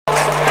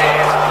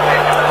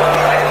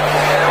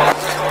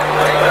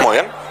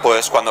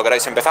Pues cuando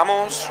queráis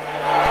empezamos.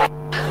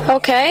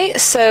 Okay,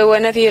 so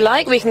whenever you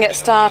like, we can get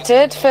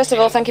started. First of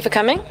all, thank you for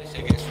coming.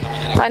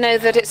 I know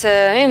that it's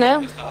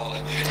a,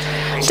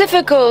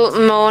 difficult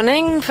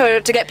morning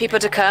to get people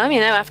to come,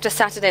 after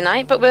Saturday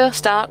night, but we'll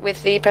start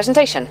with the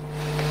presentation.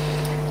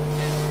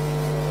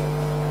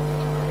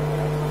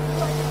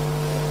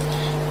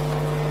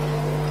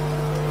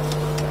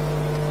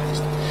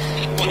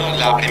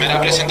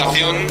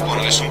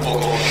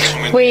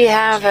 We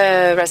have,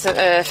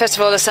 first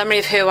of all, a summary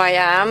of who I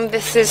am.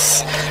 This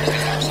is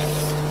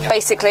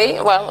basically,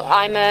 well,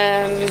 I'm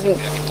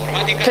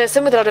a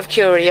person with a lot of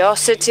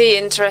curiosity,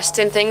 interest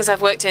in things. I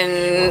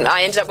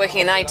ended up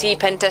working in IT,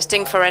 pen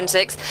testing,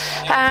 forensics,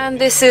 and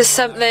this is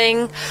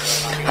something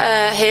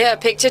here, a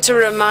picture to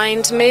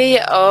remind me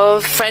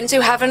of friends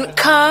who haven't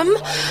come.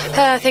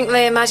 I think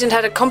they imagined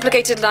had a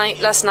complicated night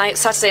last night,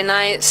 Saturday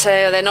night, so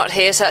they're not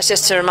here, so that's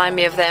just to remind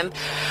me of them.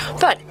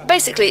 But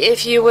basically,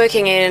 if you're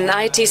working in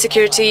IT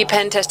security,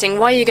 pen testing,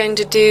 why are you going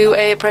to do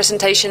a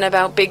presentation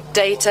about big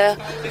data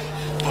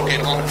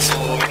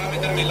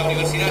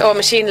or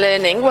machine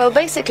learning? Well,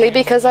 basically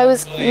because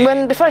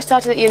before I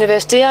started at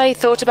university, I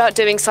thought about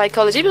doing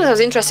psychology because I was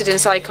interested in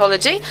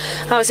psychology.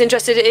 I was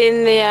interested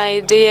in the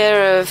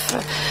idea of,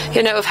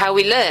 of how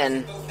we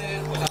learn.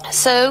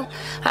 So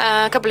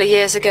a couple of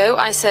years ago,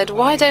 I said,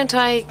 why don't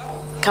I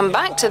come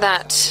back to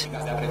that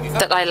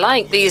I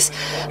like, these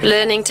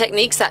learning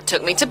techniques. That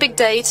took me to big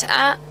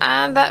data,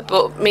 and that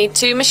brought me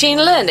to machine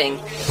learning.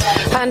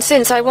 And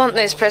since I want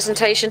this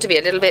presentation to be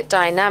a little bit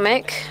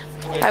dynamic,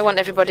 I want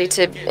everybody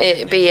to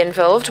be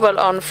involved. Well,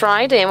 on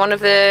Friday, in one of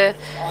the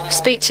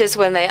speeches,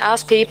 when they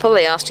asked people,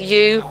 they asked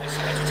you,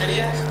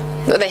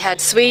 they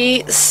had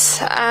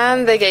sweets,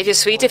 and they gave you a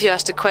sweet if you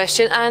asked a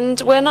question.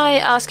 And when I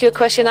ask you a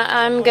question,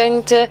 I'm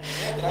going to,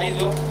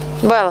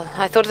 well,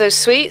 I thought of those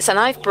sweets, and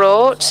I've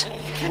brought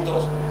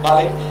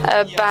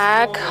a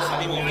bag.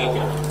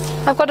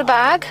 I've got a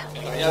bag.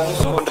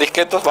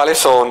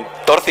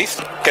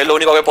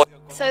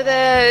 So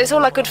it's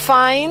all I could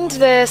find.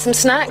 There's some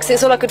snacks.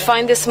 It's all I could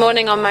find this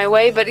morning on my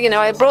way. But,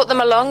 I brought them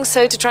along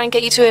so to try and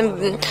get you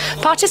to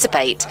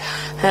participate.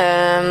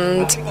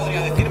 Can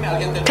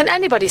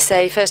anybody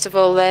say, first of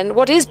all, then,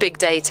 what is big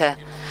data?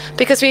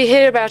 Because we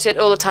hear about it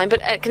all the time.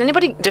 But can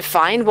anybody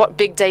define what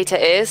big data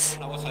is?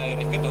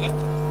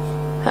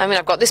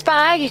 I've got this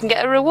bag. You can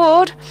get a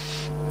reward.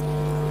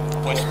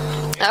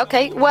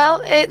 Okay,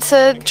 well, it's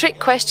a trick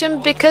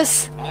question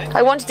because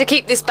I wanted to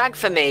keep this bag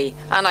for me,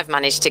 and I've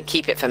managed to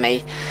keep it for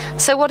me.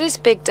 So what is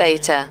big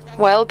data?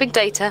 Well, big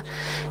data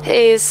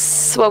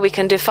is, well, we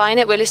can define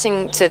it. We're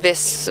listening to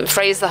this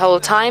phrase the whole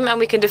time, and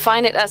we can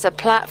define it as a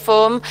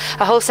platform,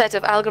 a whole set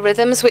of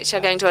algorithms which are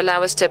going to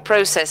allow us to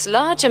process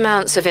large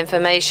amounts of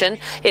information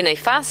in a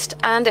fast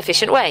and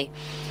efficient way.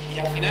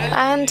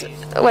 And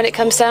when it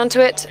comes down to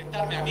it,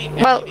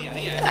 well,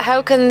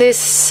 how can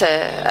this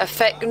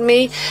affect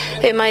me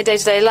in my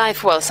day-to-day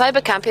life? Well,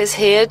 CyberCamp is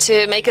here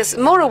to make us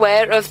more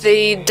aware of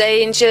the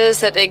dangers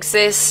that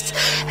exist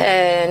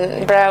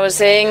in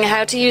browsing,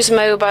 how to use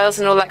mobiles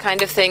and all that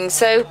kind of thing.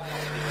 So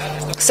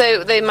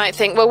they might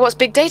think, well, what's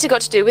big data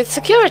got to do with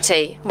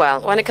security?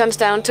 Well, when it comes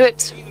down to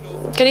it,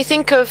 can you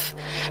think of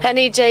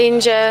any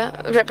danger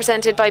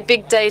represented by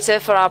big data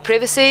for our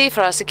privacy,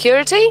 for our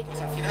security?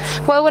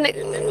 Well,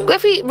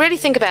 if we really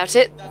think about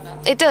it,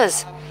 it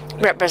does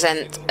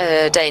represent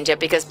danger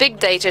because big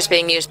data is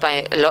being used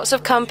by lots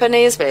of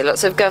companies, by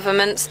lots of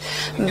governments,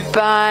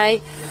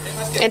 by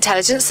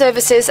intelligence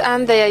services,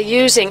 and they are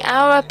using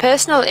our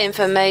personal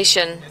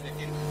information,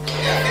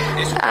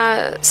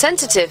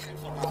 sensitive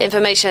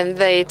information.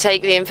 They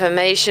take the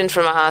information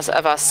from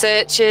our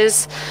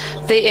searches,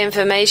 the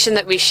information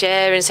that we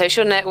share in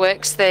social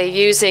networks. They're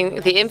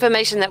using the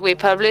information that we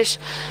publish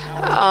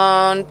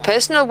on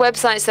personal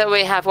websites that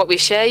we have, what we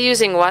share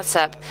using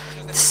WhatsApp.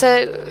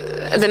 So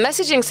the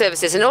messaging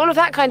services and all of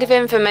that kind of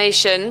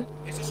information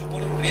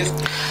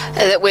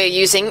that we're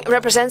using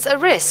represents a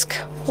risk.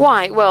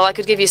 Why? Well, I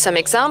could give you some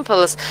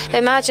examples.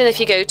 Imagine if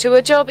you go to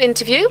a job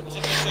interview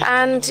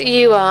and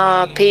you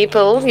are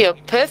you're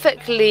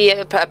perfectly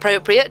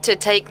appropriate to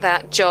take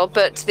that job,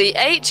 but the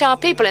HR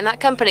people in that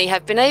company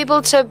have been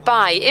able to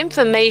buy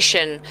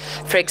information,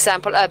 for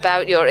example,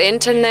 about your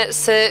internet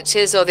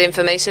searches or the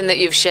information that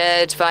you've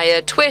shared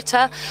via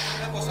Twitter.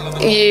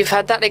 You've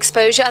had that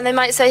exposure, and they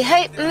might say,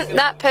 hey,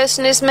 that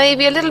person is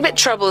maybe a little bit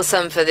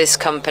troublesome for this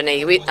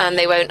company, and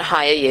they won't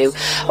hire you.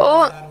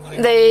 Or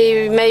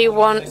they may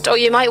want, or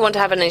you might want to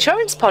have an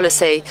insurance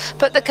policy,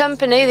 but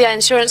the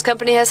insurance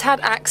company has had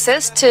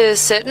access to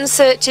certain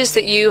searches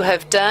that you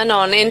have done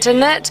on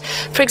internet,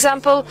 for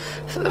example,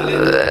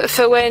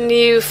 for when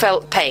you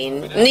felt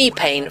pain, knee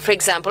pain, for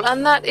example,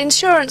 and that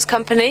insurance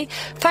company,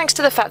 thanks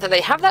to the fact that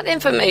they have that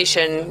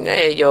information,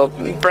 your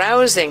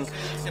browsing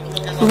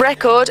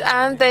record,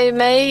 and they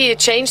may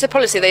change the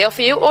policy they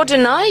offer you or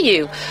deny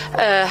you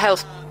a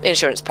health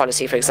insurance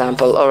policy, for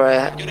example, or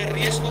a...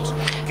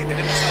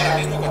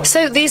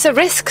 So these are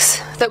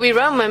risks that we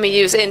run when we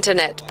use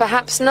internet.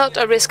 Perhaps not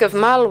a risk of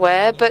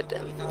malware, but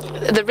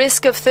the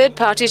risk of third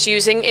parties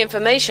using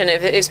information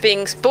if it is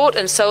being bought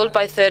and sold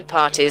by third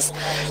parties.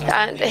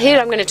 And here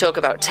I'm going to talk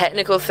about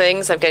technical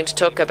things. I'm going to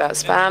talk about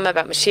spam,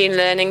 about machine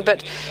learning.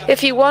 But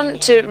if you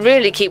want to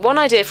really keep one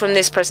idea from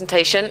this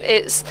presentation,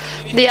 it's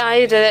the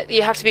idea that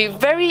you have to be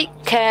very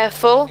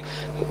careful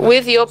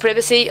with your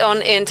privacy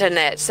on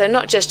internet. So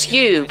not just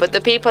you, but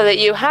the people that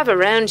you have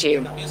around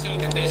you.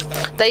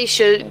 They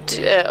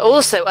should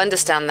also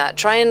understand that.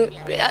 Try and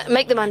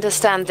make them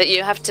understand that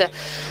you have to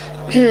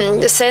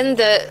send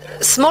the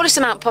smallest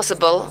amount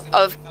possible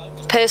of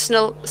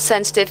personal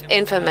sensitive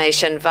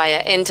information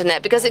via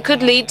internet, because it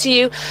could lead to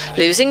you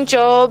losing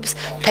jobs,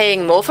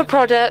 paying more for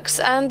products,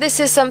 and this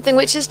is something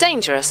which is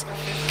dangerous.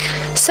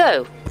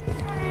 So,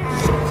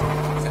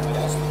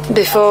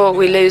 before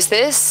we lose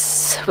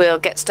this, we'll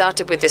get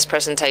started with this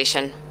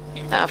presentation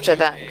after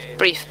that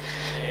brief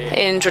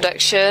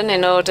introduction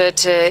in order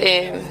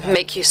to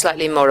make you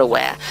slightly more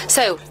aware.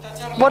 So,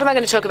 what am I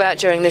going to talk about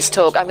during this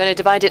talk? I'm going to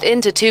divide it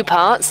into two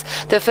parts.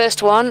 The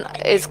first one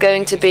is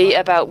going to be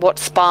about what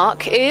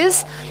Spark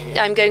is.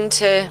 I'm going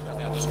to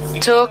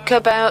talk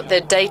about the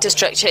data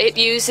structure it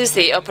uses,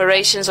 the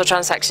operations or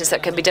transactions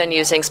that can be done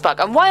using Spark.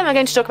 And why am I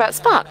going to talk about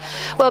Spark?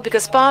 Well,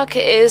 because Spark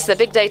is the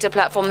big data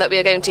platform that we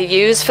are going to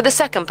use for the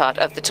second part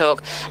of the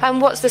talk.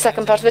 And what's the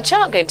second part of the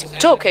talk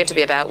going to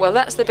be about? Well,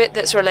 that's the bit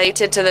that's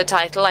related to the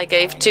title I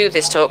gave to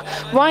this talk.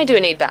 Why do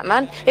we need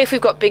Batman if we've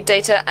got big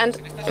data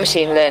and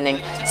machine learning?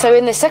 So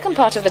in the second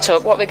part of the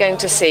talk, what we're going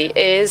to see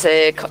is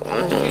a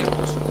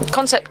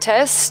concept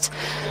test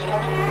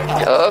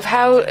of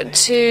how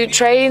to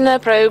train a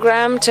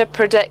program to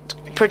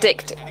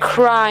predict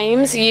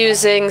crimes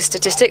using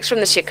statistics from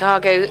the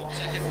Chicago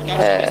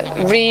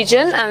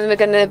region, and we're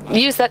going to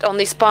use that on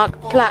the Spark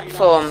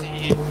platform.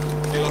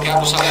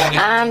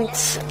 And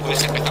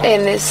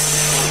in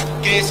this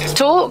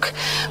talk,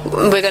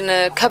 we're going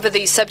to cover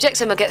these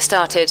subjects and we'll get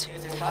started.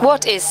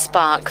 What is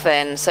Spark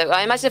then? So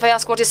I imagine if I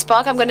ask what is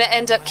Spark, I'm going to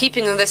end up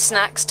keeping the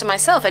snacks to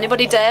myself.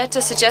 Anybody dare to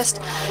suggest?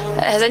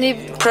 Has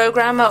any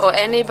programmer or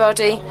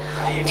anybody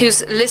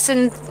who's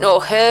listened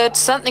or heard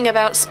something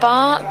about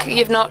Spark?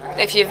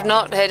 If you've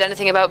not heard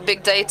anything about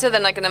big data,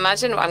 then I can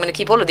imagine I'm going to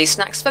keep all of these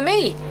snacks for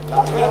me.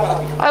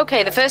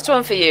 Okay, the first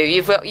one for you.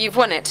 You've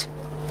won it.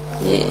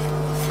 Yeah.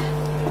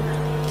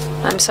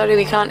 I'm sorry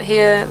we can't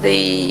hear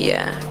the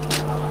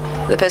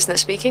person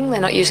that's speaking. They're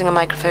not using a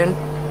microphone.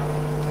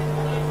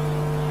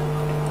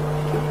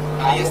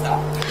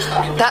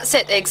 That's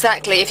it,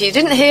 exactly. If you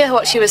didn't hear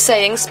what she was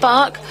saying,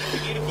 Spark,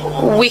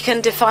 we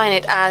can define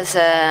it as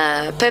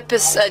a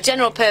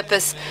general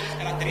purpose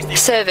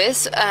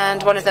service,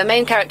 and one of the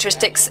main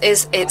characteristics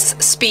is its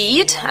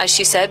speed, as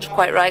she said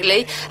quite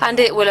rightly, and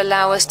it will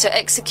allow us to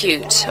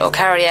execute or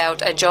carry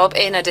out a job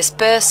in a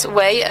dispersed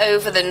way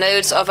over the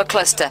nodes of a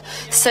cluster.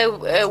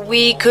 So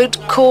we could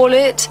call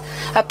it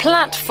a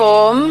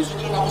platform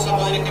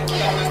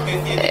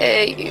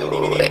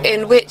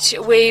in which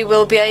we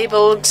will be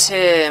able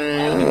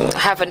to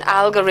have an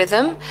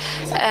algorithm,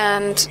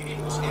 and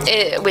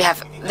we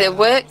have the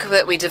work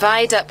that we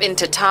divide up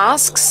into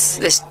tasks,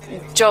 this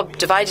job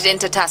divided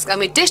into tasks, and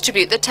we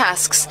distribute the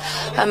tasks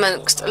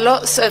amongst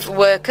lots of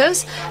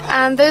workers,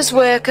 and those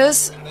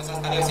workers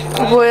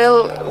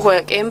will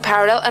work in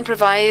parallel and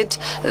provide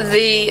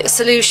the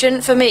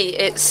solution for me.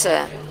 It's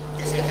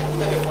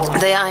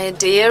the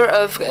idea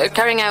of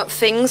carrying out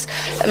things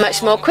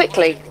much more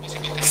quickly.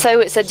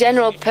 So it's a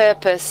general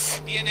purpose,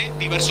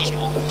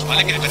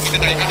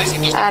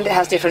 and it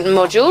has different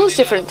modules,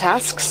 different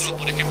tasks.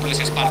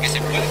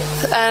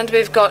 And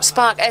we've got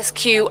Spark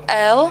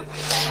SQL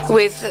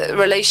with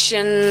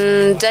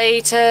relation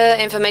data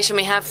information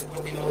we have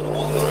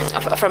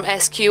from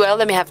SQL.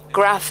 Then we have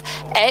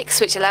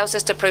GraphX, which allows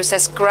us to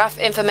process graph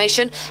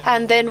information.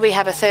 And then we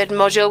have a third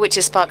module, which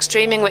is Spark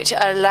Streaming, which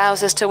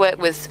allows us to work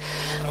with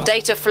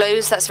data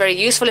flows. That's very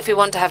useful if we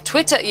want to have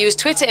use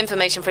Twitter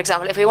information, for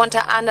example. If we want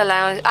to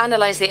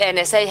analyze the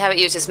NSA, how it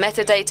uses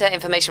metadata,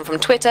 information from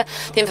Twitter,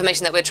 the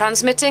information that we're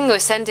transmitting, we're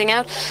sending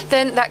out,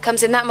 then that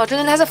comes in that module.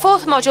 And it has a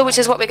fourth module, which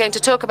is what we're going to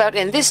talk about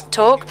in this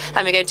talk,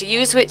 and we're going to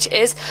use, which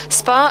is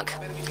Spark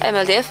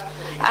MLDF,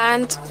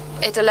 and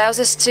it allows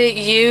us to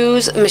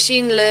use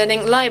machine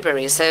learning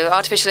libraries, so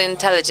artificial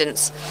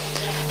intelligence.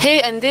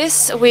 Here in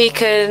this, we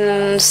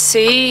can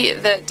see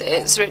that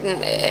it's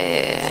written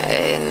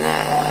in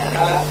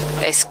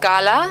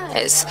Scala.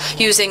 It's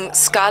using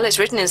Scala. It's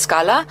written in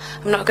Scala.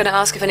 I'm not going to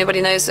ask if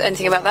anybody knows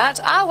anything about that.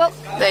 Ah, well,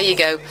 there you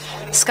go.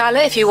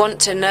 Scala, if you want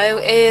to know,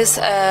 is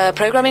a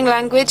programming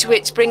language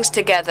which brings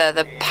together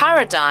the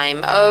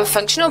paradigm of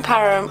functional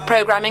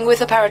programming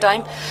with a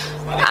paradigm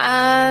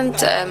and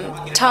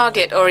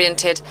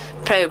target-oriented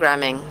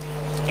programming.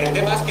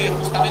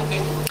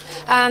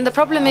 And the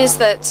problem is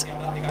that,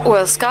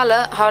 well,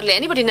 Scala, hardly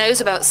anybody knows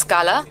about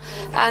Scala,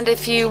 and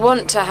if you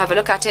want to have a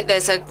look at it,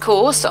 there's a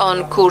course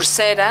on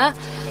Coursera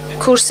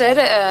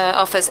Coursera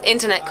offers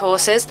internet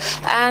courses,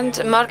 and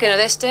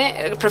Martinez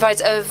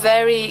provides a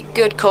very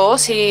good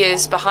course. He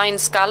is behind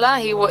Scala.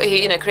 He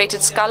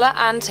created Scala,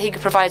 and he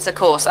provides a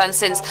course. And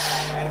since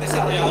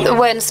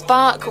when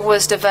Spark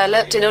was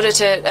developed, in order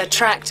to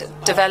attract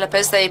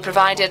developers, they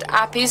provided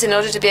APIs in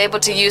order to be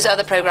able to use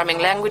other programming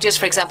languages.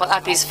 For example,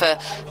 APIs for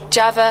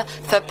Java,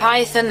 for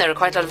Python. There are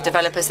quite a lot of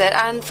developers there.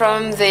 And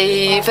from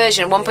the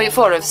version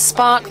 1.4 of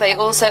Spark, they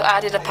also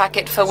added a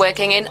packet for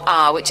working in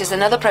R, which is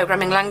another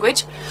programming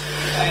language,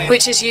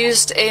 which is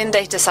used in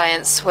data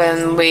science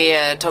when we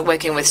talk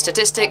working with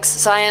statistics,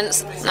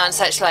 science, and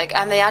such like.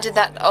 And they added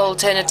that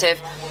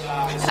alternative.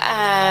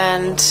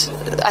 And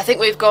I think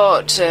we've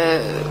got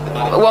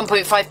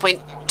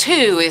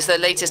 1.5.2 is the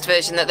latest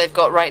version that they've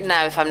got right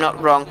now, if I'm not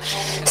wrong.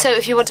 So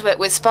if you want to work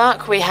with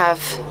Spark, we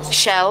have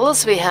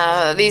shells.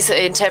 These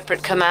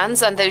interpret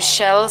commands, and those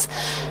shells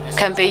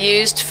can be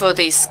used for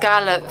the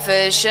Scala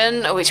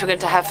version, which we're going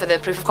to have for the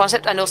proof of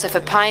concept, and also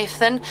for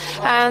Python.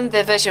 And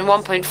the version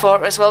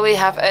 1.4 as well, we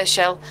have a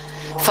shell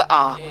for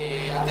R.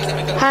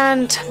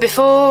 And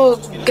before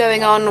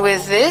going on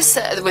with this,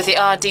 with the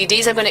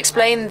RDDs, I'm going to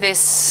explain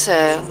this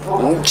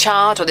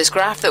chart or this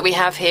graph that we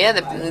have here,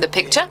 the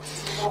picture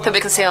that we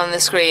can see on the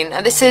screen.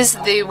 And this is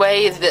the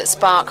way that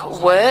Spark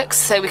works,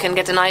 so we can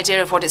get an idea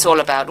of what it's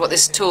all about, what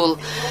this tool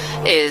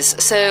is.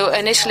 So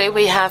initially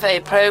we have a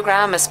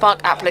program, a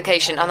Spark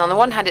application, and on the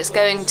one hand it's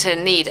going to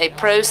need a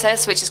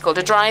process which is called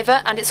a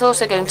driver, and it's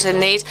also going to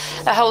need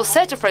a whole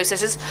set of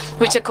processes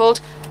which are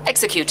called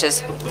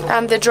executors.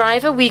 And the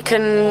driver, we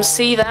can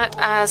see that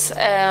as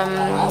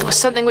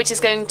something which is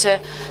going to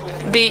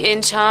be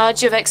in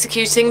charge of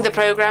executing the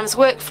program's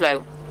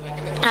workflow.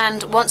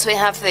 And once we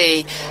have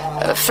the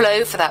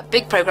flow for that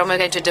big program, we're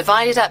going to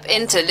divide it up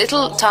into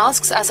little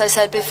tasks, as I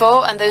said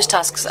before, and those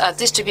tasks are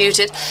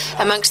distributed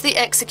amongst the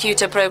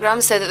executor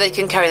programs so that they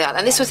can carry that.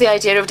 And this was the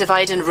idea of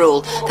divide and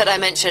rule that I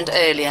mentioned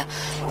earlier.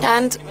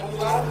 And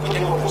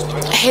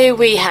here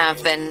we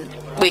have then,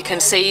 we can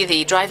see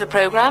the driver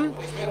program.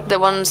 The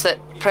ones that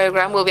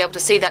program will be able to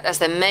see that as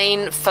the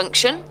main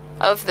function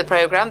of the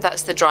program.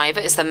 That's the driver,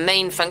 is the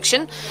main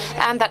function.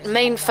 And that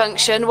main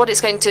function, what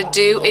it's going to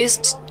do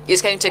is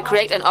going to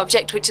create an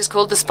object which is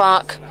called the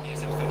Spark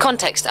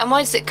context. And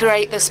why does it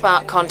create the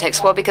Spark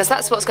context? Well, because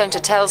that's what's going to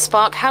tell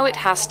Spark how it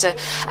has to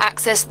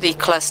access the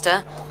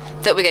cluster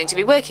that we're going to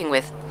be working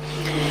with.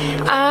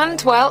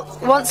 And, well,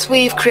 once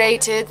we've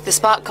created the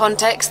Spark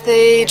context,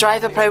 the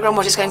driver program,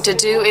 what it's going to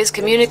do is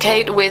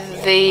communicate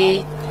with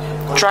the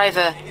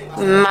driver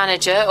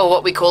manager, or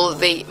what we call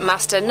the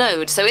master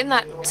node. So in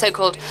that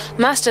so-called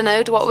master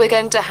node, what we're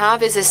going to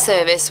have is a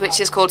service which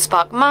is called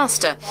Spark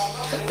Master.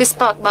 This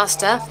Spark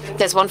Master,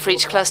 there's one for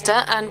each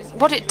cluster, and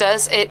what it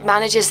does, it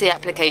manages the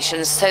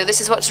applications. So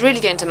this is what's really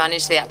going to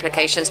manage the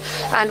applications.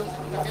 And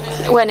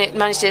when it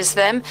manages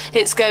them,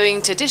 it's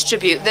going to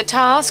distribute the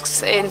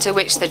tasks into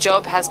which the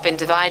job has been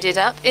divided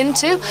up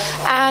into,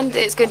 and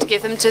it's going to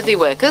give them to the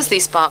workers,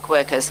 the Spark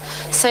workers,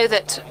 so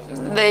that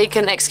they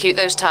can execute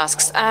those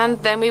tasks. And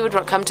then we would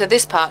come to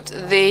this part,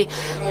 the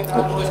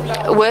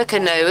worker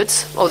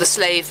nodes or the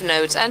slave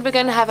nodes, and we're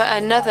going to have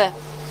another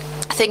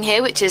thing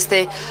here, which is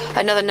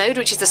another node,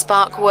 which is the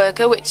Spark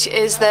worker, which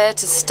is there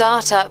to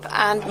start up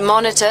and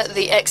monitor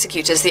the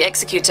executors, the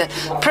executor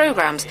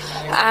programs.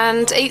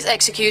 And each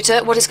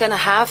executor, what it's going to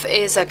have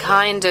is a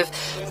kind of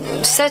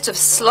set of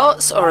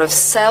slots or of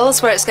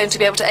cells where it's going to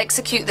be able to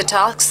execute the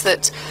tasks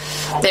that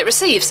it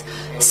receives.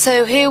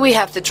 So here we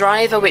have the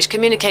driver, which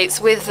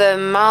communicates with the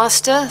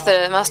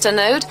master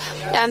node,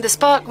 and the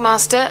Spark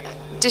master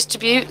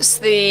distributes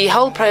the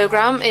whole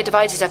program. It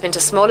divides it up into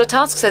smaller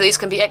tasks so these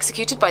can be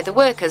executed by the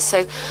workers.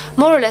 So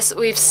more or less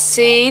we've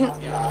seen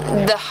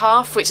the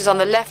half which is on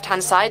the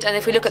left-hand side, and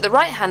if we look at the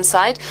right-hand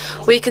side,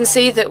 we can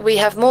see that we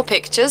have more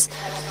pictures.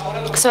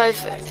 So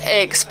I've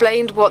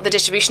explained what the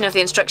distribution of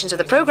the instructions of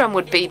the program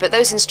would be, but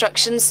those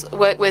instructions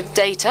work with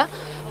data,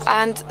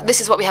 and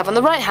this is what we have on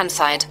the right-hand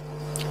side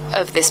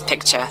of this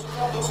picture.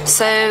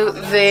 So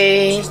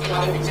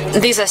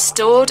these are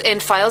stored in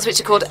files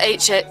which are called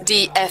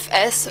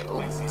HDFS,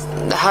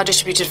 the hard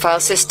distributed file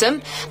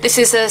system. This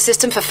is a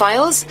system for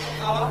files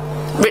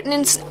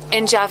written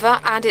in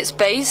Java, and it's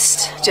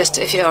based, just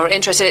if you're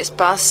interested, it's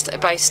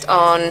based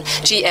on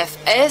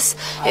GFS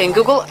in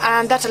Google,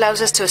 and that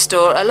allows us to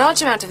store a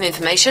large amount of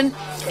information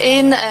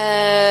in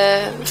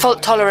a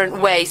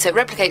fault-tolerant way, so it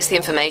replicates the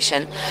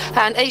information.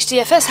 And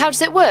HDFS, how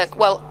does it work?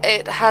 Well,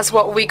 it has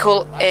what we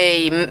call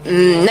a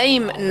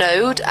name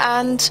node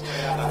and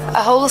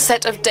a whole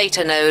set of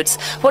data nodes.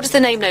 What does the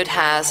name node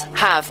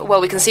have?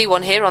 Well, we can see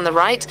one here on the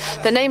right.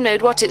 The name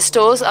node, what it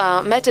stores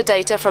are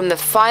metadata from the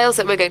files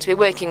that we're going to be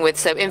working with,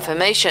 so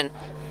information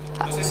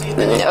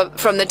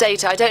from the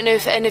data. I don't know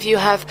if any of you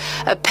have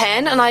a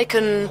pen and I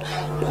can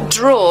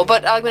draw,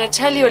 but I'm going to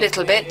tell you a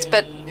little bit.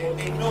 But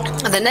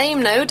the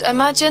name node,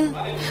 imagine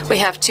We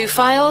have two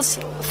files,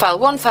 file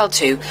 1, file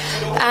 2.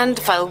 And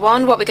file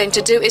 1, what we're going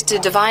to do is to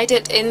divide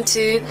it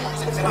into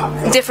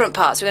different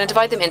parts. We're going to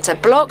divide them into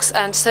blocks,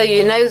 and so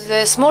you know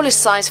the smallest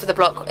size for the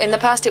block. In the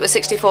past it was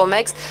 64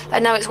 megs,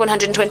 and now it's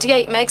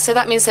 128 megs, so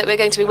that means that we're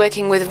going to be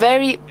working with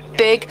very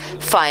big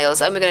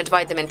files, and we're going to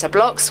divide them into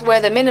blocks where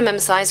the minimum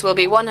size will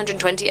be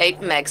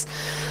 128 megs.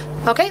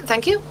 Okay,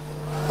 thank you.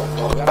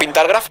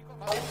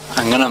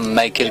 I'm going to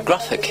make a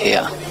graphic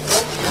here.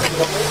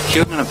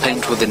 You're going to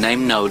paint what the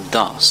name node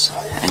does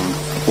and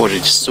what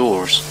it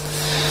stores.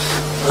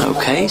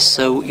 Okay,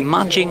 so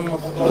imagine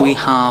we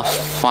have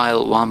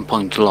file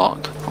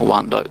 1.log or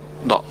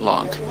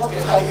 1.log,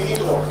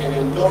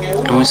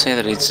 and we say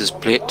that it's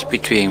split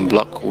between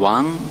block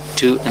 1,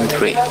 2 and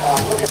 3.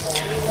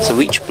 So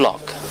each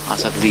block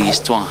has at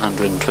least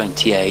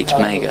 128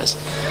 megas,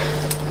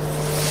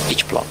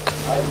 each block.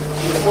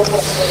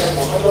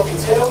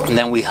 And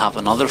then we have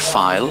another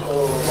file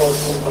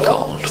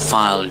called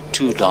file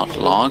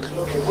 2.log,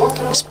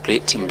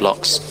 split in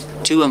blocks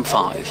 2 and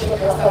 5.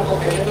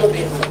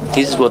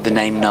 This is what the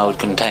name node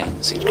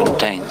contains. It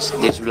contains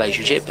this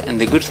relationship, and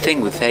the good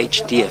thing with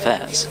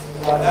HDFS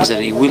is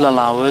that it will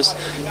allow us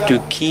to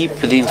keep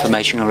the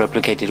information in a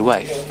replicated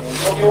way.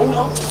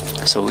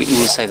 So it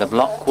will say that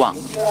block 1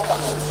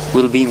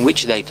 will be in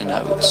which data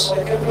nodes.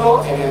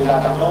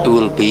 It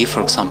will be,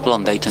 for example,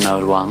 on data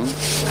node 1,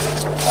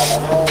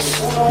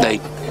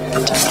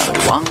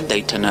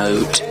 data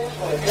node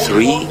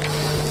 3,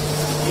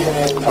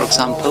 for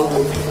example,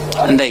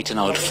 and data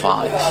node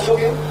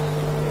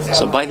 5.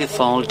 So by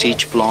default,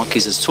 each block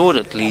is stored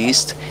at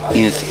least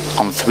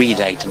on 3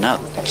 data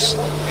nodes.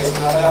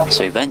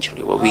 So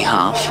eventually what we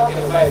have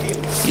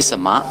is a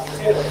map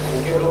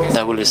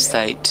that will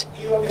state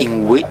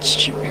in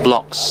which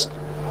blocks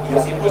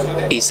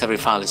is every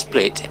file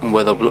split and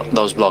where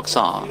those blocks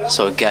are.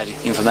 So I get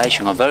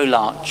information on very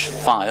large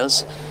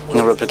files in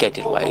a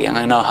replicated way, and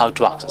I know how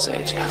to access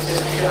it.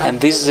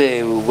 And this is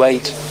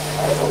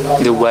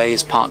the way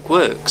Spark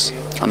works.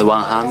 On the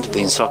one hand, the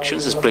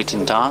instructions are split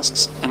in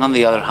tasks, and on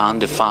the other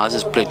hand, the files are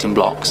split in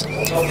blocks.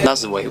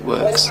 That's the way it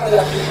works.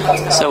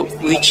 So,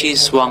 which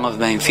is one of the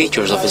main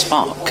features of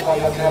Spark?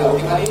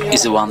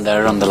 Is the one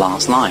there on the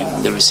last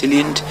line, the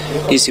resilient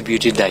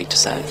distributed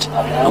dataset.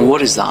 And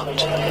what is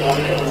that?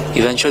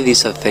 Eventually,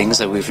 these are things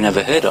that we've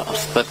never heard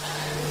of, but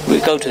we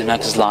go to the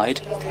next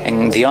slide,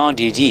 and the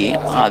RDD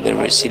are the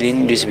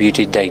resilient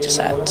distributed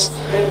datasets.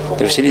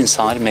 The resilient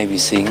side may be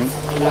seen,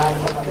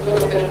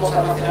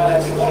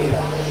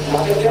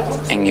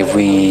 and if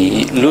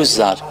we lose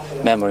that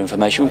memory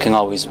information, we can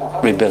always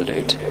rebuild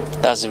it.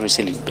 That's the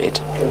resilient bit.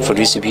 For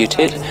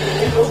distributed,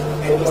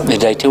 the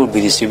data will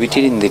be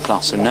distributed in the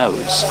cluster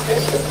nodes,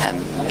 and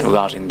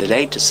regarding the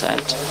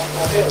dataset,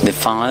 the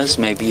files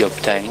may be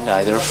obtained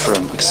either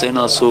from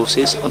external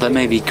sources, or they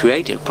may be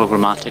created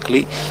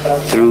programmatically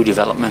through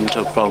development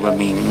of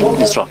programming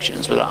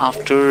instructions. But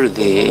after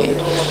the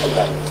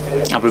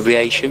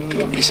abbreviation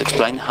is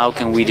explained, how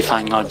can we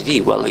define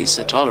RDD? Well, it's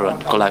a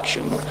tolerant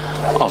collection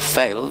of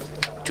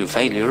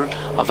failure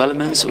of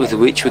elements with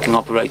which we can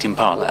operate in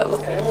parallel.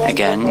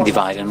 Again,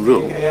 divide and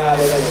rule.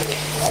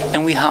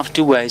 And we have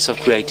two ways of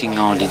creating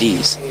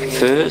RDDs.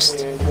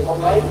 First,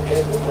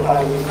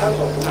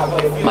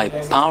 by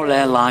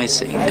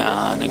parallelizing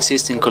an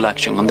existing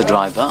collection on the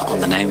driver, on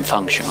the name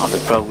function of the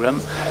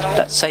program.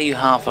 Let's say you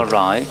have an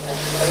array,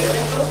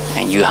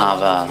 and you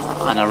have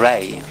an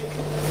array,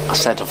 a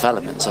set of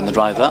elements on the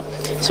driver,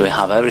 so we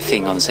have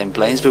everything on the same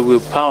planes, but we're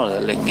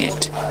paralleling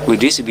it. We're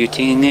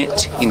distributing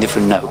it in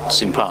different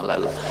nodes in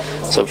parallel.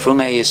 So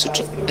from a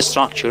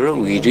structure,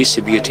 we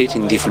distribute it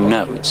in different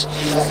nodes,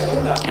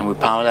 and we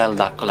parallel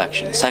that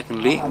collection.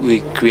 Secondly,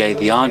 we create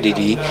the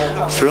RDD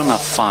from a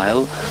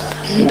file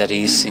that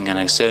is in an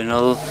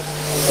external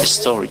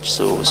storage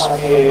source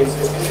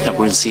that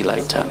we'll see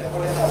later.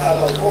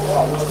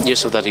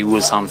 Just so that it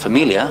will sound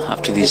familiar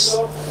after this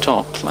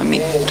talk, let me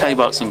tell you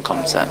about some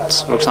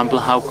concepts. For example,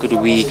 how could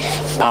we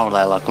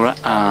parallel a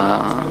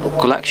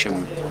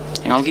collection?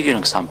 And I'll give you an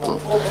example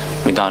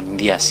regarding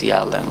the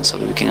SEL then, so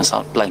that we can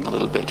start playing a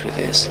little bit with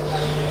this.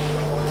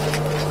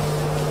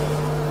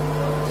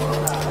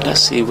 Let's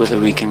see whether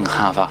we can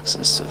have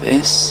access to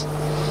this.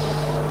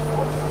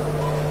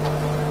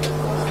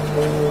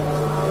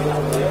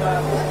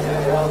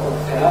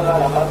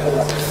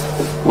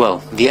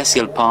 Well, the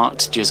SEL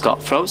part just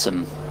got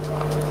frozen.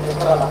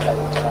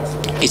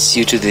 It's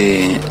due to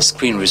the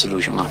screen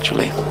resolution,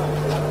 actually.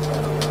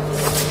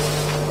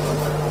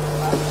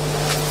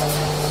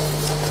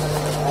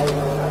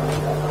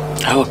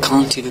 Oh, I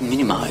can't even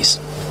minimize.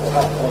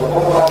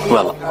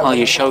 Well, I'll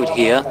just show it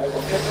here,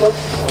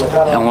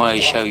 and when I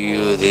show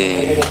you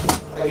the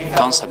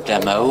concept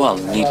demo, I'll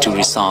need to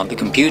restart the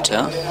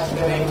computer,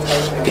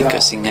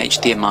 because in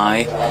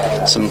HDMI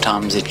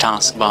sometimes the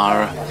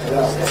taskbar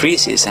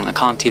freezes and I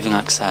can't even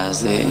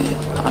access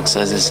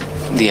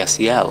the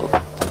SEL.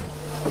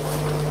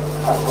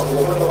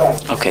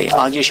 Okay,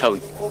 I'll just show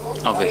it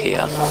over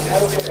here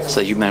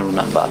so you may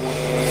remember.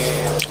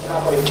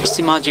 Just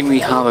imagine we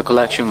have a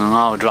collection on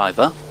our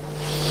driver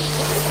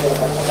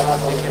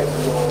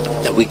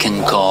that that we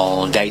can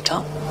call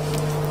data.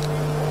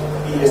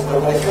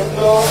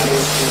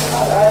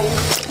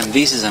 And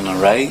this is an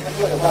array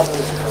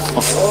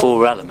of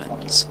 4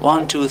 elements,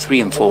 1, 2,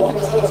 3, and 4.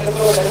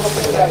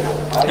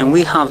 And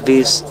we have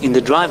this in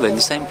the driver in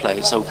the same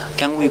place. So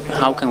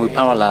how can we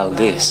parallel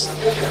this?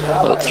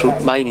 Well,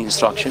 by an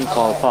instruction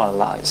called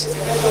parallelize.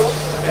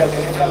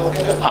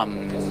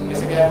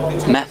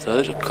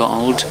 Method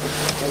called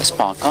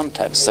Spark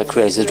context that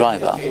creates the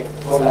driver.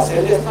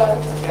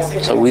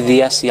 So with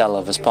the SCL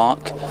of a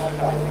Spark,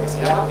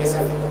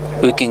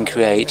 we can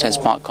create a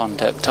Spark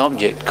context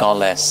object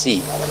called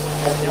SC.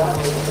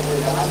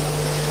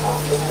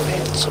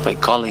 So by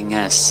calling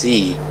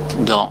SC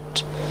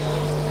dot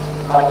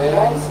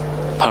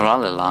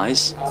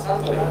parallelize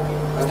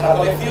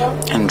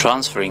and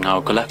transferring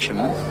our collection,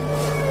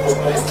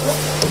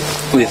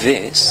 with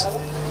this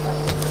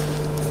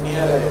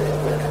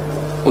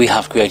we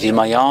have created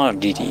my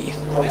RDD.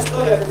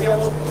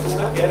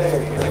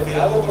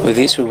 With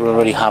this we will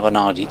already have an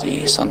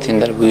RDD, something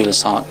that we will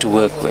start to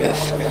work with,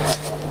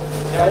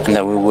 and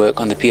that will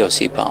work on the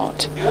POC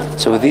part.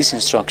 So with this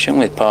instruction,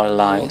 with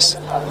parallelize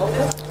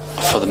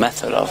for the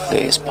method of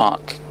the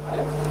Spark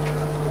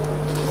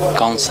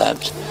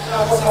concept,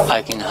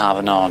 I can have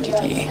an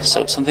RDD.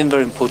 So something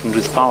very important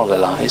with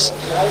parallelize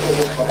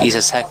is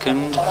a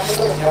second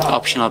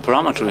optional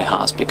parameter we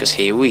have, because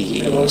here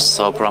we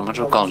saw a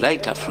parameter called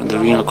data from the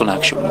real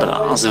connection.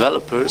 But as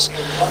developers,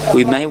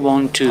 we may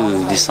want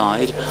to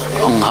decide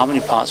on how many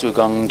parts we're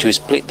going to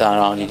split that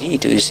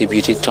RDD to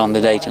distribute it on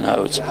the data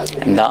nodes,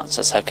 and that's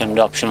a second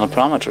optional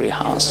parameter it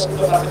has.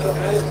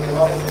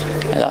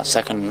 And that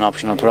second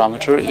optional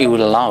parameter, it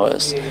will allow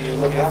us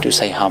to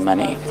say how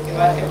many.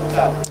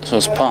 So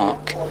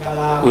Spark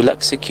will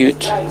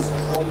execute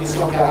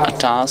a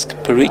task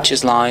per each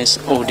slice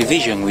or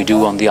division we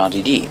do on the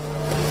RDD.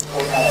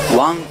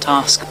 1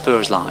 task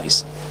per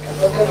slice.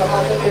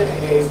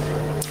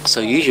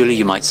 So usually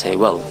you might say,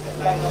 well,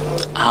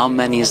 how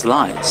many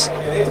slides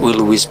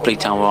will we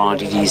split our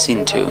RDDs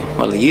into?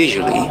 Well,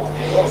 usually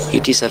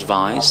it is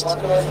advised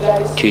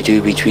to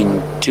do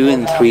between 2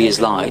 and 3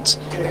 slides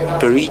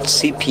per each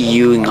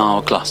CPU in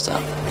our cluster.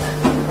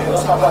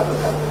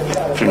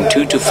 From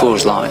 2 to 4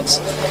 slides.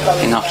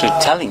 And after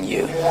telling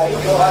you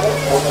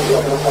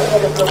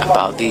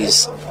about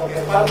this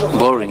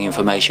boring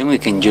information, we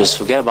can just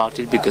forget about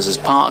it, because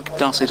Spark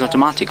does it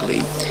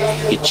automatically.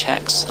 It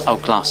checks our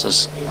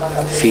cluster's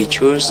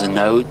features, the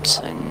nodes,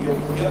 and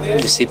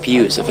the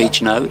CPUs of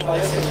each node,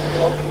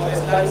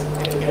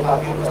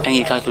 and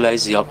it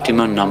calculates the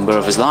optimum number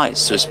of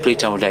slides to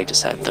split our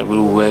dataset that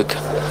will work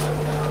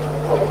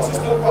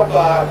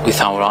with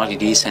our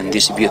RDDs and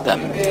distribute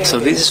them. So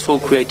this is for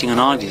creating an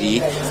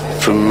RDD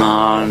from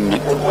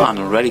an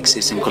already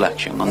existing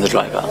collection on the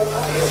driver.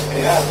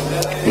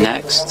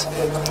 Next,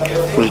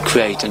 we'll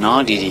create an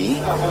RDD,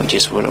 which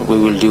is what we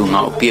will do in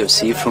our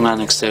POC, from an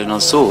external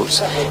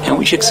source. And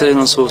which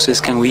external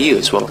sources can we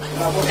use? Well,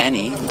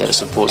 any that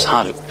supports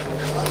Hadoop.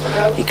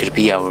 It could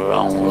be our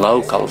own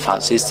local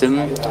file system,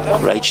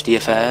 or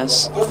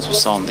HDFS, as we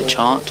saw on the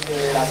chart.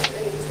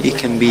 It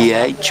can be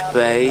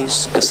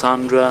HBase,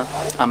 Cassandra,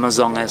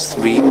 Amazon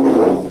S3.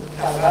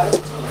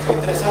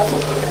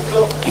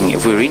 And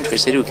if we're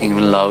interested, we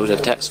can load a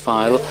text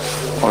file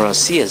or a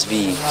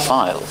CSV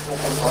file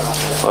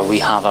where we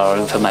have our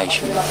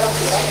information.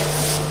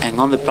 And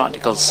on the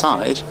practical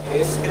side,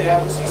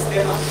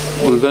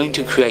 we're going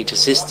to create a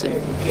system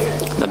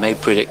that may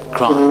predict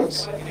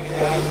crimes.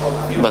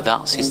 But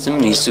that system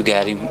needs to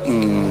get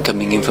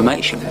incoming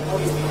information.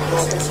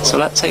 So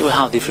let's say we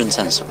have different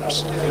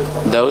sensors.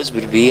 Those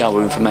would be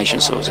our information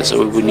sources. So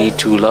we would need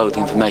to load the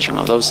information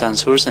of those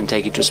sensors and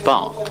take it to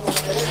Spark.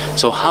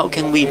 So how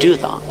can we do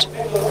that?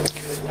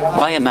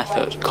 By a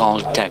method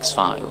called text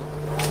file.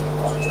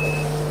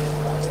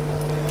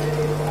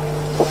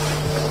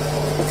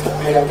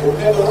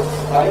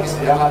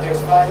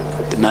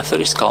 The method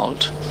is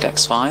called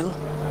text file.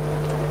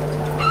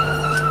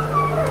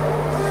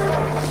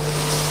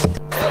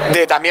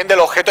 También del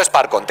objeto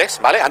Spark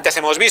Context, ¿vale? Antes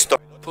hemos visto.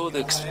 For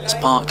the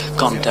Spark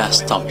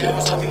context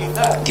object,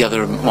 the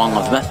other one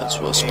of the methods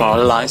was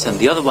parallelize, and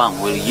the other one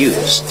we'll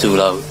use to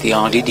load the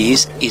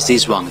RDDs is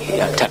this one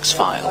here, text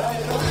file.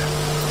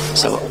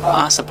 So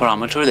as a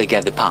parameter, they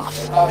get the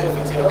path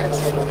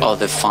of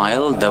the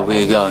file that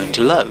we're going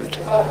to load.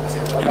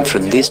 And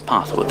from this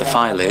path, what the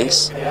file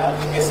is,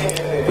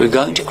 we're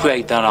going to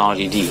create that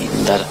RDD,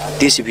 that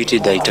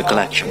distributed data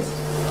collection.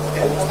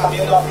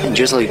 And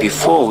just like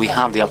before, we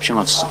have the option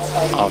of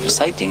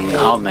stating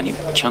how many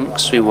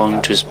chunks we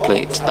want to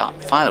split that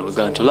file we're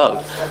going to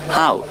load.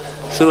 How?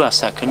 Through a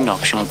second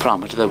optional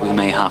parameter that we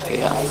may have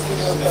here.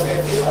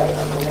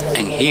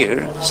 And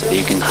here, so that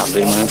you can have a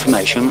bit more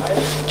information,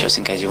 just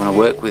in case you want to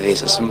work with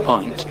this at some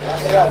point,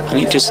 I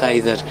need to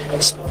say that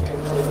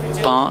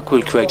Spark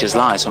will create a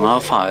slice on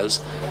our files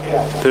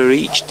per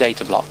each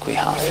data block we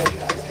have.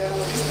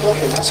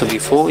 So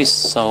before we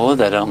saw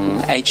that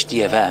on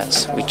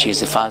HDFS, which is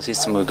the file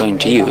system we're going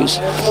to use,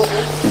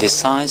 the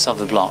size of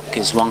the block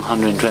is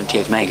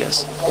 128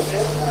 megas.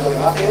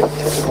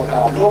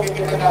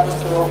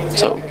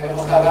 So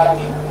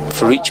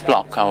for each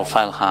block our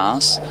file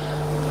has,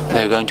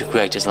 they're going to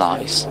create a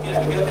slice.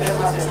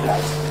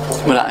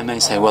 Well, I may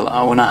say, well,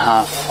 I want to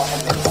have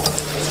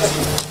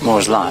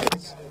more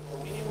slides.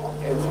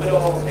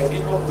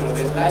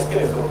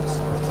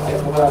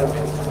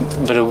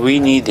 But we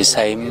need the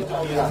same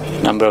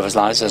number of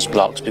slides as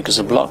blocks, because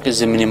a block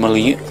is a minimal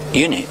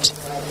unit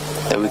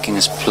that we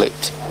can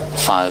split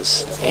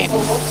files in.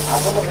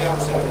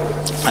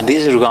 And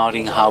this is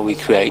regarding how we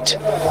create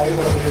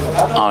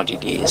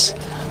RDDs.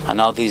 And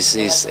now this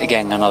is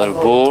again another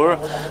bore.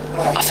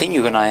 I think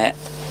you're gonna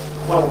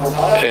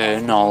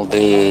earn all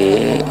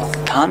the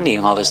candy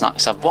and all the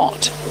snacks I've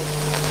bought.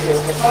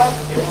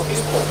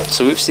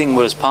 So we've seen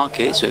what Spark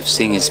is, we've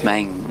seen its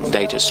main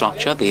data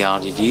structure, the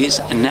RDDs,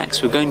 and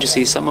next we're going to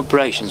see some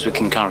operations we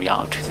can carry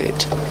out with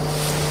it.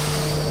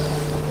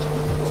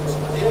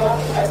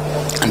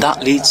 And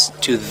that leads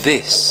to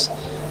this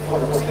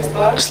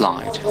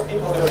slide.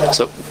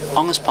 So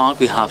on Spark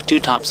we have two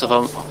types of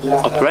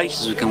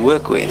operations we can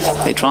work with,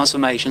 the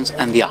transformations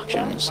and the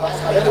actions.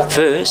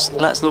 First,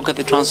 let's look at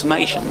the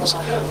transformations.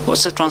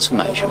 What's a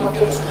transformation?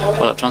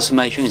 Well, a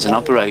transformation is an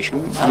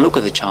operation, and look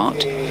at the chart,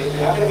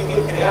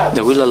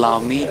 that will allow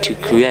me to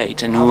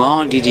create a new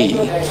RDD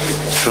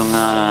from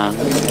an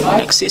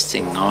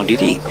existing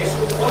RDD.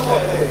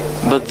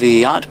 But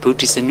the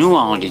output is a new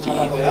RDD,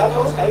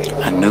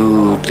 a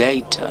new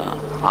data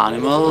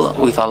animal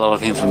with a lot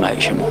of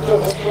information.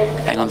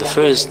 And on the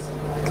first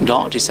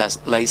dot it says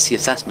lazy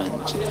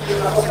assessment,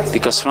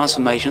 because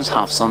transformations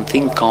have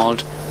something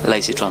called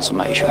lazy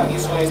transformation.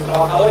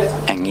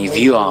 And if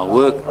you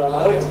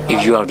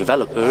are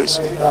developers,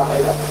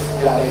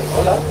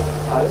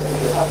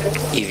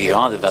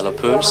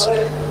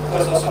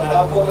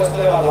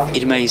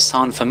 it may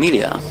sound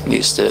familiar,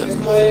 this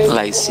term,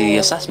 lazy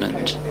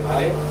assessment.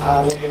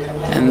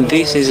 And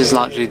this is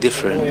slightly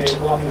different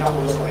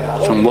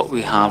from what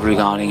we have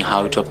regarding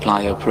how to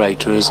apply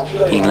operators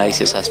in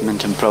lazy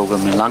assessment and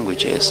programming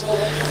languages.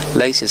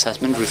 Lazy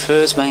assessment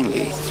refers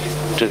mainly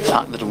to the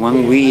fact that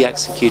when we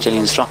execute an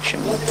instruction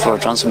for a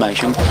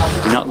transformation,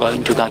 we're not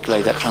going to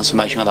calculate that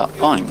transformation at that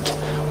point,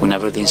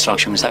 whenever the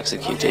instruction is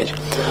executed.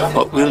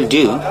 What we'll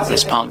do,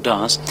 as Spark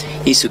does,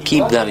 is to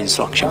keep that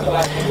instruction.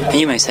 And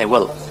you may say,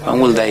 well, when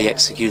will they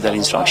execute that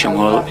instruction?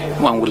 Well,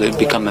 when will it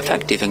become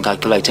effective and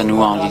calculate a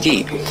new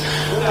RDD?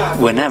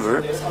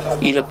 Whenever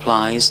it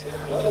applies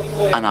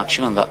an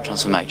action on that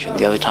transformation.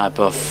 The other type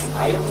of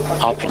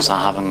options I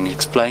haven't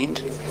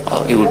explained,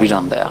 well, it will be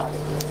done there.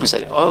 You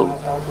say, oh,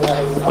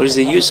 what is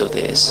the use of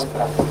this?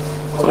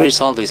 What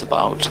is all this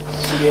about?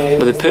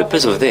 But the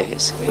purpose of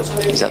this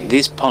is that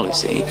this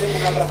policy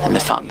and the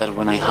fact that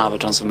when I have a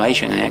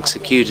transformation and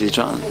execute the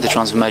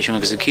transformation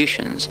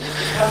executions,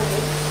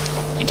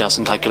 it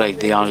doesn't calculate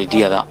the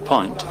RDD at that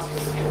point,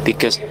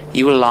 because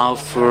you will allow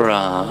for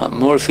a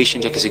more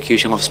efficient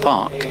execution of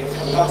Spark.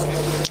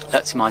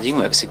 Let's imagine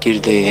we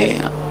execute a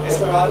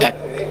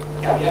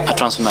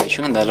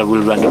transformation and that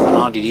will render an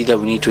RDD that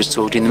we need to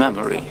store in the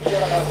memory.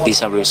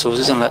 These are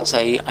resources, and let's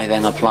say I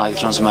then apply the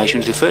transformation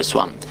to the first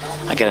one.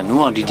 I get a new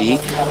RDD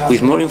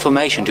with more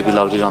information to be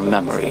loaded on the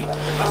memory.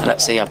 And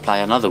let's say I apply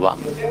another one.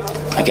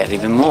 I get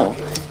even more.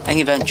 And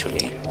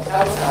eventually,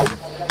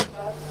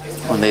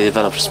 when they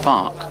develop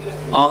Spark,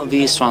 all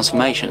these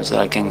transformations that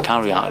I can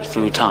carry out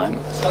through time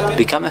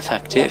become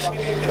effective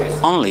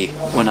only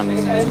when I'm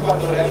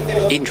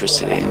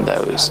interested in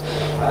those.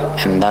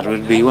 And that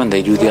will be when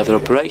they do the other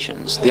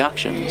operations, the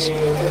actions.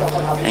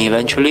 And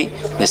eventually,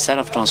 the set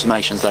of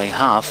transformations that I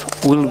have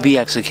will be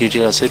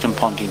executed at a certain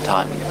point in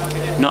time,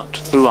 not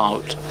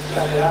throughout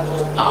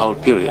a whole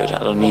period. I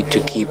don't need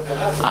to keep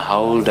a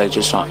whole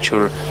data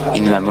structure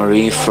in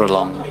memory for a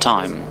long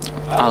time.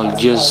 I'll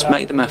just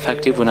make them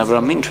effective whenever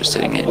I'm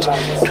interested in it,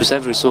 to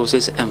save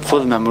resources and for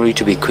the memory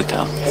to be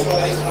quicker.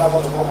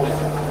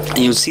 And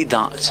you'll see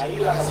that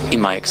in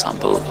my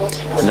example.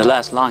 And the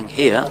last line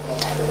here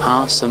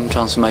has some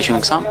transformation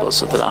examples,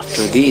 so that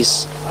after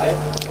this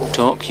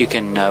talk you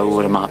can know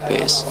what a map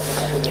is,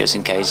 just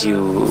in case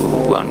you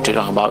want to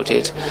talk about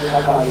it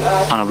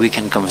on a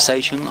weekend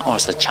conversation or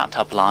as a chat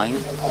up line.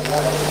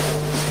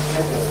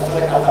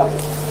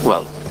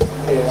 Well,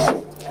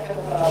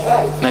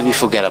 maybe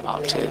forget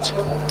about it.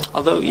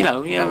 Although, you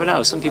never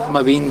know, some people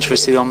might be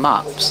interested on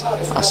maps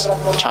as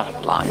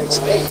chat-up lines.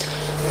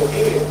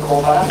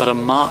 But a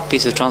map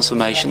is a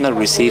transformation that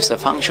receives a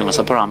function as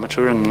a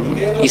parameter and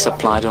is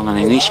applied on an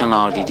initial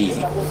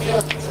RDD.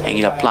 And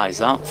it applies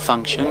that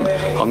function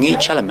on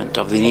each element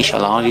of the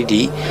initial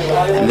RDD,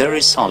 and the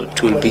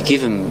result will be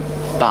given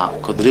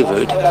back or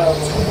delivered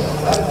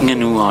in a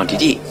new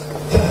RDD.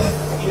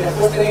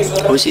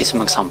 We'll see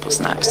some examples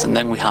next, and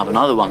then we have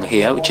another one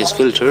here, which is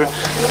filter,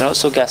 that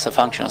also gets a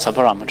function as a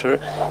parameter,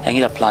 and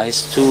it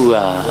applies to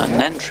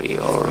an entry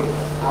or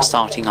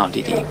starting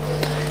RDD.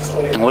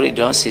 And what it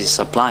does is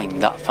applying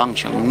that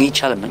function on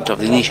each element of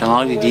the initial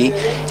RDD,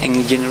 and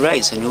it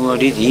generates a new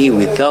RDD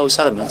with those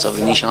elements of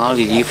the initial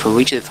RDD for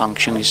which the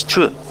function is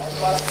true.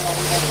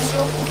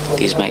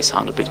 This may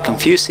sound a bit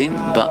confusing,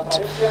 but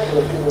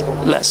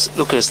let's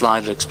look at a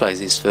slide that explains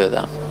this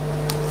further.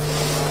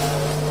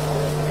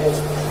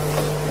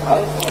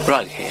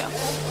 Right here.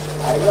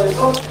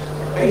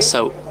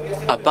 So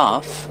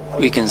above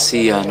we can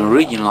see an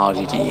original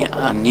RDD,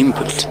 an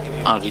input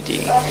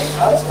RDD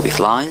with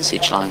lines.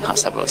 Each line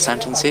has several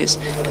sentences,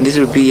 and this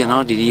will be an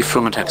RDD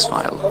from a text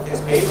file.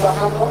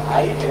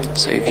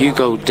 So if you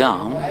go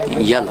down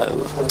in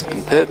yellow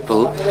and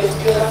purple,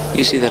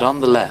 you see that on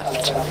the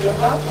left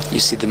you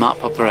see the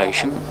map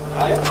operation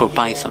for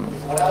Python,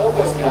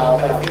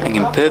 and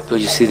in purple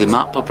you see the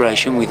map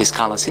operation with the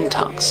Scala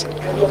syntax.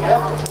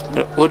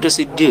 But what does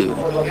it do?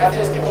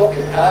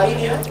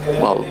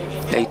 Well,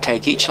 they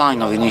take each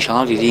line of the initial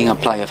RDD and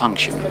apply a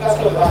function.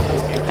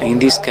 And in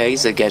this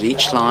case, they get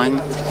each line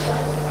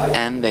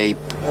and they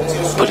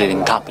put it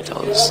in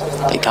capitals.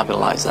 They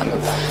capitalize them.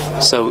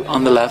 So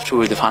on the left,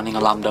 we're defining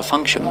a lambda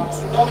function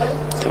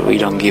that we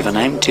don't give a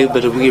name to,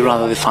 but we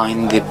rather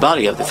define the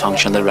body of the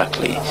function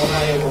directly.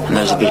 And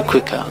that's a bit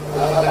quicker.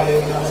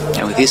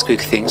 And with these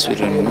quick things, we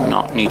do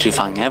not need to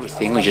define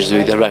everything, we just do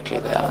it directly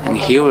there. And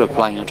here we're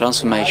applying a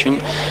transformation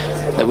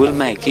that will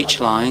make each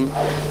line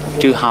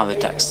do have the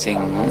text in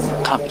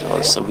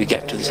capitals. So we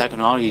get to the second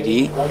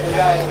RDD,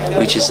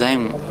 which is the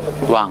same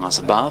one as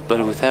above, but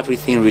with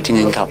everything written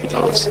in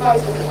capitals.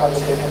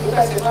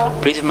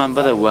 Please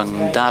remember that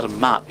when that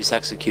map is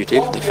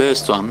executed, the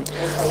first one,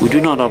 we do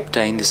not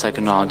obtain the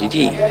second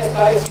RDD.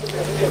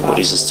 What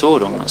is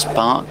stored on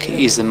Spark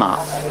is the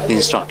map, the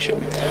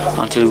instruction,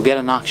 until we get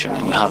an action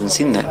and we haven't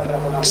seen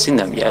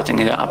them yet, and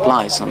it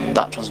applies on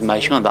that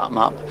transformation on that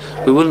map.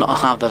 We will not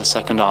have that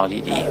second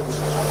RDD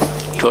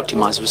to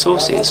optimize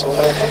resources.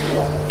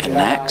 And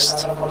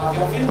next,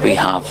 we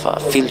have a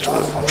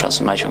filter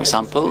transformation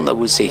example that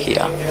we'll see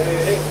here.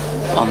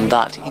 On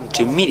that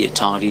intermediate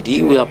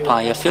RDD, we'll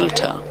apply a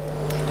filter,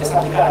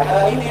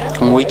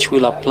 on which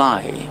we'll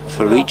apply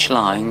for each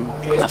line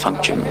a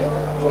function.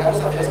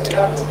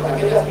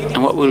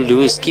 And what we'll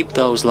do is keep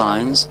those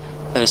lines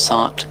that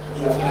start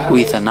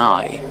with an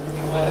I.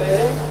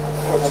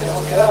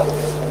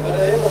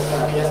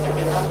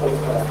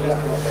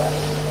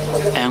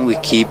 And we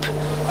keep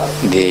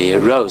the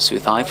rows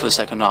with I for the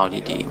second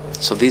RDD.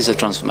 So this is a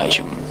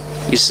transformation.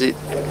 Is it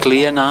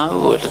clear now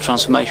what the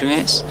transformation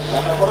is?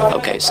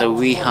 Okay, so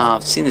we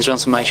have seen the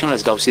transformation.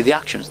 Let's go see the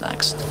actions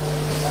next.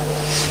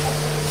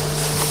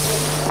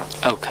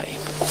 Okay,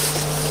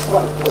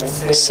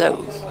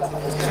 so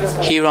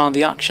here are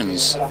the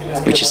actions,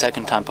 which is the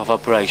second type of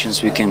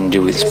operations we can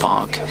do with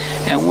Spark.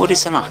 And what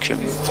is an action?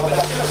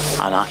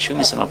 An action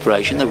is an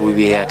operation that will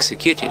be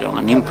executed on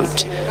an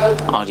input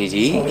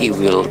RDD. It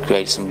will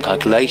create some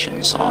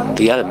calculations on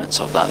the elements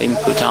of that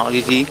input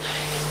RDD,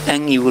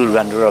 and it will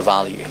render a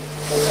value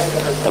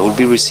that will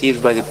be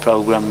received by the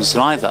program's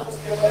driver.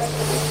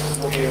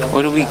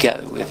 What do we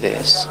get with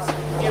this?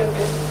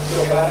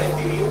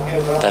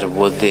 That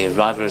what the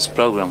driver's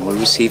program will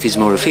receive is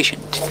more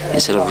efficient.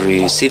 Instead of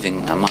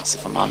receiving a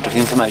massive amount of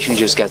information, it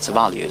just gets a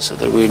value, so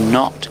that we're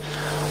not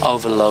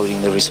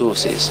overloading the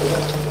resources.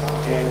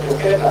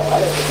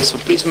 So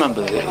please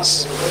remember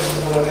this.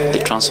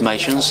 The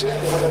transformations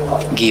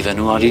give a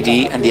new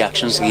RDD and the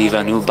actions give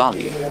a new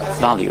value.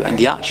 And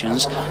the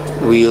actions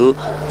will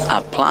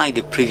apply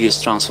the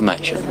previous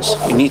transformations.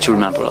 We need to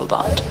remember all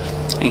that.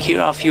 And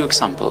here are a few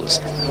examples.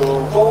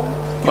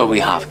 Well, we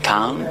have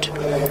count,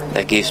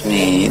 that gives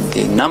me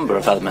the number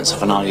of elements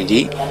of an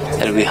RDD,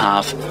 and we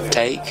have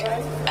take,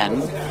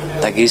 n,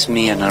 that gives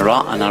me an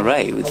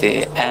array with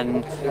the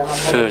n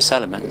first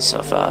elements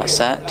of a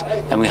set,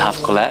 and we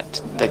have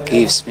collect, that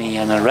gives me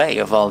an array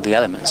of all the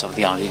elements of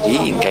the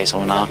RDD in case I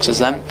want to access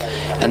them,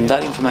 and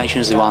that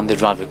information is the one the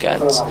driver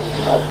gets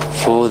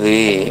for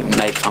the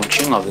make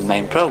function of the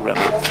main program.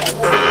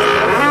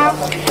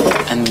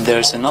 And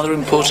there's another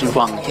important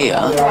one here.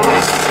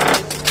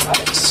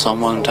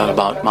 Someone talk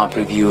about map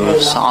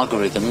reduce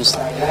algorithms,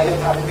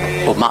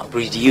 or map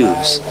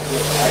reduce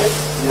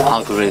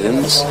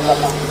algorithms.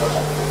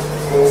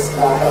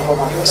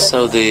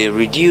 So the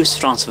reduce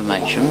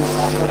transformation,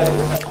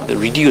 the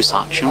reduce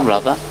action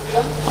rather,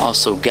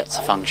 also gets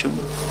a function,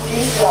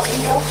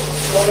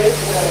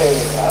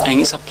 and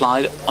it's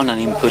applied on an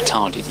input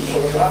RDD,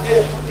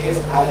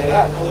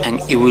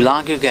 and it will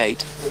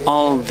aggregate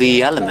all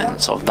the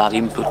elements of that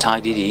input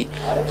RDD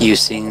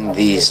using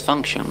this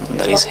function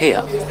that is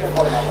here.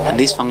 And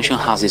this function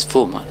has this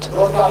format.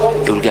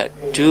 You will get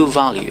two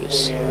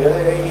values,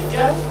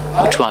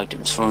 two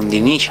items from the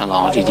initial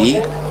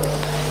RDD,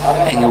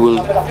 and it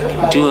will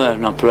do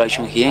an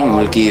operation here and it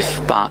will give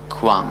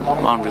back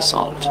one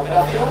result.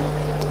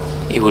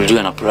 It will do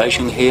an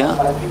operation here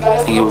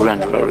and it will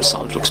render a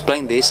result. To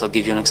explain this, I'll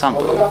give you an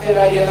example.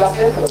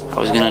 I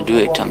was going to do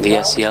it on the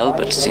SCL,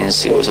 but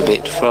since it was a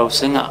bit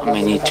frozen, I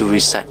may need to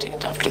reset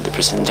it after the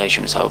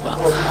presentation is over.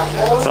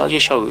 But I'll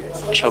just show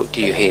it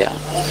to you here.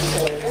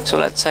 So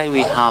let's say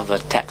we have a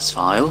text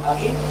file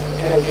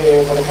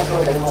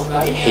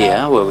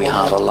here where we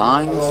have a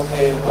line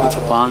with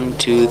 1,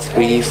 2,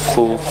 3,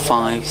 4,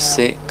 5,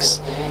 6,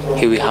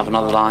 Here we have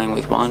another line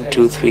with 1,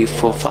 2, 3,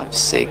 4, 5,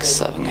 6,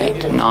 7,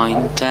 8,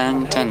 9,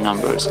 10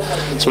 numbers.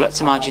 So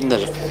let's imagine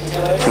that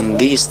from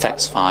this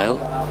text file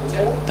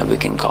that we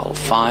can call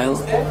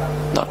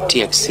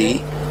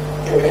file.txt,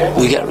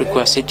 we get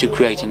requested to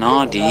create an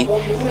RD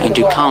and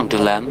to count the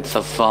length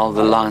of all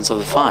the lines of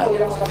the file.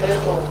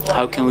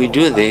 How can we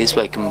do this?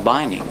 By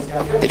combining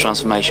the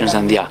transformations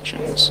and the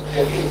actions.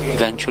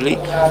 Eventually,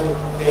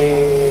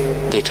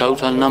 the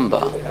total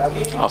number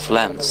of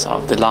lengths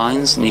of the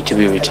lines need to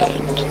be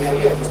returned.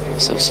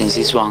 So since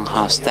this one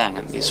has 10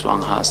 and this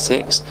one has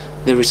 6,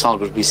 the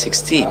result would be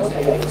 16.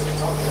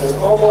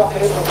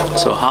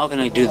 So how can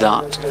I do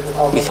that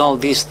with all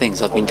these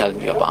things I've been telling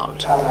you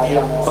about?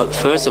 Well,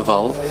 first of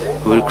all,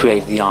 we'll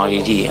create the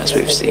RDD as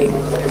we've seen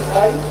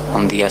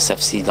on the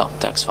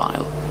sfc.txt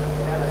file.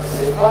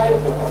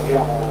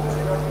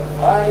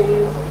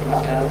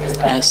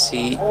 sc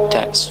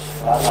text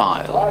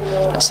file.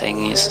 The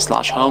saying is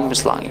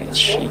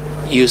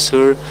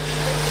 /home/user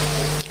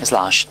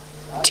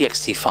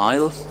 /txt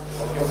file.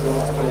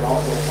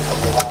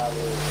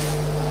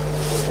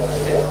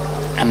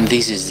 And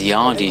this is the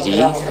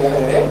RDD,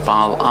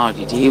 file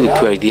RDD. We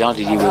create the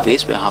RDD with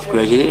this. We have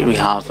created it. We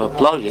have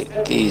uploaded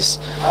this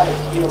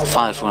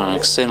file from an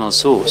external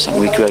source, and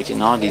we create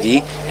an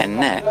RDD. And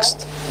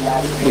next,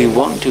 we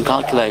want to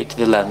calculate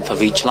the length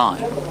of each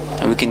line,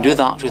 and we can do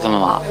that with a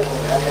map.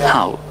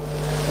 How?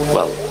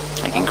 Well,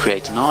 I can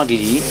create an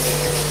RDD.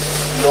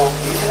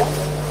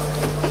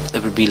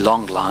 There will be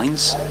long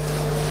lines.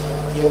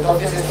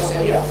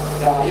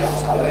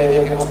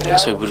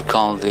 So we would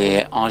call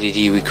the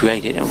RDD we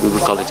created, and we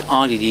would call it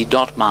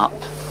RDD.map,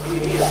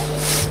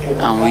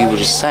 and we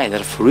would say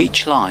that for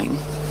each line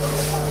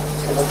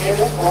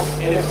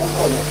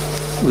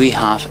we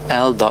have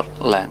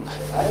L.length.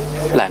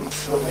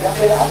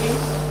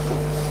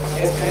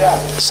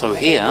 So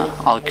here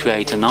I'll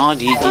create an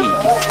RDD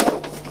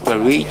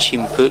where each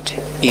input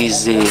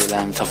is the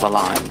length of a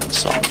line.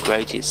 So I'm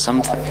creating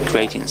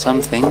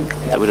something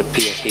that would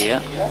appear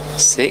here,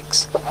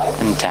 6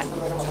 and 10.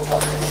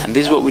 And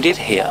this is what we did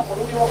here.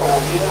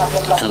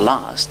 And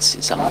last,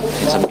 since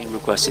I'm being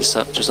requested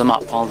to sum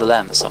up all the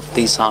lengths of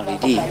this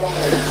RDD,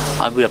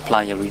 I will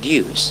apply a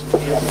reduce.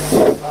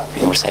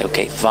 We will say,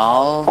 okay,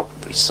 val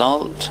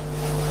result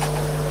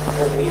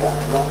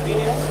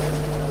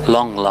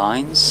long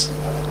lines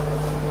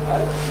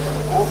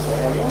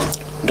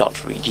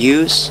dot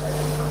reduce,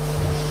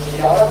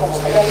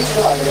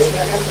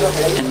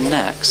 and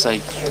next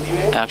I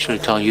actually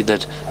tell you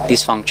that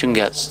this function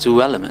gets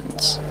two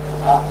elements,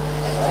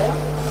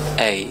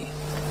 a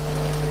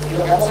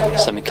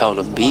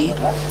semicolon b,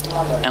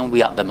 and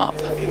we add them up.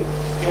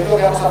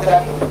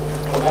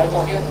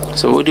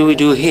 So what do we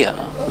do here?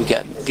 We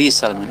get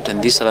this element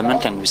and this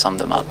element, and we sum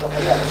them up,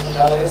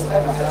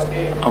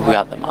 and we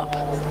add them up.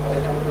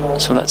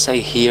 So let's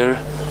say here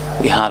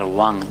we had a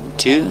 1 and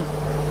 2.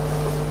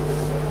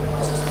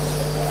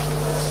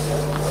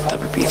 That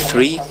would be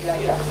 3.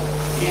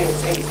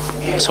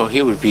 So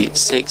here would be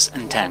 6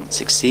 and 10,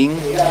 16.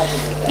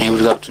 And here we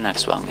go to the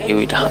next one. Here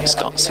it's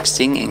got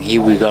 16, and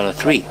here we got a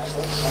 3.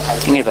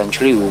 And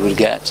eventually we will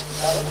get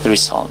the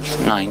result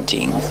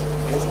 19.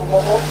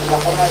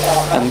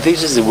 And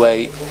this is the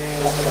way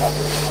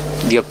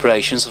the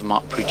operations of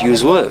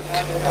MapReduce work.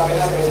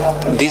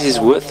 This is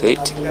worth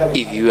it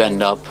if you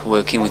end up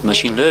working with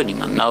machine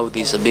learning. I know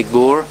this is a big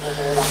bore,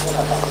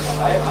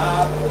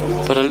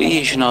 but at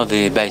least you know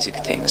the basic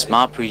things.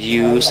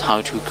 MapReduce,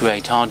 how to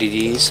create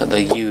RDDs, so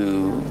that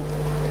you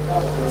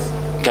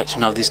get to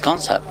know these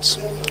concepts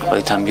by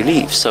the time you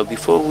leave. So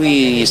before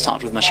we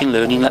start with machine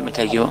learning, let me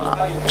tell you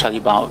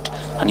about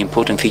an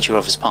important feature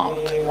of Spark.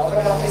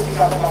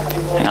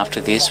 And after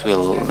this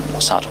we'll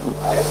start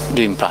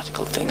doing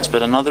practical things.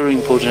 But another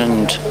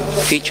important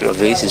feature of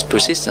this is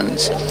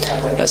persistence.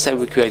 Let's say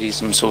we created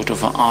some sort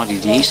of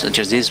RDD, such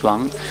as this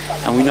one,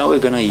 and we know we're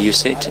going to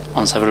use it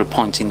on several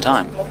points in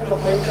time.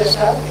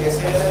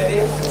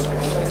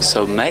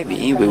 So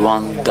maybe we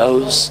want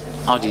those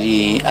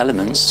RDD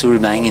elements to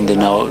remain in the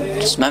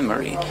node's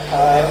memory,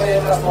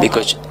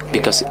 because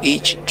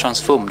each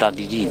transformed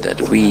RDD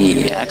that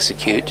we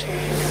execute,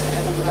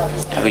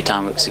 every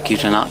time we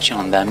execute an action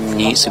on them,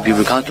 needs to be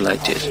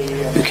recalculated.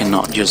 We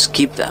cannot just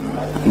keep them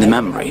in the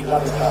memory.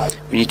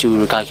 We need to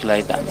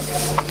recalculate them.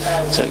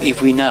 So if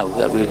we know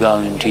that we're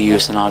going to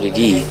use an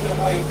RDD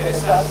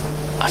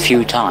a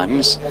few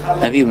times,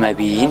 maybe you may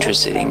be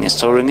interested in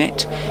storing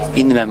it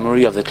in the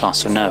memory of the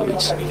cluster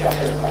nodes.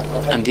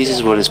 And this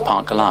is what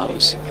Spark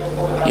allows.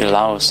 It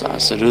allows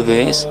us to do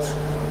this,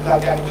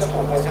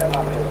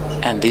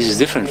 and this is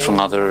different from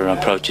other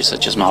approaches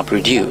such as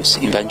MapReduce.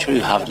 Eventually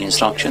you have an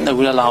instruction that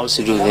will allow us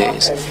to do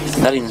this,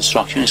 and that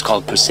instruction is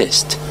called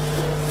persist.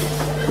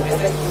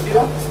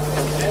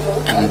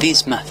 And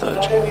this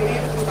method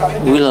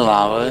will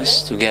allow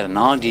us to get an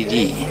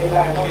RDD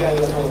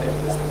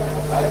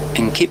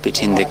and keep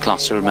it in the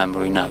cluster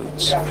memory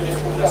nodes,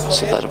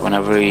 so that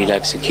whenever it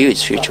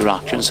executes future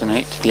actions on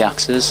it, the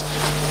access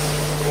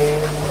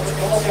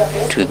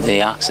to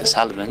the access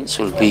elements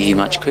will be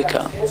much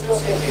quicker.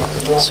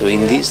 So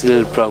in this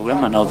little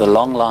program, I know the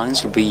long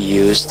lines will be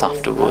used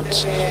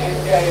afterwards.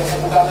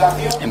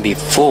 And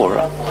before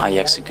I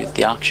execute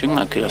the action,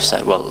 I could have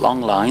said, well,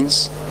 long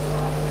lines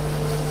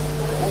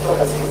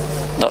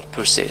dot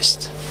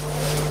persist.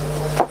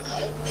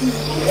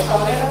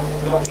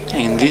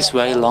 In this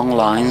way, long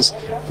lines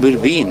will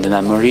be in the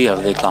memory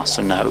of the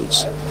cluster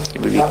nodes.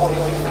 It will be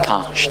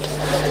cached,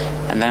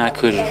 and then I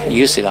could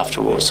use it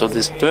afterwards. So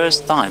this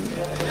first time,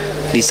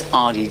 this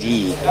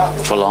RDD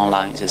for long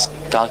lines is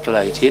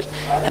calculated,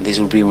 and this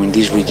will be when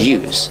this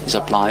reduce is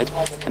applied,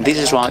 and this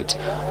is right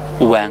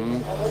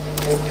when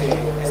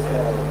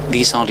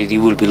this RDD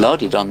will be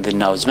loaded on the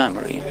node's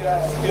memory.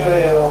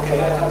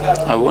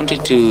 I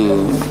wanted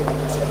to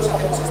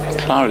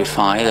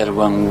clarify that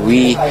when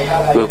we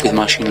work with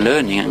machine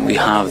learning and we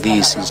have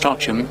this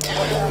instruction,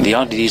 the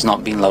RDD is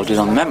not being loaded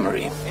on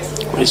memory.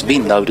 What is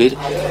being loaded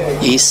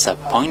is a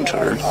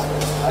pointer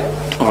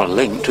or a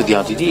link to the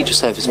RDD to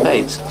save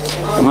space.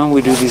 And when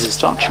we do this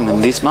instruction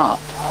in this map,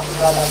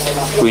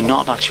 we're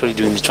not actually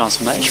doing the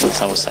transformation,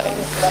 as I was saying.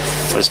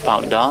 What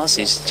Spark does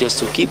is just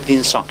to keep the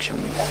instruction.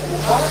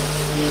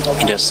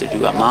 It has to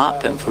do a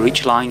map, and for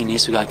each line it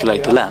needs to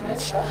calculate the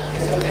length.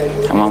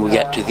 And when we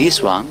get to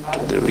this one, to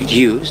the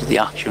reduce, the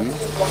action,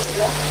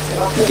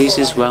 this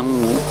is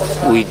when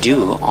we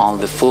do all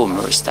the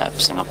former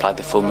steps and apply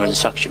the former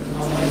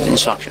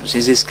instructions.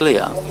 Is this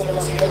clear?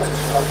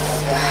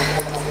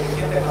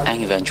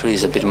 And eventually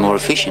it's a bit more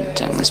efficient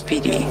and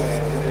speedy.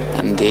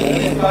 And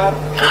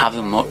having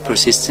a more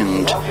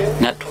persistent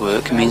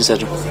network means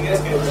that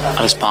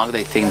at Spark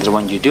they think that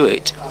when you do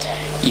it,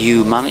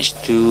 you manage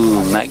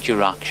to make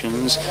your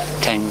actions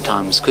 10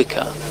 times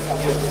quicker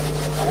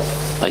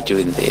by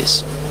doing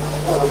this.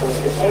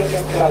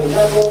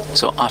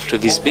 So after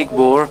this big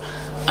bore,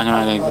 I'm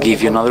going to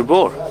give you another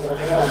bore.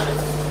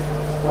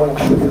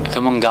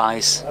 Come on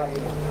guys,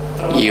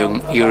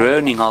 you're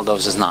earning all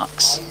those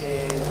snacks.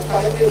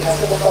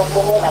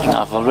 And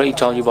I've already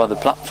told you about the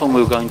platform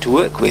we're going to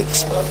work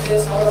with.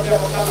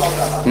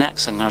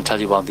 Next I'm going to tell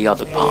you about the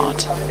other part.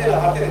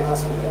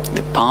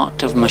 The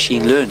part of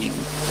machine learning.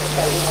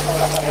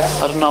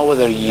 I don't know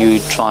whether you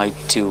tried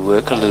to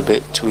work a little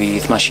bit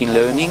with machine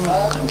learning.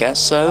 I guess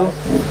so.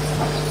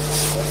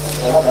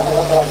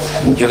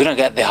 You're going to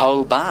get the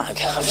whole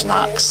bag of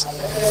snacks.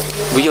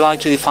 Would you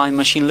like to define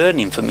machine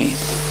learning for me?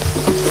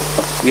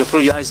 We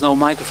apologize, no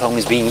microphone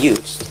is being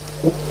used.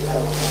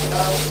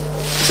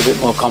 It's a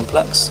bit more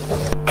complex.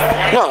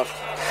 No,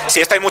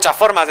 si esto hay muchas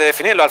formas de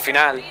definirlo al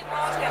final.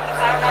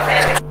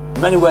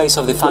 Many ways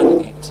of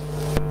defining it.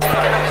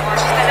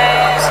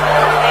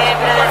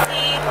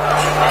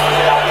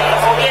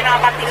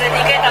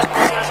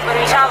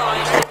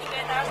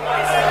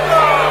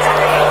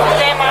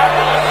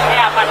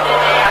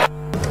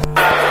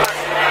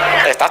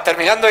 Estás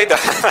terminando y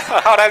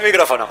ahora el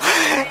micrófono.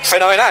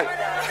 Fenomenal.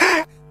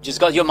 Just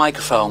got your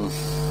microphone.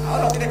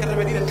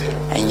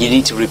 And you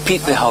need to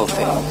repeat the whole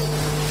thing.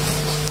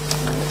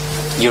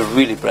 You're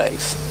really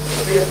brave.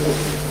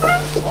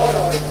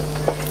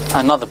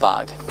 Another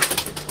bag.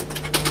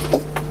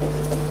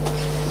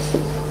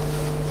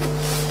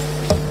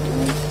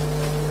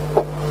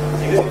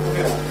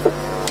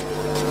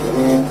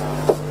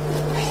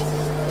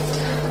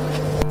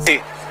 Sí.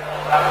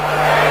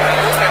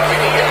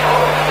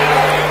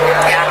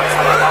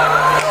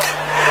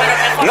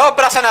 No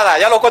pasa nada,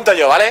 ya lo cuento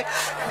yo, ¿vale?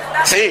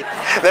 Sí,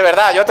 de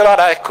verdad, yo te lo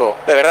agradezco.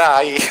 De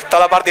verdad, y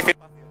toda la participación.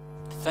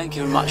 Thank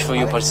you very much for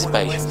your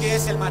participation.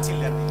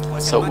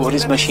 So what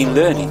is machine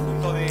learning?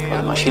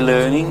 Well, machine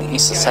learning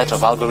is a set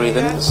of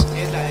algorithms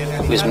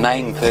whose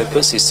main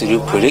purpose is to do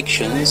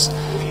predictions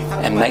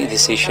and make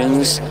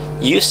decisions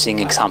using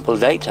example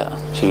data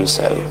to do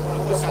so.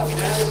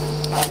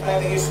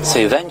 So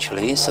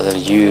eventually, so that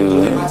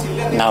you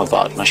know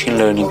about machine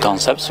learning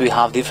concepts, we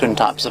have different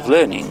types of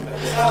learning,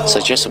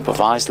 such as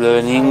supervised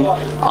learning,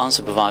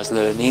 unsupervised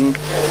learning,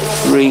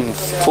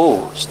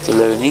 reinforced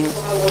learning.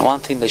 One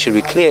thing that should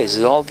be clear is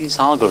that all these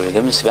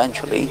algorithms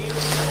eventually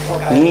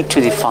need to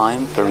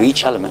define for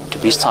each element to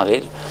be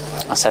studied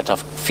a set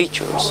of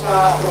features.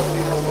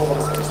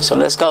 So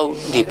let's go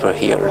deeper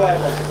here.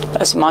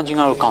 Let's imagine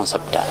our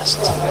concept test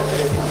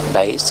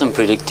based on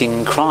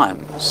predicting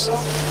crimes.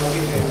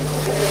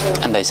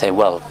 And they say,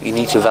 well, you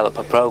need to develop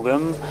a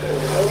program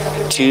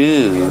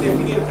to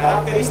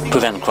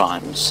prevent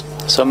crimes.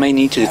 So I may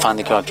need to define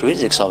the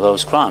characteristics of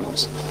those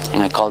crimes,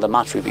 and I call them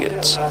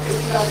attributes.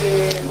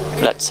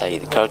 Let's say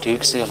the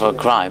characteristics of a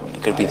crime.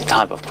 It could be the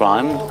type of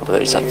crime, whether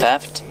it's a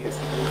theft,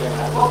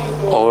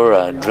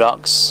 or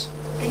drugs,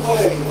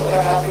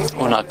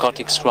 or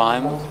narcotics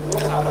crime,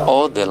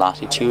 or the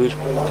latitude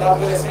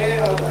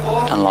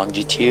and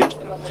longitude,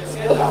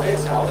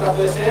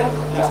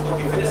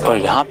 or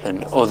it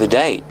happened, or the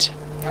date,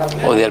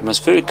 or the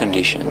atmospheric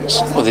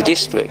conditions, or the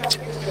district.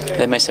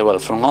 They may say, well,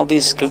 from all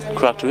these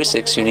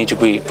characteristics you need to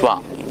predict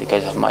one. In the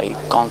case of my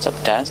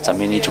concept test, I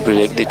may need to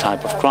predict the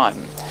type of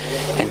crime.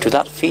 And to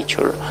that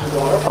feature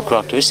or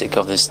characteristic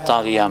of the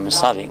study I'm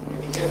studying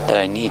that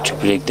I need to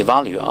predict the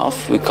value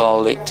of, we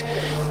call it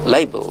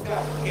label.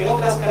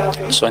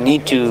 So I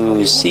need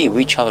to see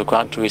which other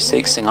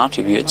characteristics and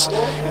attributes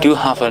do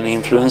have an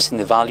influence in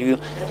the value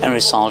and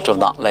result of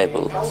that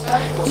label.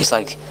 It's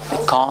like the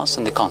cause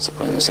and the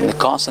consequence, and the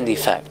cause and the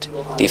effect.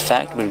 The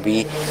effect will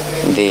be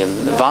the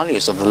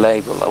values of the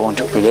label I want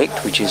to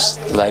predict, which is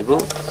the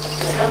label,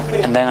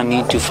 and then I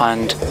need to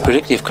find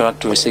predictive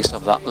characteristics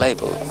of that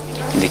label.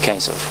 In the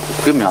case of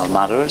criminal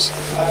matters,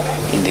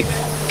 in the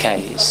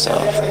case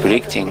of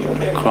predicting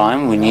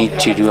crime, we need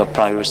to do a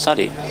prior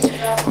study.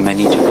 We may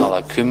need to call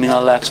a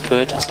criminal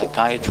expert, a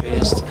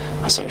psychiatrist,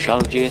 a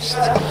sociologist,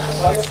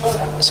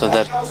 so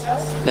that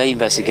they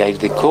investigate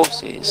the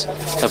causes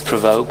that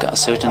provoke a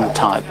certain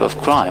type of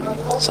crime.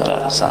 So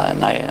as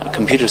a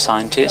computer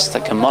scientist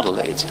that can model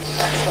it.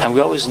 And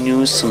we always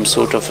use some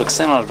sort of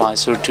external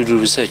advisor to do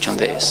research on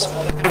this.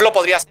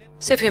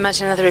 So if we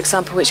imagine another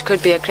example, which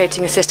could be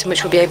creating a system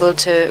which will be able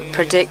to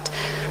predict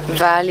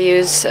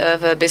values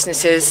of a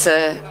business's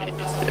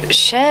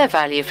share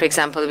value, for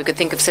example, we could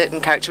think of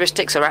certain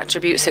characteristics or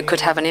attributes that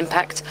could have an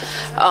impact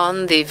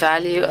on the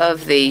value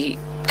of the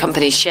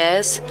company's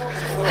shares.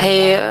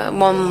 Here,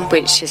 one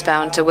which is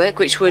bound to work,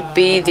 which would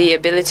be the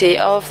ability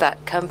of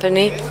that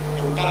company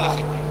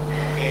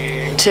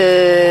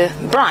to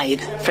bribe,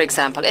 for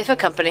example. If a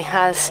company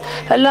has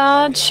a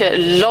large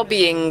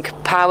lobbying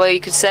power, you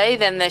could say,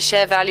 then their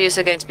share values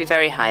are going to be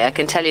very high. I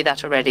can tell you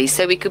that already.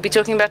 So we could be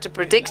talking about a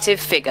predictive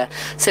figure.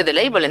 So the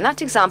label in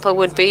that example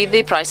would be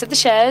the price of the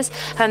shares,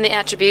 and the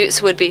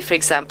attributes would be, for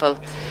example,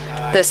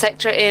 the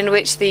sector in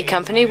which the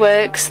company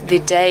works, the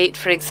date,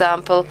 for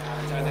example,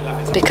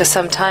 because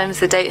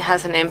sometimes the date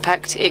has an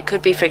impact. It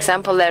could be, for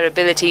example, their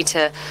ability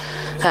to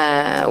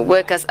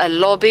work as a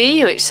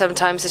lobby, which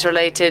sometimes is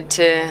related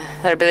to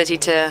their ability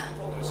to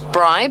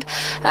bribe.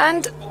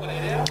 And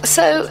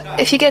so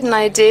if you get an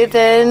idea,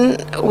 then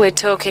we're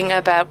talking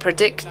about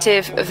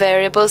predictive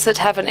variables that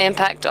have an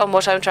impact on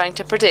what I'm trying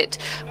to predict.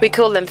 We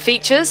call them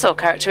features or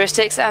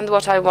characteristics, and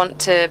what I want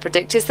to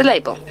predict is the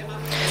label.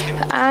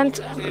 And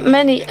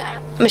many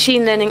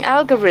machine learning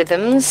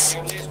algorithms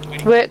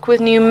work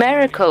with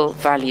numerical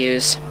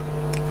values.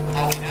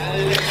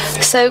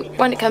 So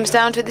when it comes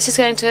down to it, this is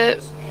going to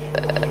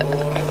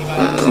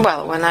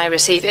well, when I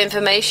receive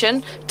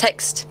information,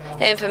 text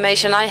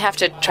information, I have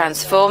to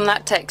transform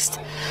that text.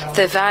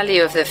 The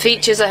value of the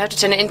features, I have to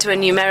turn it into a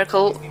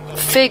numerical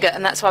figure,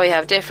 and that's why we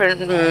have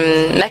different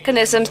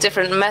mechanisms,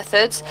 different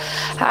methods,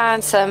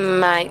 and some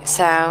might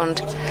sound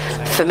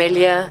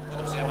familiar.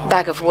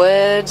 Bag of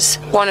words,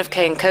 one of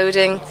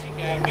k-encoding,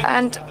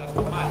 and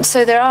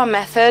so there are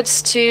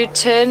methods to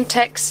turn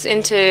text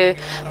into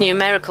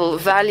numerical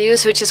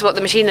values, which is what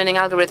the machine learning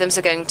algorithms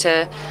are going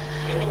to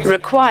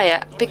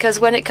require, because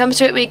when it comes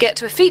to it, we get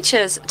to a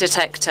features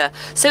detector.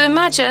 So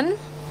imagine,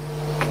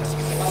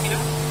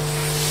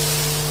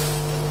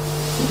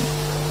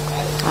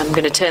 I'm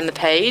going to turn the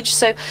page,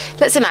 so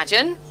let's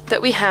imagine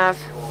that we have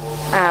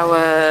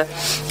our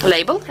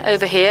label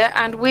over here,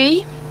 and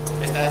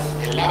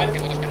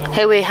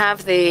here we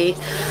have the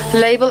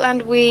label,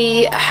 and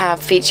we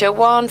have feature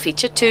 1,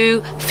 feature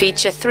 2,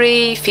 feature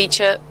 3,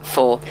 feature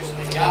 4,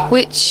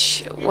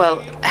 which, well,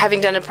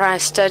 having done a prior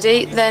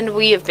study, then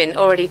we have been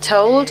already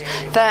told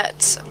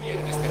that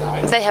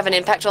they have an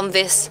impact on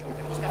this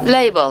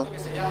label.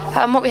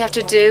 And what we have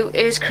to do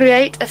is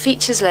create a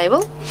features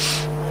label.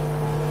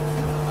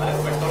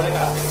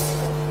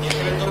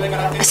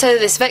 So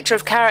this vector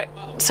of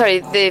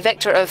the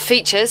vector of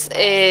features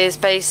is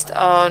based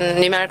on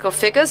numerical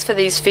figures for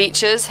these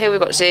features. Here we've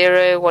got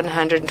 0,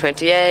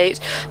 128.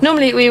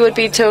 Normally we would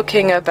be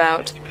talking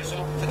about,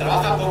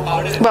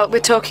 well, we're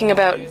talking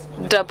about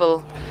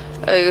double,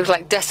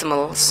 like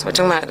decimals. We're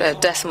talking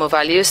about decimal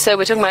values. So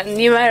we're talking about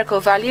numerical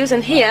values,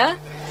 and here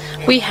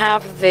we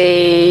have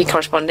the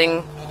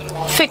corresponding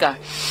figure.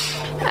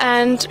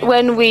 And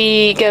when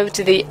we go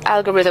to the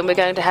algorithm, we're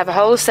going to have a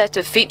whole set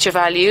of feature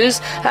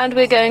values, and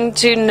we're going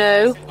to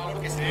know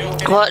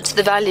what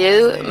the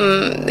value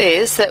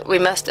is that we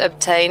must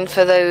obtain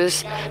for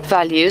those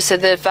values. So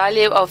the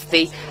value of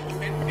the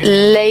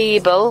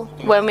label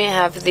when we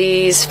have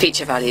these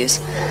feature values.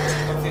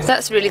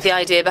 That's really the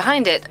idea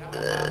behind it.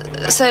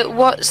 So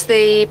what's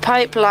the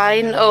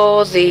pipeline,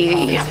 or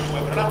the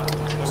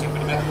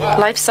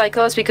life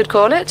cycle, as we could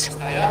call it?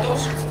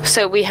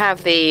 So we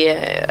have the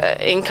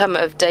income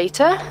of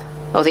data,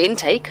 or the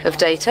intake of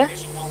data.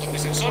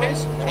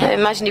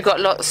 Imagine you've got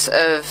lots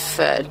of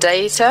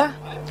data,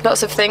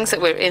 lots of things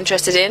that we're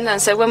interested in,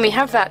 and so when we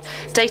have that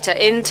data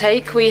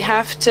intake, we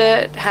have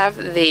to have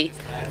the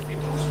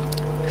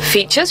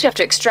features. We have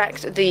to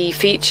extract the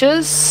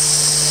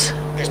features.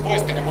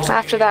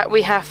 After that,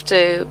 we have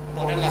to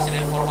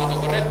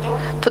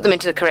put them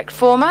into the correct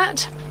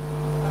format,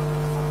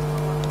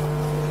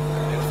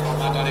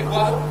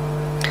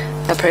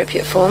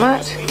 appropriate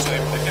format.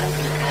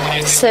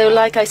 So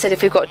like I said,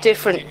 if we've got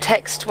different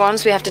text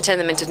ones, we have to turn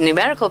them into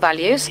numerical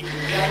values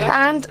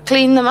and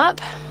clean them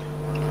up.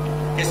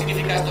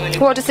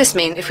 What does this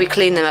mean if we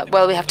clean them up?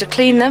 Well, we have to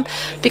clean them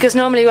because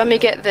normally when we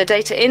get the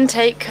data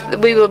intake,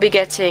 we will be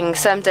getting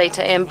some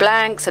data in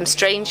blank, some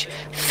strange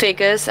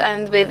figures,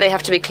 and they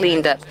have to be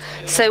cleaned up.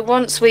 So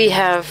once we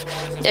have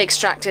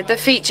extracted the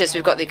features,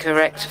 we've got the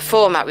correct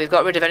format, we've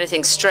got rid of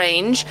anything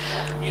strange,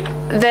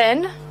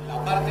 then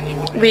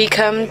we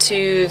come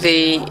to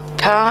the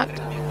part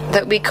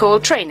that we call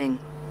training.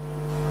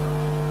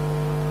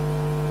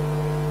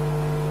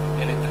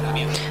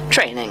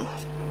 Training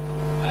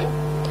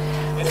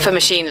for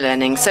machine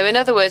learning. So in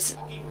other words,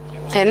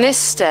 in this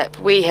step,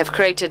 we have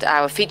created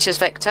our features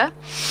vector.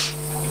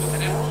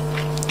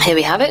 Here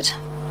we have it.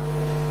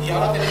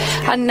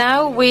 And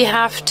now we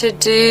have to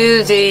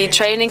do the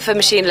training for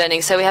machine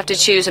learning. So we have to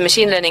choose a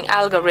machine learning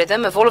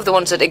algorithm. Of all of the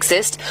ones that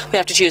exist, we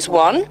have to choose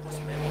one.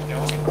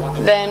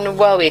 Then,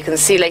 well, we can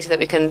see later that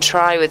we can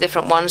try with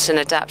different ones and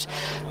adapt.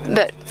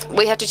 But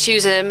we have to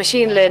choose a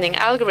machine learning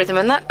algorithm,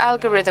 and that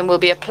algorithm will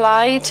be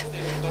applied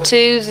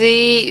to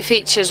the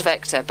features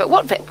vector. But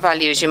what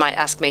values, you might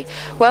ask me?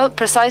 Well,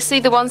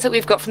 precisely the ones that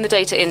we've got from the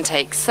data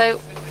intake.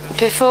 So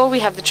before we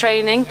have the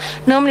training,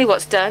 normally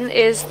what's done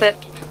is that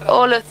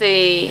all of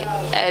the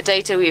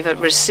data we've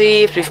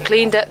received, we've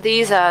cleaned up.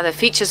 These are the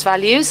features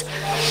values,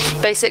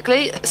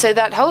 basically. So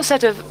that whole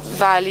set of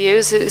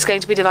values is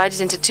going to be divided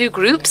into two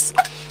groups.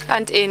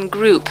 And in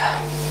group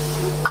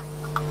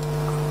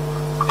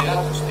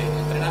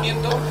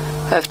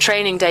of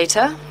training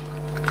data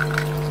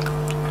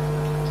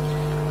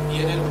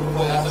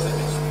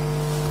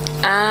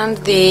and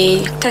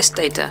the test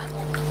data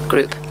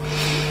group.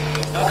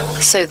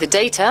 So the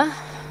data,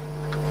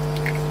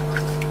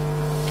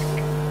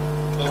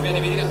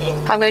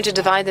 I'm going to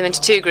divide them into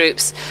two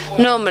groups.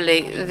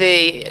 Normally,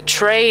 the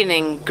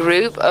training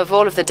group of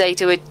all of the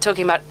data, we're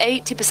talking about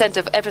 80%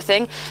 of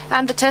everything,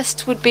 and the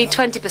test would be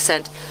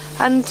 20%.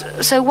 And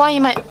so why,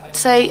 you might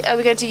say, are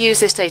we going to use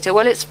this data?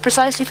 Well, it's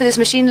precisely for this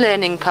machine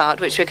learning part,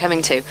 which we're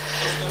coming to.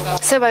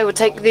 So I would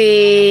take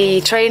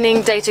the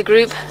training data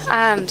group,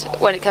 and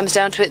when it comes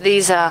down to it,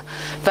 these are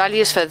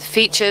values for the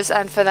features,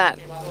 and for that,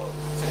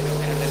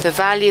 the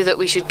value that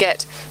we should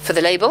get for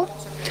the label.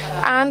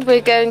 And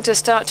we're going to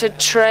start to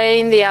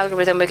train the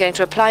algorithm. We're going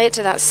to apply it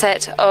to that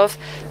set of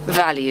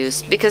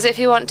values. Because if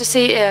you want to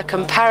see a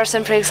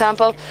comparison, for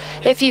example,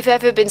 if you've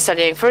ever been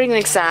studying for an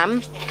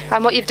exam,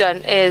 and what you've done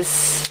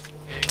is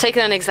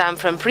taken an exam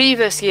from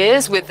previous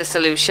years with the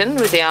solution,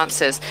 with the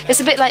answers. It's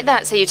a bit like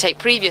that. So you take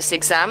previous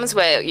exams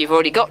where you've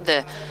already got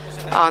the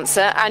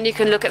answer, and you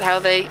can look at how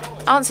they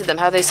answered them,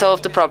 how they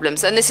solved the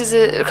problems. And this is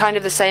a kind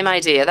of the same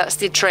idea. That's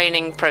the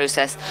training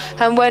process.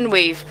 And when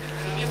we've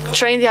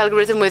trained the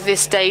algorithm with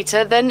this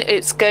data, then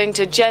it's going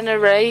to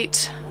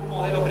generate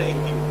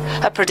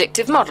a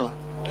predictive model.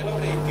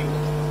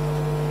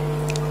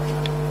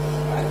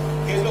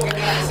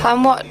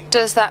 And what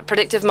does that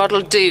predictive model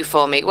do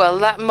for me? Well,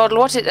 that model,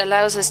 what it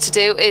allows us to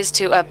do is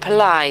to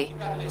apply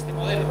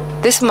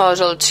this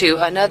model to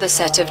another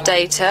set of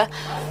data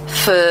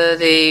for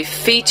the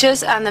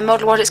features, and the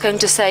model, what it's going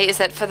to say is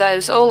that for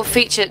those all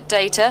featured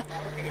data,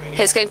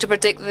 it's going to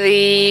predict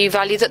the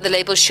value that the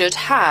label should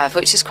have,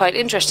 which is quite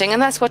interesting.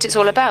 And that's what it's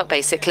all about,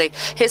 basically.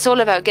 It's all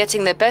about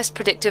getting the best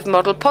predictive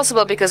model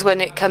possible, because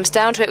when it comes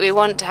down to it, we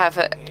want to have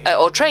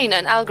or train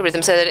an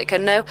algorithm so that it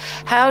can know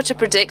how to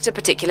predict a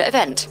particular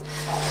event.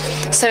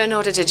 So in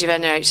order to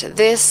generate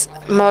this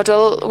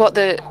model, what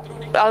the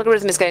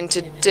algorithm is going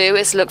to do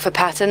is look for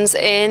patterns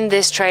in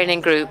this training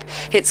group.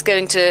 It's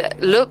going to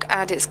look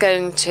and it's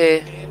going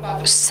to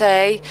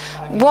say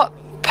what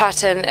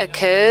pattern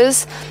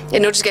occurs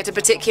in order to get a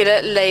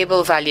particular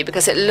label value,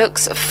 because it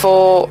looks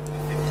for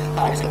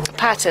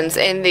patterns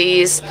in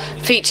these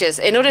features.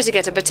 In order to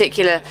get a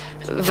particular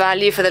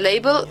value for the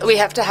label, we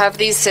have to have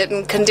these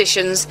certain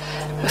conditions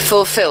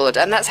fulfilled,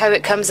 and that's how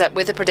it comes up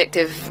with a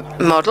predictive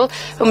model.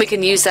 And we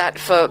can use that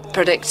for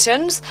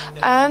predictions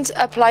and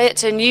apply it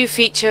to new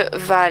feature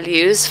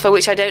values for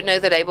which I don't know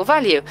the label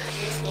value.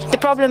 The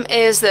problem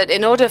is that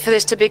in order for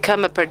this to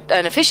become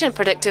an efficient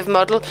predictive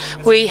model,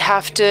 we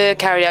have to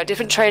carry out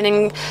different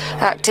training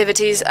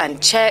activities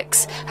and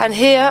checks. And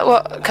here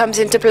what comes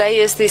into play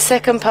is the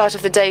second part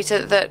of the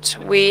data that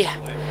we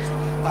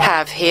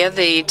have here,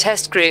 the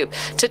test group.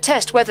 To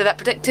test whether that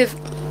predictive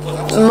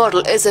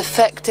model is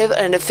effective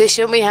and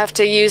efficient, we have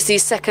to use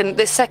this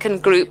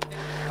second group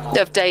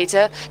of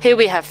data. Here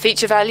we have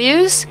feature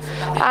values,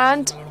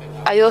 and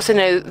I also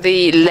know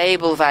the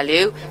label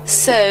value.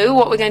 So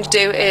what we're going to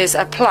do is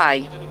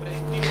apply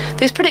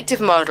this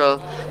predictive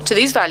model to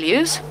these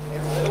values.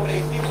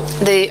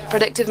 The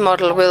predictive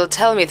model will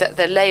tell me that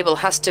the label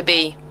has to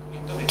be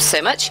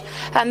so much,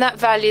 and that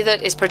value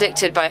that is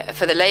predicted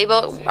for the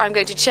label, I'm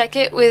going to check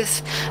it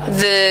with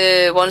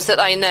the ones that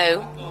I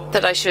know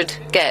that I should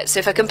get. So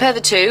if I compare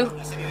the two,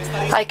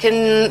 I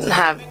can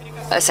have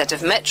a set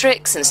of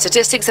metrics and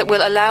statistics that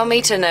will allow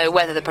me to know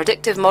whether the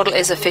predictive model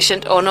is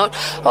efficient or not,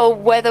 or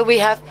whether we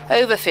have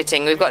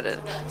overfitting. We've got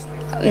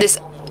this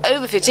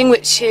overfitting,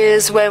 which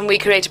is when we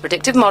create a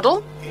predictive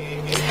model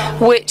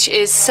which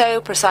is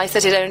so precise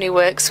that it only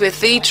works with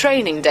the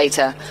training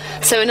data.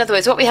 So in other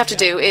words, what we have to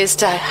do is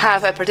to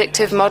have a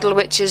predictive model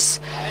which is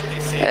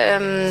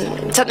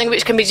something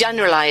which can be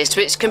generalized,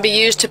 which can be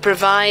used to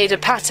provide a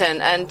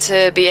pattern and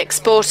to be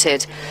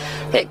exported.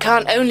 It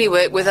can't only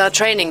work with our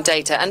training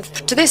data. And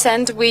to this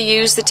end, we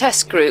use the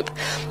test group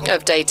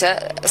of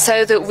data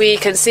so that we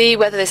can see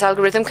whether this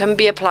algorithm can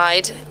be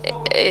applied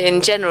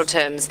in general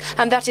terms.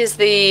 And that is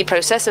the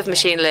process of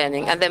machine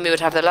learning. And then we would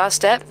have the last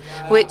step,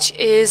 which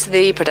is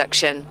the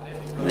production,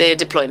 the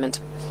deployment.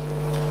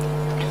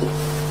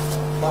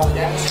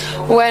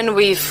 When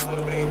we've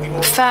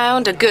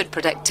found a good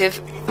predictive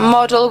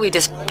model, we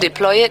just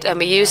deploy it and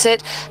we use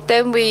it.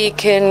 Then we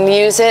can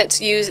use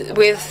it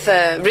with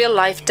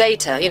real-life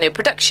data,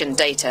 production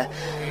data.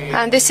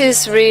 And this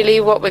is really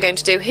what we're going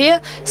to do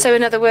here. So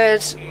in other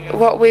words,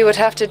 what we would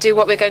have to do,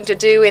 what we're going to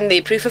do in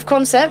the proof of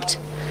concept,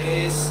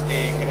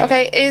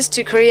 is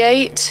to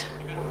create,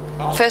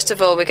 first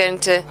of all, we're going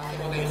to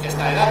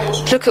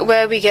look at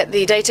where we get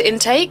the data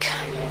intake.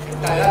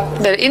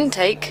 The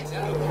intake,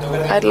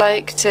 I'd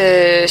like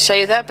to show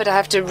you that, but I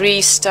have to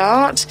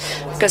restart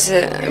because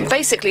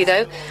basically,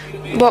 though,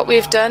 what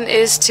we've done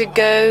is to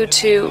go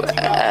to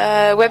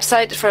a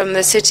website from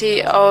the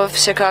city of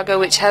Chicago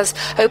which has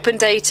open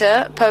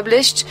data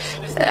published,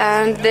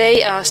 and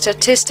they are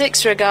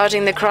statistics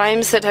regarding the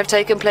crimes that have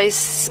taken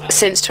place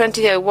since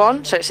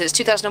 2001, so since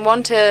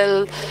 2001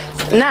 till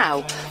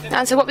now.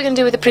 And so what we're going to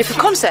do with the proof of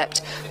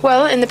concept?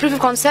 Well, in the proof of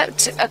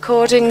concept,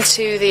 according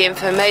to the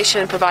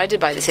information provided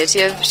by the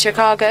city of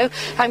Chicago,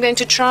 I'm going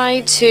to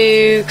try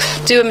to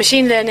do a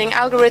machine learning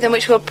algorithm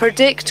which will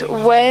predict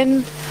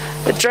when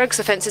the drugs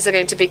offences are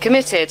going to be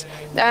committed.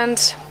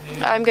 And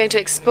I'm going to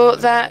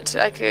export that.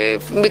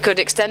 We could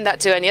extend that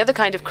to any other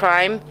kind of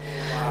crime,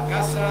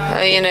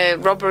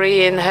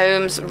 robbery in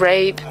homes,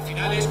 rape.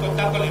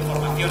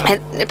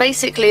 It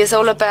basically is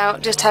all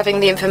about just having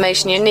the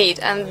information you need.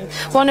 And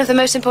one of the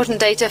most important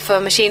data for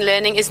machine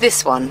learning is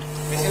this one.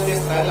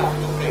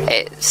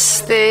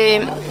 It's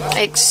the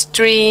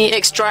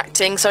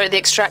extracting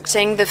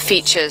the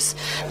features.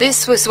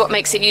 This was what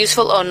makes it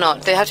useful or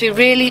not. They have to be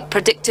really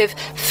predictive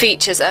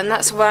features, and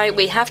that's why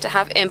we have to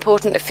have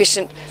important,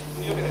 efficient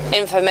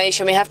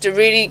information. We have to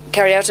really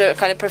carry out a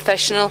kind of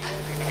professional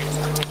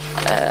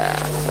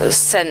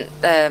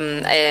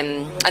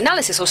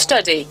analysis or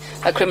study,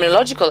 a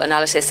criminological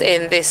analysis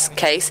in this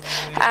case.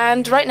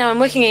 And right now I'm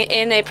working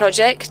in a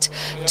project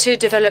to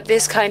develop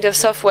this kind of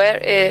software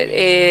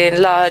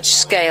in large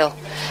scale.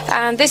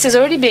 And this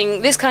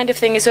kind of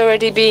thing is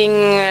already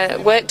being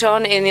worked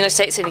on in the United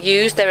States and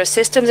used. There are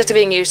systems that are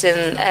being used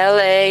in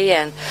LA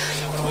and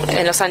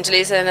in Los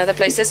Angeles and other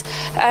places.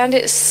 And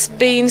it's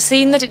been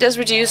seen that it does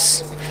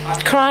reduce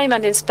crime.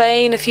 And in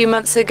Spain, a few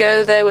months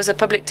ago, there was a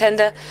public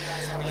tender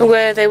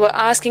where they were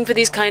asking for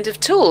these kinds of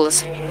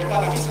tools.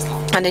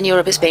 And in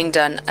Europe, it's being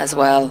done as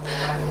well.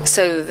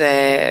 So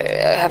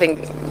they're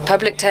having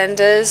public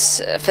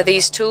tenders for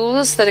these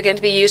tools that are going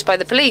to be used by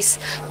the police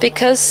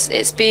because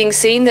it's being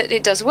seen that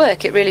it does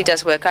work. It really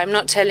does work. I'm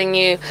not telling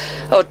you,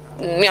 or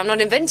I'm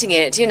not inventing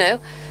it,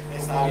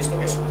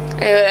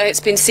 It's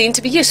been seen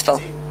to be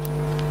useful.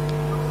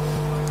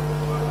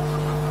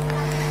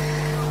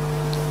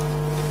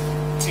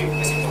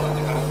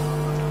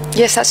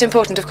 Yes, that's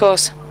important, of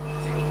course.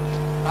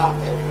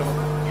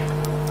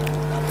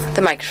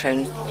 The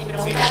microphone.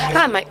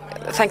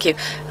 Thank you.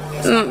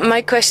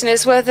 My question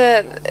is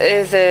whether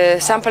the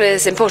sample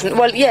is important.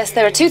 Well, yes,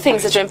 there are two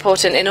things that are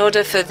important in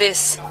order for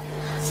this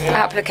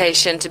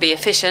application to be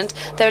efficient.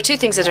 There are two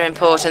things that are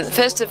important.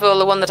 First of all,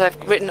 the one that I've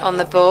written on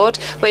the board,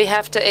 we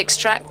have to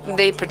extract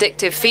the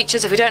predictive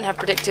features. If we don't have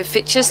predictive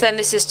features, then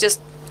this is just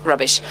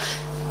rubbish.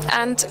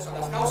 And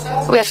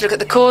we have to look at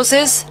the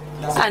causes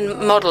and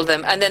model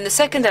them. And then the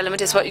second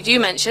element is what you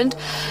mentioned.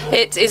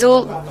 It is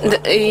all,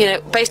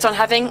 based on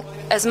having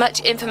as much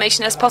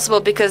information as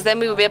possible, because then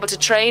we will be able to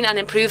train and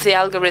improve the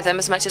algorithm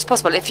as much as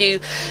possible. If you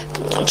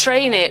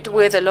train it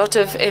with a lot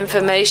of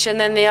information,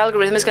 then the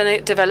algorithm is going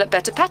to develop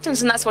better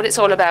patterns, and that's what it's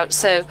all about.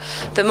 So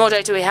the more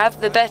data we have,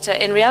 the better.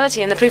 In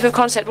reality, in the proof of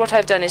concept, what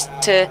I've done is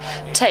to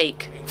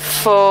take,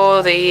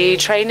 for the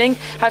training,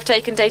 I've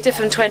taken data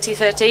from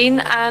 2013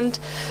 and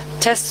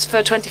tests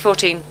for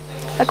 2014.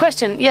 A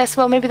question? Yes,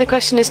 well, maybe the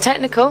question is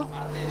technical.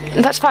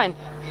 That's fine.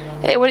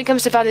 When it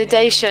comes to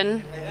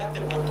validation,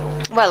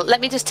 well, let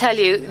me just tell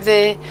you,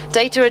 the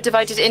data are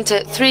divided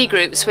into three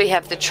groups. We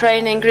have the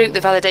training group, the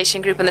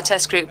validation group, and the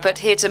test group. But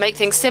here, to make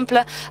things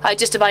simpler, I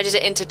just divided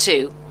it into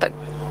two. But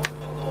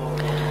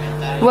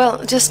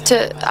well,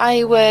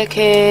 I work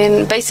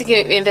in basic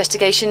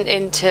investigation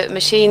into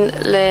machine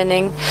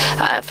learning.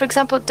 For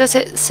example, does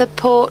it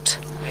support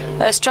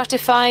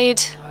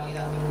stratified?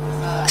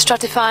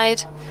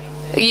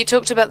 You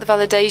talked about the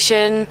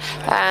validation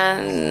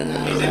and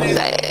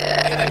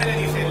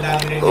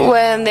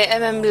when the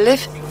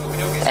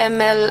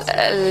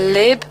ML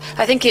lib,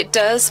 I think it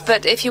does.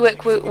 But if you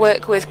work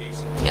with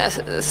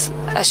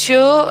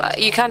Assure,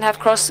 you can have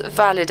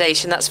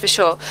cross-validation, that's for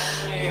sure.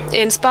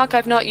 In Spark,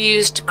 I've not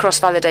used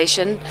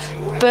cross-validation,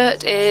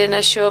 but in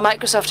Assure,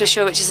 Microsoft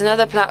Assure, which is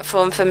another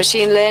platform for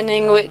machine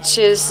learning, which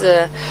is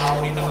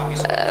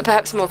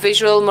perhaps more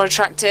visual, more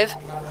attractive.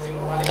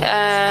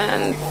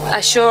 And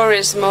Assure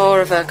is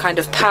more of a kind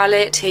of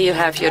palette. Here you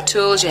have your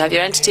tools, you have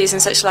your entities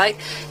and such like.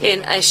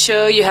 In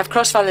Assure, you have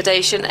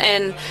cross-validation.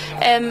 In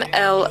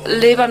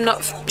MLlib, I'm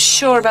not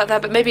sure about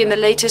that, but maybe in the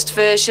latest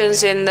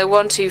versions, in the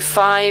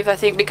 1.2.5, I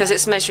think, because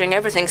it's measuring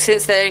everything,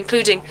 since they're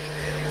including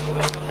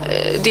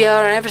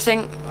DR and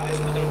everything.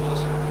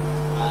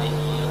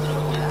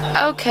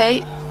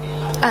 Okay.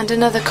 And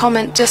another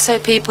comment, just so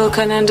people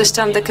can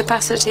understand the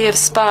capacity of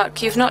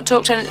Spark. You've not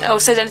talked or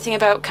said anything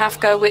about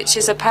Kafka, which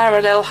is a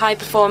parallel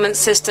high-performance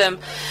system.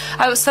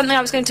 Something I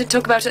was going to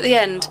talk about at the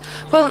end.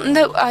 Well,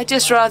 no, I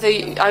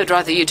would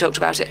rather you talked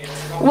about it.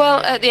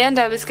 Well, at the end,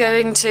 I was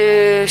going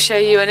to show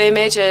you an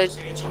image, a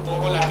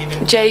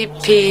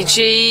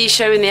JPG,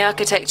 showing the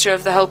architecture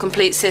of the whole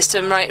complete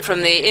system, right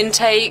from the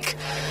intake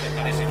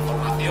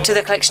to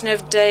the collection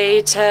of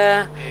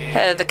data,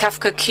 the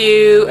Kafka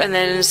queue, and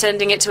then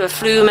sending it to a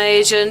Flume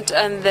agent,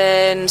 and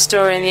then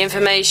storing the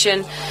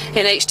information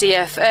in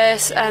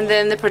HDFS, and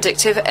then the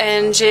predictive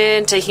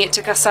engine, taking it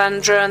to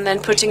Cassandra, and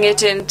then putting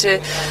it into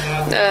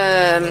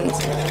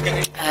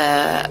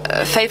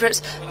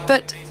favorites.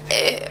 But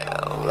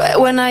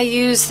when I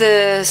use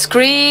the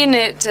screen,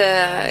 it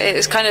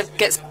kind of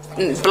gets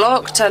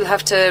blocked. I'll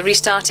have to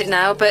restart it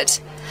now, but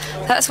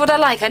that's what I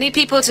like. I need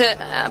people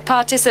to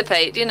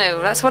participate. You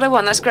know, that's what I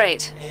want. That's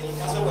great.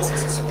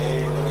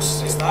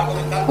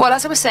 Well,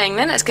 as I was saying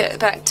then, let's get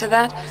back to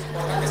that.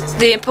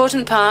 The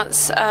important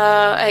parts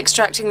are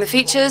extracting the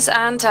features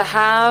and to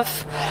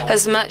have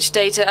as much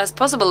data as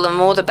possible, the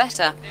more the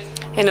better,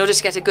 in order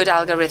to get a good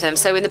algorithm.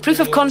 So in the proof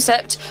of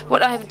concept,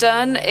 what I've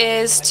done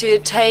is to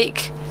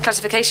take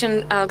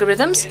classification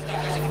algorithms.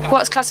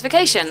 What's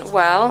classification?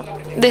 Well,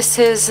 this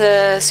is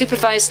a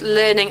supervised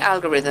learning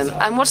algorithm.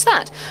 And what's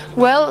that?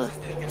 Well,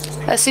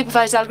 a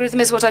supervised algorithm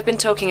is what I've been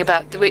talking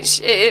about,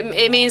 which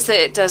it means that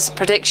it does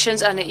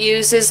predictions and it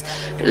uses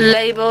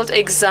labeled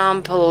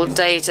example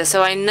data,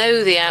 so I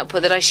know the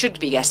output that I should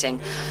be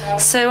getting.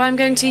 So I'm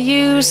going to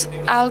use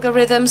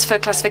algorithms for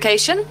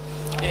classification.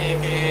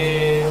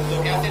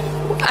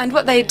 And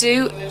what they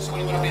do,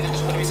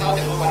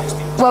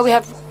 well, we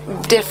have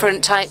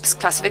different types,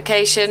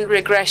 classification,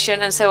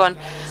 regression, and so on.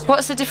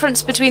 What's the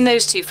difference between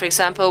those two? For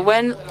example,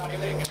 when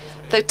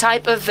the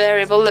type of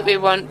variable that we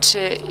want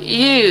to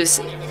use,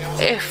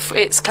 if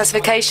it's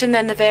classification,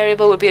 then the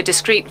variable would be a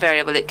discrete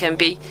variable. It can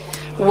be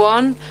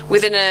one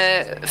within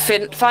a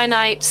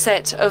finite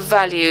set of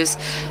values.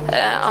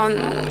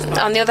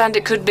 On the other hand,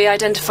 it could be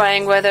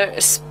identifying whether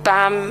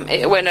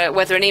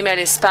whether an email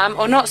is spam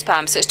or not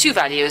spam. So it's two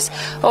values.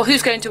 Or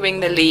who's going to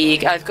win the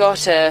league? I've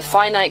got a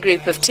finite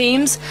group of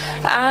teams,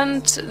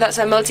 and that's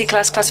a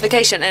multi-class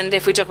classification. And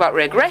if we talk about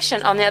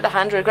regression, on the other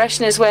hand,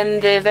 regression is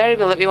when the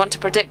variable that we want to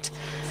predict,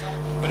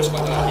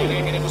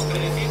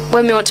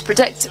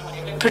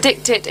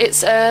 predict it,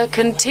 it's a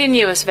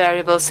continuous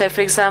variable. So,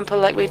 for example,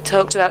 like we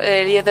talked about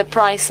earlier, the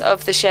price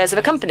of the shares of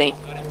a company,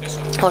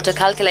 or to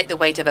calculate the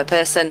weight of a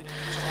person.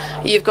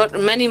 You've got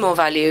many more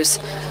values.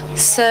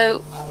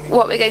 So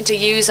what we're going to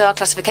use are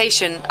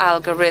classification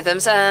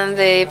algorithms, and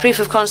the proof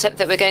of concept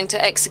that we're going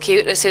to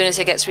execute as soon as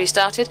it gets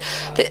restarted,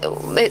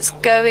 it's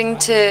going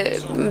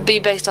to be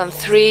based on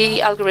 3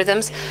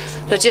 algorithms: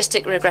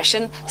 logistic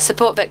regression,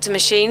 support vector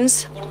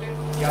machines,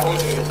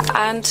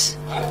 and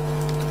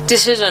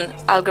decision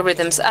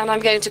algorithms. And I'm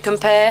going to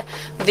compare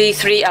the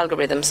 3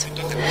 algorithms.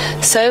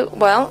 So,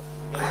 well,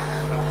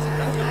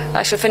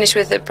 I shall finish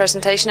with the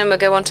presentation and we'll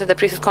go on to the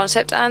proof of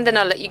concept, and then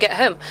I'll let you get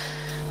home.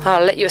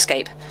 I'll let you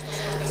escape.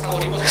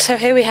 So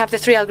here we have the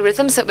 3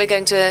 algorithms that we're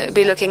going to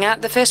be looking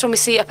at. The first one we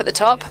see up at the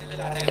top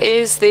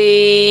is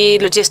the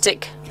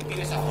logistic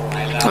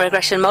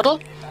regression model.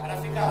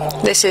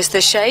 This is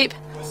the shape.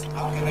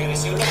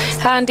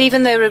 And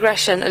even though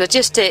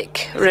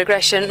logistic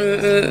regression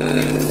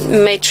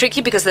made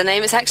tricky because of the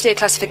name, it's actually a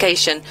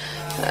classification.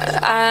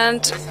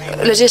 And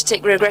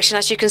logistic regression,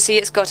 as you can see,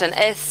 it's got an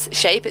S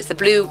shape. It's the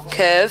blue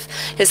curve.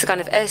 It's a kind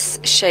of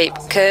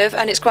S-shaped curve,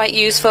 and it's quite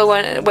useful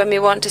when we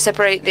want to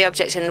separate the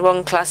object in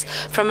one class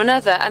from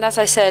another. And as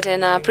I said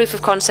in our proof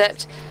of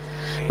concept,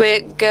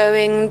 we're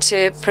going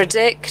to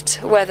predict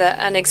whether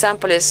an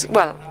example is,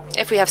 well,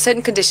 if we have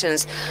certain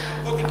conditions,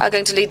 are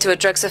going to lead to a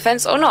drugs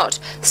offense or not.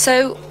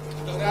 So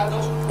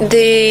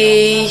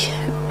the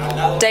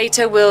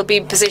data will be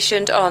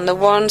positioned on the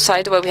one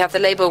side where we have the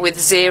label with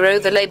 0.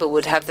 The label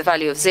would have the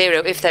value of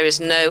 0 if there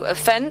is no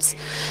offense.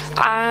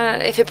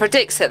 If it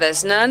predicts that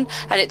there's none,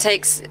 and it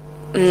takes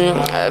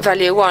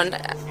value 1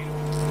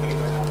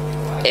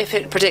 if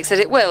it predicts that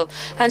it will.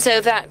 And so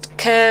that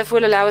curve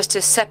will allow us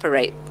to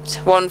separate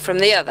one from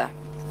the other.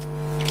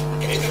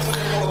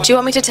 Do you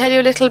want me to tell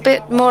you a little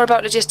bit more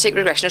about logistic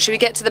regression, or should we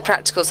get to the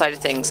practical side of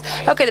things?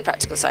 Okay, the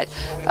practical side.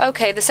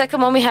 Okay, the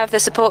second one, we have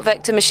the support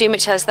vector machine,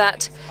 which has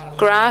that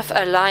graph,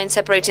 a line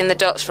separating the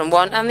dots from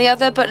one and the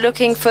other, but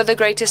looking for the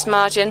greatest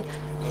margin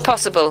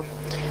possible.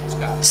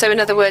 So in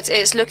other words,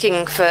 it's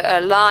looking for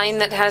a line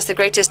that has the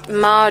greatest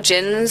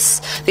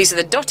margins. These are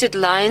the dotted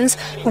lines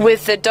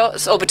with the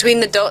dots, or between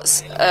the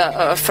dots,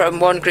 from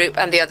one group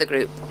and the other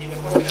group.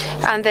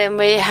 And then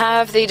we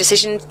have the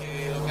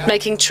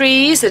decision-making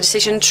trees, the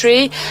decision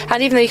tree.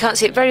 And even though you can't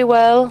see it very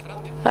well,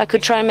 I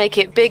could try and make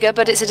it bigger,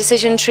 but it's a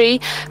decision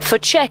tree for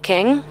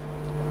checking.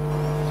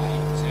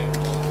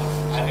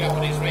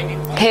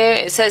 Here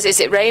it says, is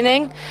it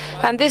raining?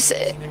 And this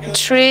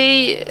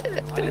tree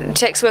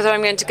checks whether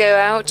I'm going to go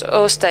out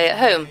or stay at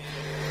home.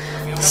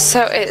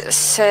 So it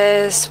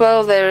says,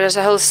 well, there is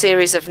a whole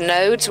series of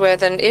nodes where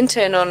the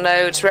internal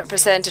nodes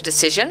represent a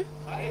decision,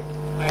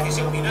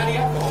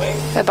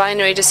 a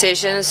binary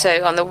decision.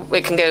 So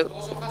we can go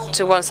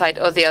to one side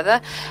or the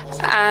other.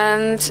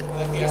 And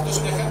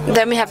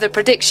then we have the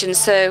prediction.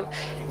 So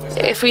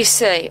if we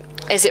say,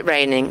 is it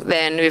raining?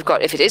 Then we've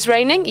got, if it is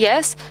raining,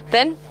 yes,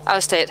 then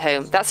I'll stay at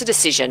home. That's a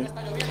decision.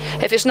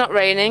 If it's not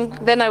raining,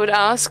 then I would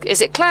ask, is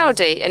it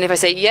cloudy? And if I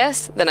say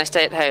yes, then I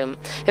stay at home.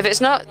 If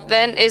it's not,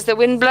 then is the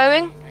wind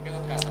blowing?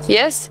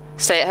 Yes,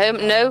 stay at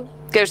home. No,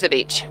 go to the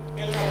beach.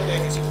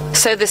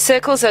 So the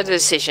circles are the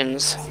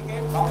decisions.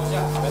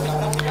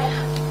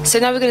 So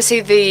now we're going to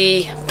see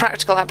the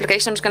practical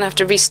application. I'm just going to have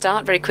to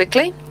restart very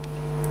quickly.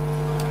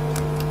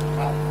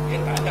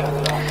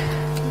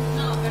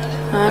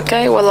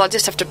 Okay, well, I'll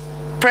just have to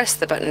press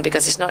the button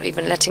because it's not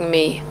even letting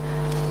me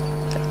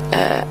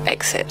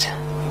exit.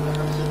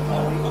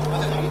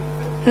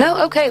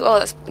 No? Okay, well,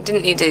 that's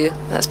didn't need to.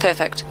 That's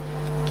perfect.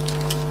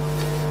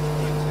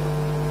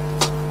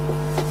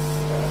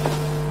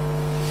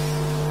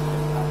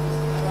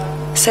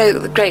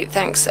 So, great,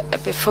 thanks.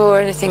 Before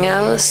anything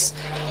else,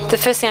 the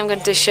first thing I'm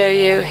going to show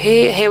you,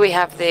 here we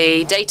have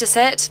the data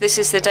set. This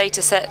is the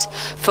data set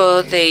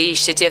for the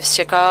city of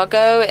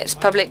Chicago. It's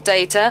public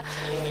data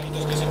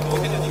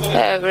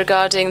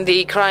regarding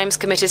the crimes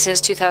committed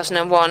since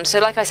 2001. So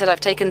like I said, I've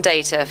taken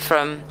data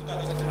from,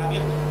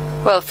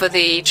 well, for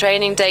the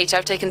training data,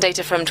 I've taken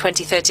data from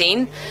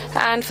 2013,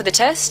 and for the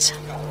test,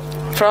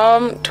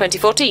 from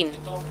 2014.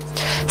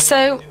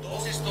 So,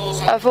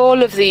 of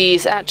all of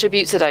these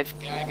attributes that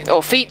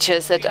or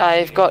features that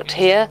I've got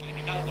here,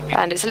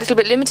 and it's a little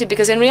bit limited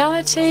because in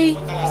reality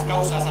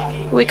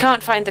we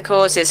can't find the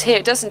causes here.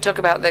 It doesn't talk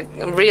about the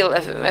real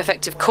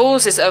effective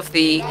causes of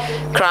the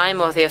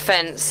crime or the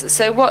offense.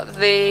 So what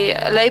the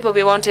label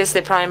we want is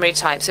the primary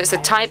type. So it's the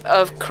type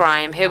of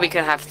crime. Here we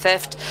can have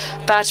theft,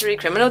 battery,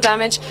 criminal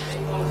damage,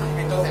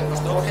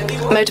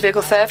 motor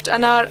vehicle theft,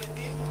 and our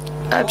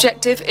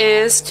objective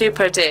is to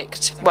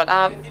predict. Well,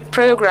 our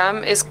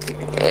program is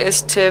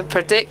to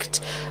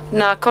predict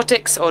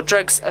narcotics or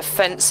drugs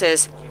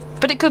offenses.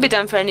 But it could be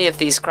done for any of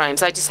these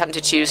crimes. I just happened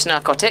to choose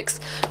narcotics,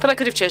 but I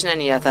could have chosen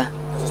any other.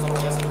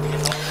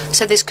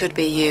 So this could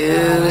be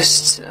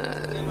used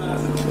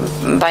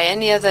by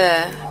any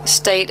other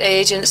state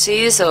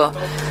agencies or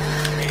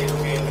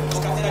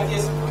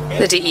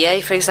the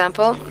DEA, for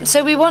example.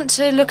 So we want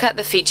to look at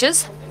the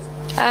features.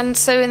 And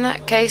so in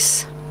that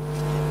case,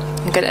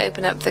 I'm going to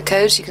open up the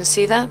code so you can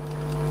see that.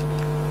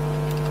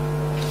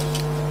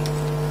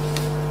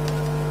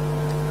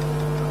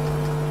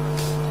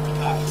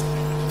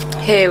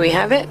 Here we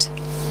have it.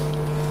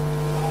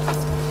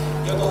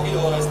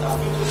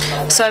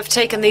 So I've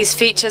taken these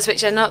features,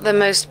 which are not the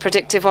most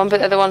predictive one, but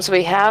they're the ones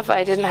we have.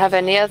 I didn't have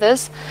any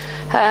others.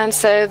 And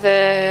so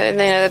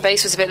the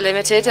base was a bit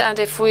limited. And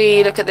if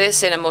we look at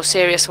this in a more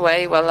serious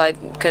way, well, I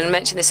can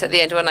mention this at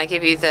the end when I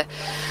give you the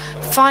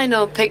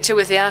final picture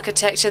with the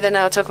architecture, then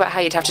I'll talk about how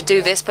you'd have to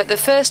do this. But the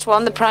first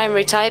one, the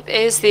primary type,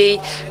 is the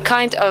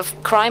kind of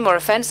crime or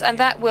offense, and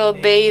that will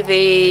be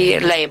the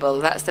label.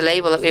 That's the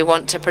label that we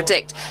want to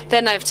predict.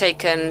 Then I've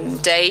taken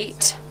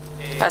date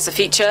as a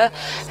feature,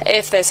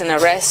 if there's an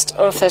arrest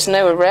or if there's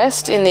no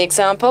arrest in the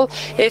example,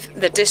 if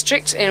the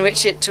district in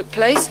which it took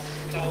place,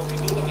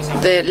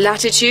 the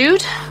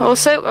latitude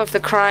also of the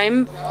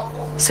crime.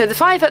 So the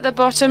 5 at the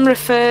bottom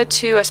refer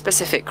to a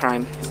specific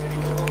crime.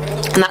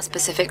 And that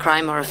specific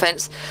crime or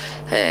offense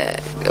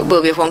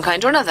will be of one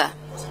kind or another.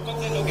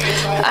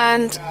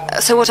 And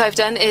so what I've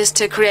done is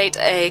to create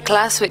a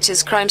class which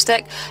is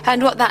CrimeStack,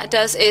 and what that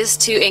does is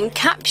to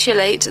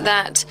encapsulate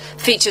that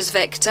features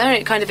vector.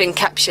 It kind of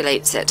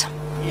encapsulates it.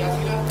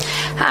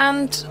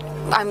 And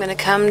I'm going to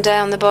come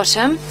down the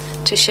bottom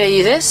to show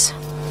you this.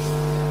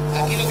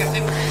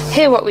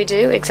 Here what we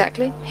do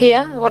exactly,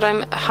 here what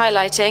I'm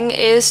highlighting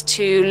is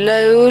to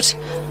load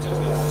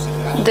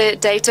the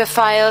data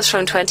files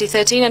from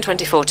 2013 and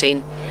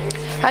 2014.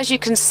 As you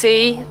can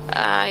see,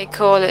 I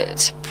call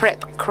it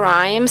prep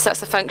crimes.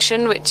 That's the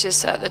function which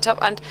is at the top,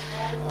 and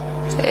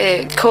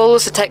it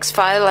calls a text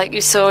file like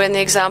you saw in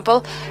the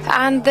example.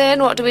 And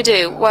then what do we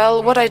do?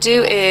 Well, what I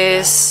do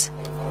is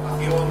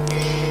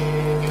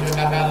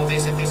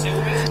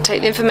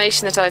take the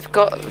information that I've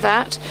got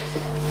that,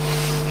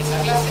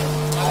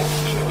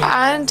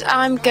 and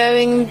I'm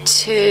going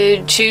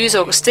to choose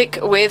or stick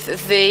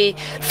with the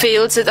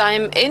fields that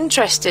I'm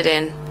interested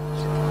in.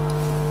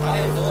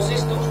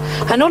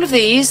 And all of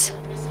these,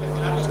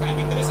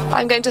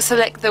 I'm going to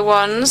select the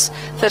ones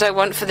that I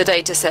want for the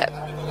data set.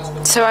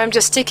 So I'm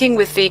just sticking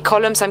with the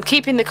columns. I'm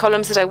keeping the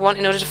columns that I want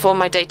in order to form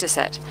my data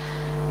set.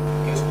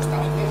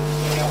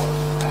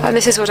 And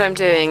this is what I'm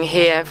doing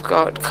here. I've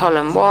got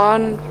column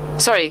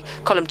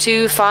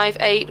 2, 5,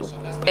 8,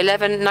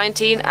 11,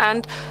 19,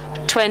 and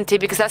 20,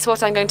 because that's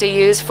what I'm going to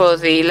use for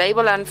the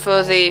label and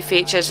for the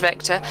features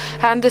vector.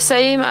 And the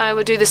same, I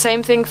would do the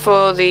same thing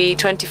for the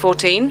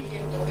 2014.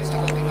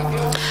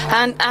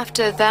 And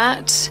after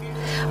that,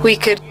 we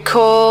could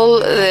call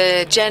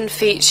the gen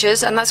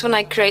features, and that's when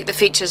I create the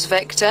features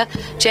vector.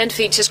 Gen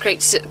features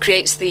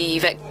creates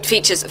the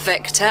features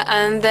vector,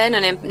 and then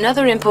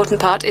another important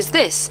part is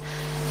this,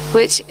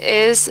 which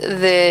is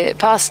the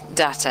pass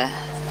data.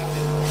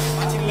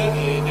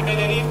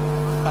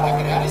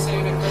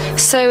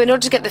 So in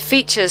order to get the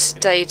features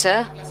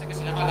data,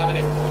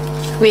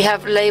 we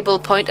have label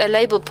point. A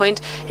label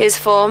point is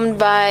formed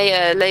by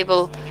a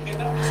label,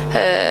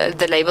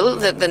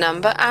 the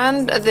number,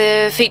 and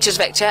the features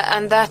vector,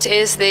 and that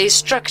is the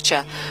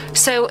structure.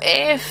 So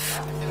if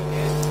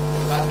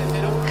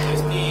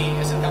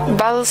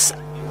vals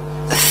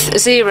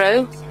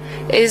 0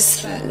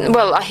 is,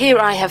 well, here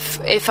I have,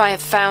 if I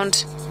have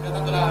found,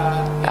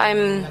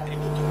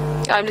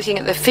 I'm looking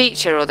at the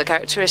feature or the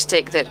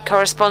characteristic that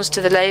corresponds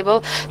to the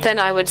label, then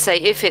I would say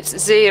if it's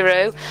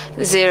 0,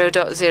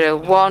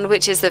 0.01,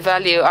 which is the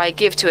value I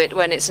give to it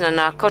when it's a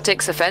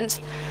narcotics offense.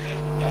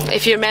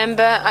 If you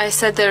remember, I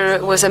said there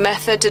was a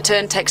method to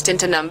turn text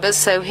into numbers.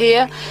 So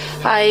here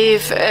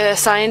I've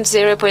assigned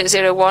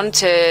 0.01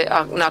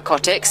 to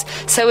narcotics.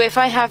 So if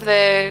I have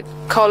the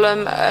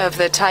column of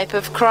the type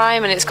of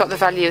crime and it's got the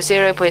value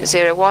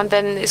 0.01,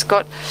 then it's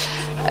got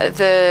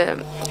the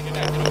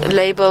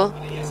label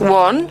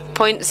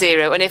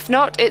 1.0, and if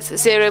not, it's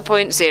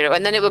 0.0,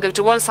 and then it will go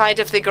to one side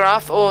of the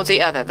graph or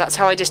the other. That's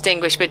how I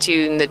distinguish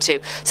between the two.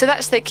 So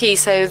that's the key.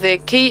 So the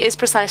key is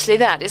precisely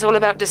that. It's all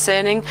about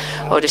discerning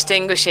or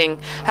distinguishing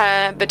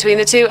between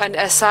the two and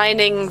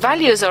assigning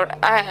values or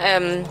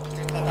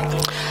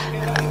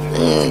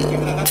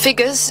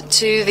figures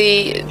to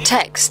the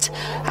text.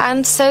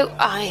 And so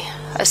I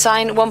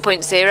assign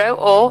 1.0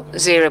 or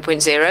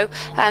 0.0,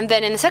 and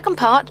then in the second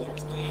part,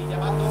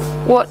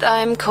 what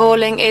I'm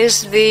calling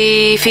is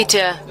the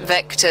feature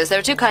vectors. There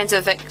are two kinds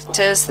of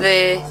vectors.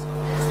 The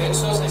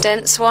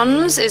dense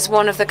ones is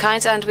one of the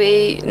kinds, and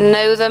we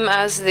know them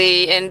as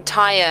the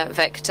entire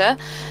vector.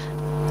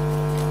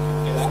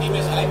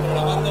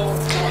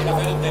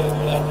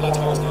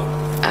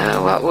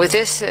 Well, with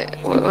this,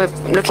 we're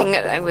looking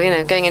at,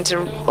 going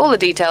into all the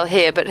detail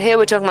here, but here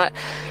we're talking about,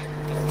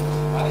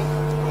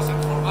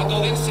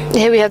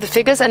 here we have the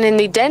figures, and in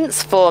the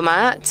dense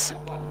format,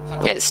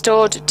 it's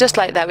stored just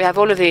like that. We have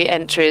all of the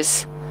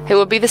entries. It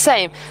will be the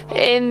same.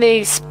 In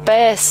the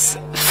sparse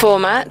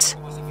format,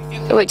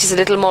 which is a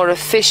little more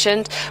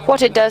efficient,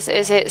 what it does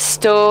is it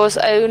stores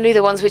only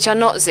the ones which are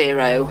not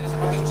 0.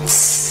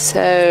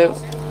 So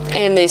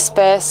in the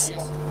sparse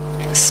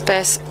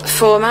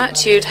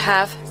format, you'd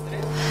have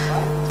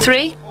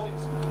 3.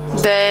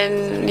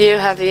 Then you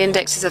have the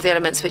indexes of the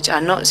elements which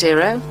are not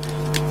 0.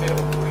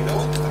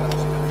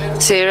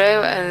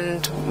 0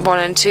 and 1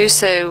 and 2,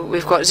 so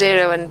we've got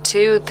 0 and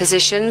 2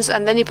 positions,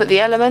 and then you put the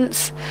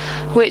elements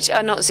which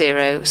are not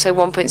 0, so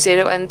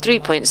 1.0 and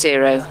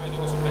 3.0.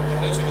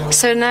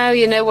 So now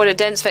you know what a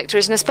dense vector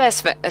is and a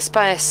sparse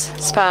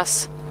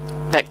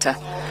vector.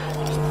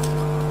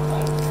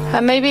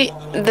 And maybe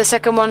the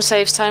second one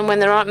saves time when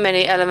there aren't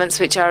many elements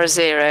which are a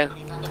 0.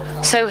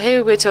 So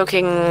here we're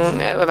talking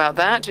about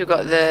that. We've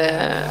got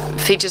the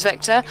features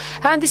vector,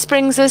 and this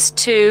brings us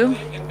to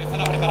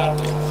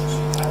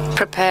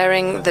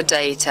preparing the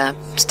data.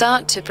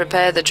 Start to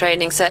prepare the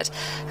training set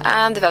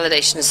and the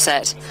validation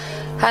set.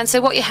 And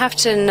so what you have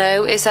to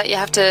know is that you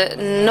have to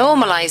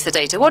normalize the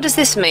data. What does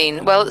this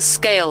mean? Well,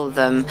 scale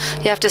them.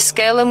 You have to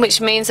scale them, which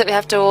means that we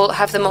have to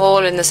have them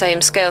all in the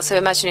same scale. So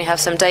imagine you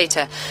have some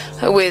data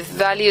with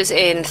values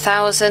in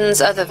thousands,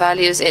 other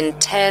values in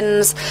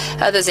tens,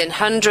 others in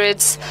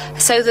hundreds.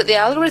 So that the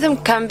algorithm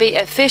can be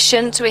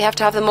efficient, we have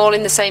to have them all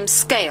in the same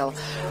scale.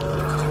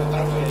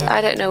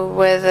 I don't know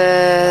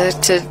whether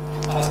to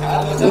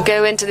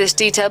go into this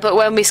detail, but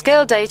when we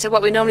scale data,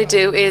 what we normally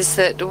do is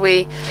that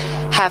we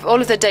have all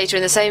of the data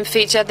in the same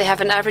feature. They have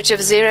an average of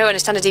 0 and a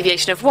standard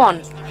deviation of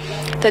 1.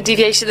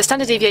 The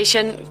standard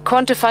deviation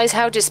quantifies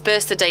how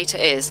dispersed the data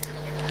is.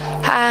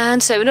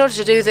 And so in order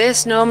to do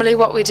this, normally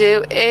what we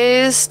do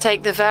is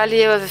take the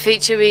value of a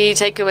feature, we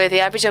take away the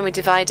average, and we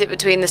divide it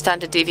between the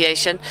standard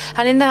deviation.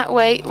 And in that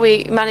way,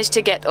 we manage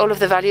to get all of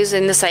the values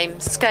in the same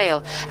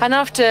scale. And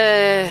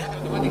after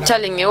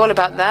telling you all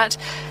about that,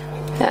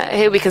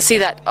 here we can see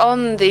that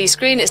on the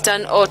screen it's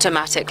done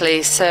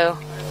automatically, so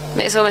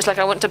it's almost like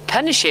I want to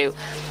punish you.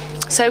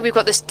 So we've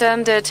got the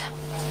standard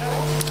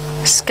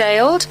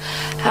scaled,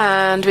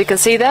 and we can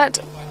see that,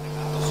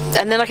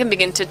 and then I can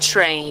begin to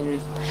train.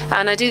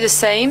 And I do the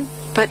same,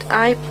 but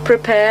I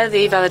prepare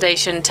the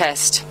validation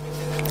test.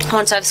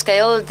 Once I've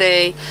scaled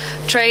the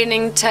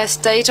training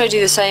test data, I do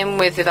the same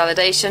with the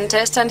validation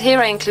test, and here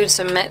I include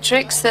some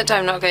metrics that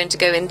I'm not going to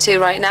go into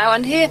right now,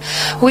 and here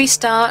we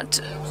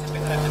start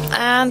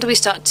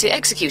to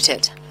execute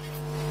it.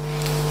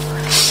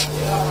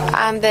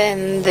 And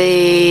then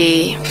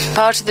the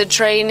part of the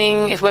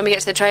training, when we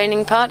get to the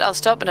training part, I'll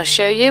stop and I'll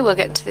show you. We'll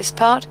get to this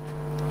part.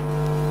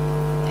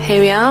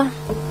 Here we are.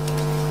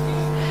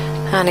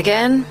 And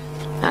again,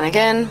 and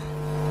again,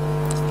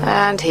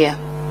 and here.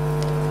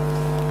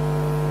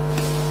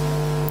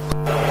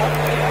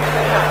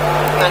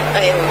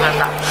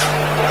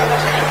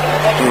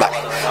 Vale,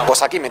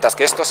 pues aquí mientras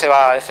que esto se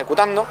va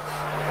ejecutando,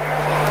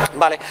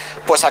 vale,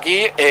 pues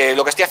aquí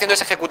lo que estoy haciendo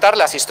es ejecutar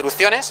las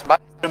instrucciones,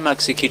 ¿vale? I'm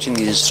executing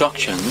the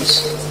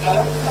instructions.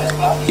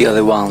 Here are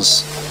the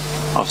ones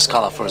of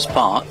Scala for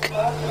Spark,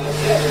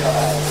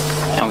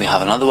 and we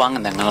have another one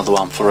and then another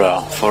one for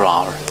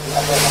R.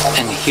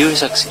 And here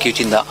is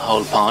executing that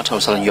whole part I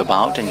was telling you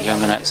about, and here I'm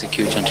going to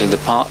execute until the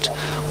part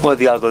where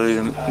the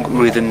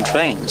algorithm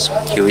trains.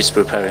 Here is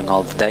preparing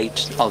all the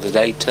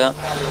data,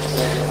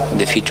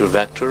 the feature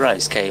vector. I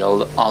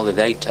scale all the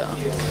data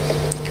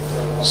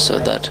so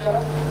that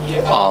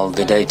all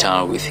the data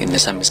are within the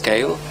same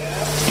scale.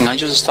 And I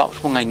just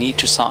stopped when I need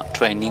to start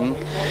training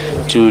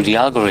to the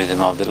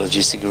algorithm of the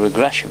logistic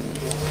regression,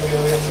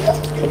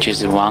 which is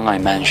the one I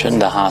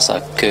mentioned that has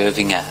a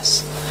curving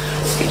S.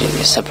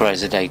 It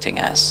separates the data in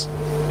S.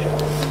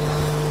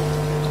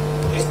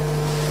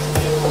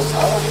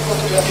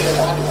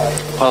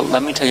 Well,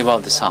 let me tell you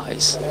about the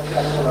size,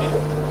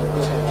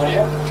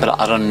 but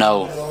I don't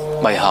know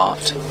by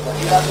heart.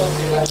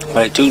 But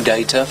I took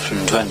data from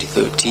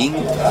 2013,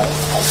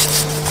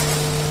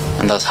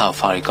 and that's how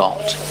far I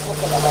got.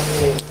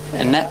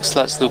 And next,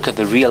 let's look at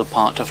the real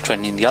part of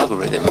training the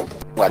algorithm.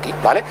 Aquí,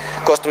 ¿vale?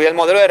 Construir el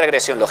modelo de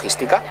regresión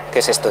logística, que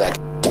es esto de aquí.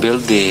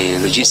 Build the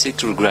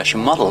logistic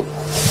regression model.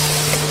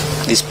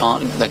 This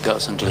part that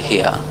goes until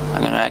here,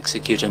 I'm going to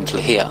execute until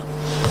here.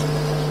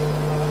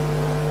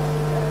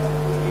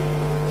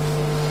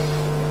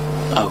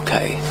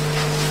 Okay.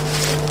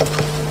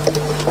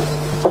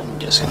 I'm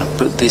just going to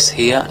put this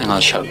here and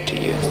I'll show it to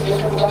you.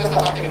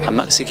 I'm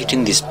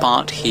executing this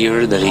part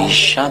here that is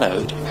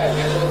shadowed.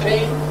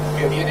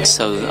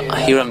 So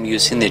here I'm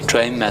using the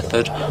train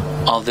method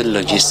of the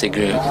logistic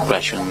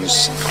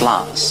regressions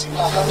class.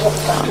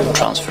 I'm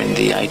transferring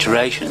the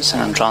iterations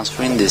and I'm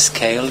transferring the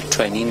scale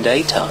training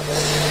data.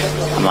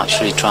 I'm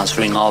actually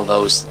transferring all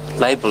those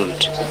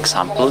labeled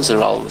examples.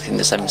 They're all within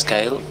the same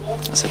scale,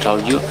 as I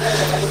told you,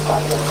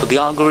 for the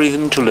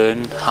algorithm to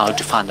learn how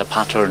to find a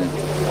pattern.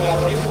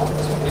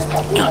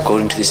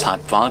 According to this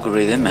type of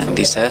algorithm and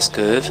this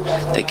S-curve,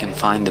 they can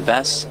find the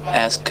best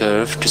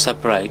S-curve to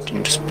separate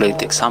and to split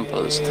the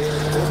examples,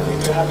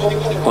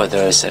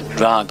 whether it's a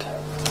drug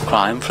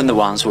crime from the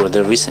ones where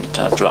there isn't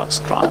a drugs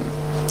crime.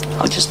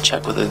 I'll just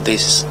check whether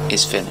this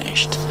is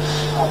finished.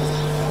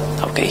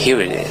 Okay, here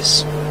it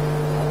is.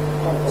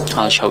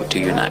 I'll show it to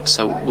you next.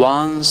 So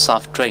once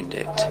I've trained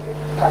it,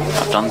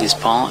 I've done this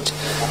part,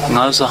 and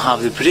I also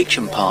have the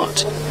prediction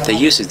part that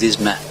uses this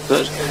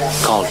method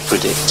called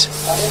predict.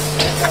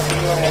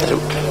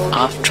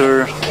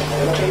 After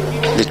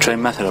the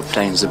train method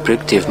obtains the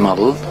predictive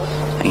model,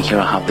 and here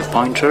I have the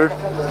pointer,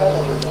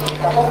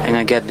 and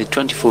I get the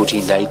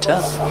 2014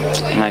 data,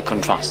 and I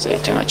contrast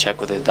it, and I check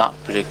whether that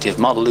predictive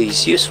model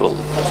is useful.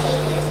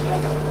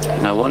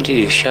 And I wanted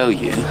to show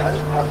you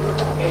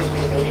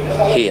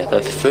here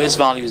that the first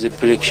value is the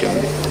prediction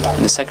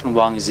and the second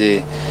one is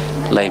the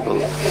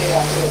label.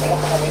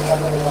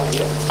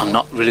 I'm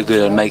not really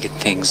good at making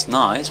things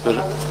nice, but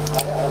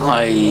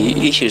I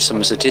issue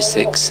some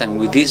statistics, and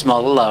with this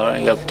model I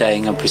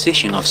obtain a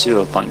precision of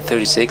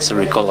 0.36, a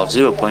recall of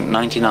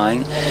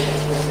 0.99,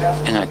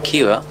 and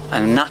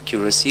an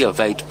accuracy of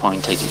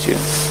 8.82.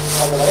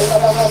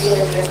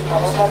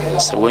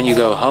 So when you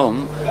go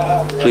home,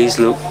 please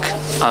look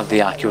at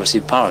the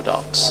accuracy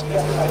paradox,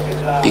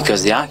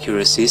 because the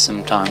accuracy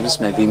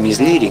sometimes may be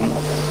misleading.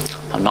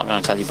 I'm not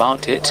going to tell you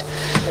about it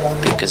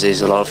because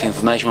there's a lot of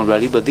information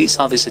already, but these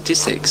are the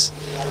statistics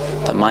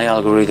that my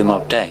algorithm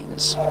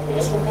obtains.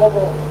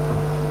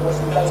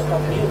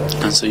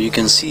 And so you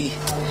can see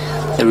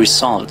the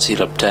results it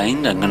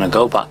obtained. I'm going to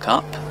go back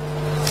up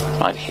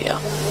right here.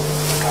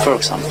 For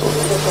example,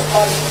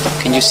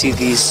 can you see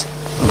these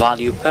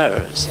value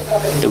pairs?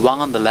 The one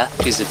on the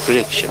left is the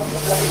prediction.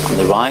 On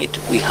the right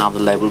we have the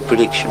label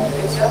prediction.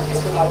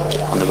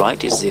 On the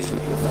right is the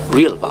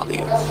real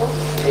value.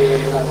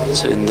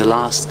 So in the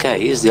last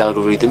case, the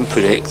algorithm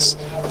predicts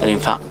that in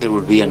fact there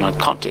will be a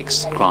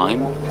narcotics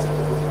crime,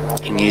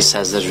 and he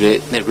says that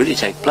they really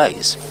take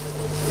place.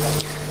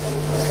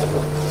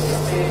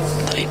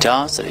 That it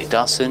does, that it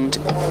doesn't.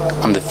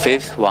 On the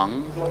fifth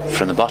one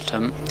from the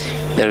bottom,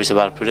 there is a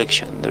bad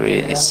prediction.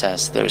 It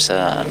says there is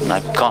a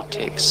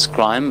narcotics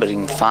crime, but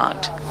in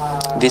fact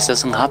this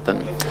doesn't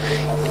happen.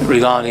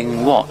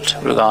 Regarding what?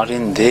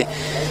 Regarding the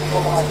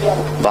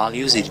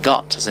values it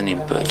got as an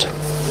input.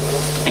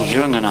 And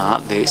here I'm going to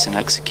add this and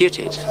execute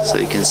it, so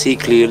you can see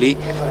clearly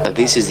that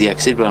this is the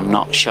exit, but I'm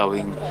not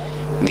showing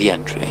the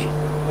entry.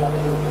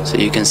 So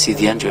you can see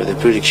the entry of the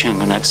prediction. I'm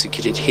going to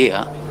execute it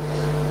here,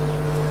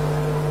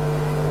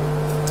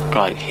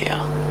 right here.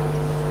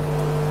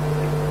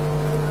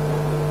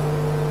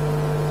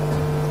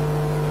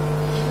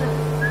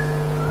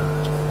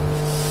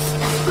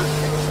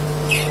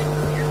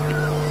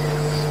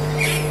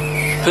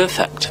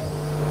 Perfect.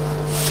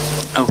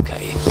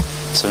 Okay,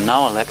 so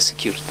now I'll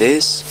execute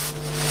this.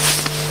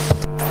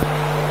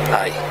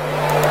 Ahí.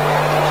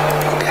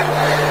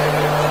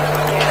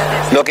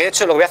 Lo que he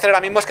hecho, lo que voy a hacer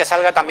ahora mismo es que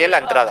salga también la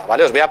entrada,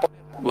 ¿vale? Os voy a poner...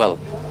 Well,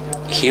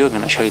 here I'm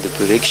going to show you the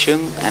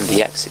prediction and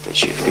the exit that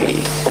should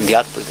be, and the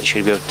output that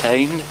should be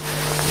obtained,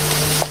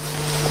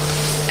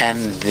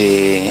 and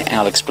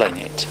I'll explain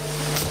it.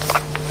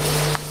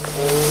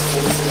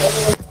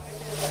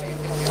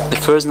 The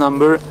first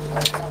number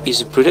is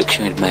the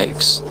prediction it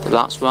makes. The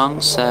last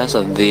one says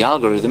that the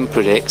algorithm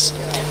predicts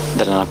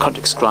that a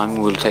narcotics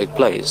crime will take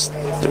place.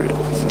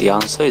 The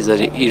answer is that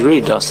it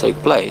really does take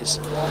place.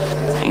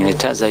 In the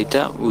test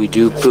data, we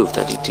do prove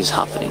that it is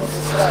happening.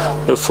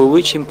 But for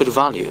which input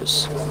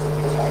values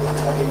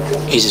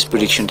is this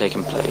prediction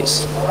taking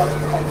place?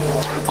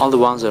 All the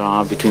ones that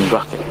are between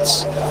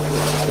brackets.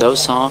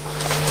 Those are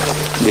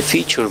the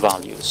feature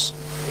values.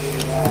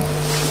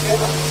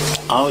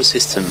 Our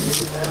system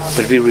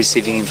will be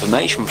receiving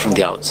information from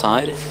the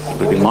outside. It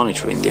will be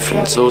monitoring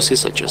different sources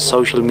such as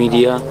social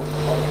media,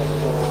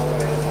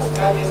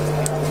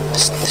 the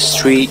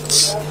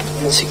streets,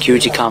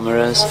 security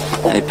cameras,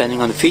 and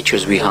depending on the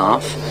features we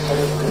have,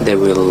 they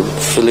will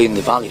fill in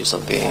the values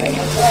of the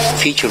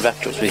feature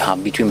vectors we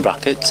have between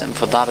brackets, and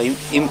for that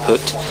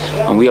input,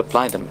 when we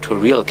apply them to a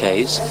real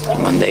case,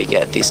 when they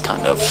get this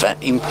kind of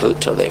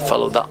input or they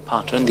follow that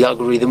pattern, the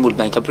algorithm will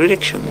make a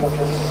prediction.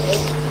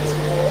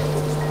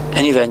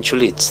 And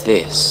eventually it's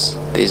this.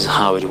 This is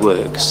how it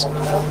works.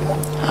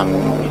 I'm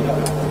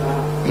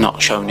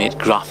not showing it in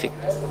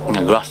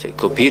a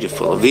graphic or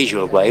beautiful or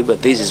visual way,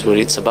 but this is what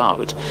it's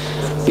about.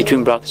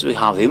 Between brackets we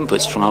have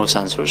inputs from our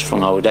sensors,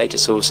 from our data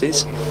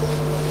sources.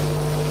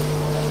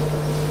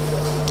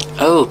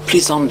 Oh,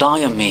 please don't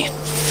die on me.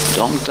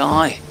 Don't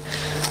die.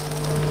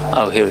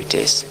 Oh, here it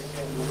is.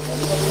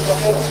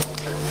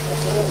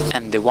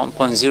 And the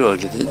 1.0,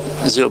 the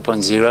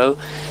 0.0,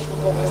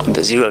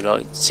 the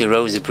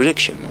 0.0 is a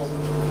prediction.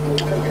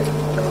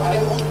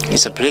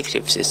 It's a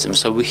predictive system.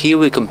 So here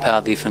we compare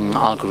different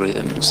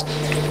algorithms.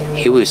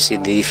 Here we see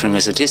the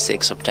different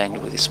statistics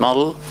obtained with this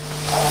model.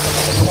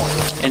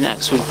 And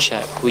next we'll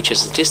check which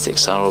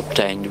statistics are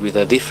obtained with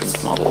a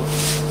different model.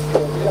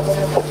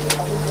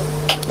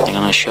 I'm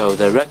going to show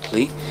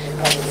directly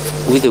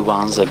with the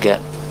one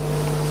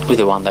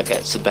that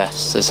gets the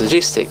best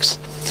statistics,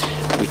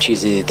 which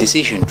is the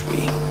decision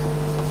tree.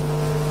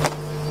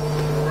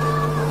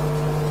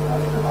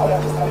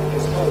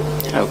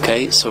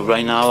 Okay, so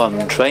right now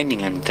I'm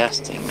training and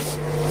testing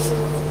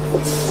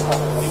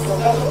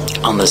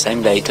on the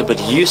same data, but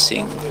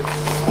using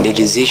the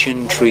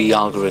decision tree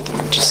algorithm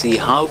to see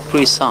how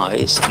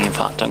precise. In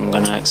fact, I'm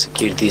going to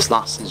execute this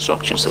last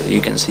instruction so that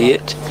you can see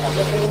it.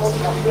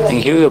 And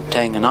here we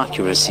obtain an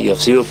accuracy of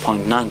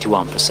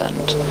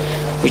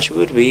 0.91%, which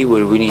would be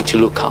where we need to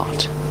look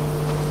at.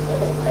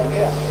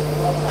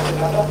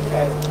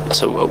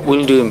 So what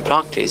we'll do in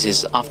practice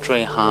is, after I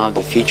have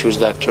the features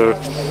vector,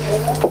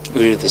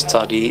 we do the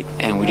study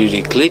and we do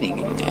the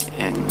cleaning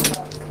and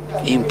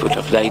input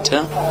of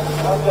data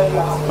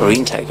or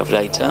intake of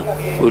data,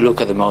 we look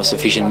at the most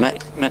efficient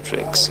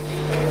metrics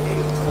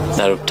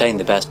that obtain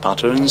the best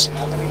patterns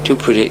to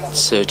predict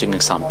certain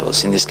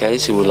examples. In this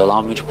case, it will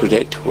allow me to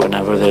predict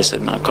whenever there's a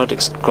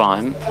narcotics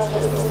crime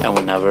and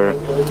whenever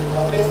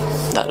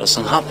that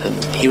doesn't happen.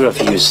 Here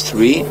I've used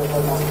 3.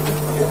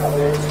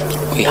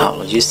 We have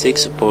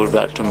logistics, support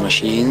vector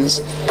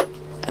machines,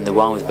 and the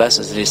one with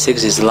best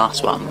statistics is the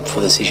last one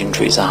for decision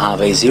trees. I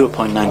have a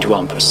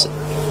 0.91%.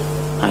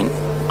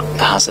 It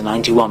has a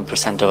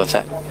 91% of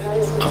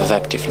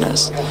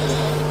effectiveness.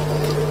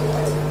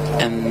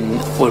 And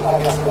what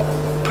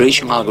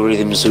prediction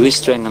algorithms do is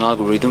train an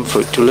algorithm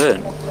for it to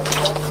learn.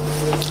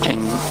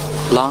 And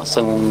last,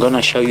 I'm going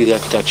to show you the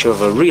architecture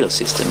of a real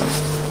system.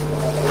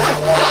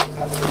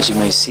 As you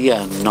may see,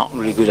 I'm not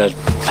really good at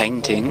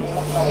painting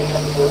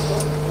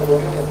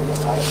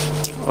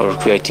or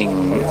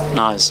creating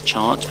nice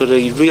charts, but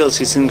a real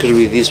system could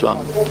be this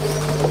one,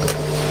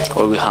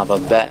 where we have a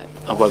web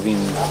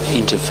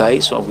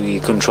interface where we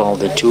control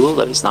the tool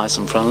that is nice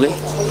and friendly,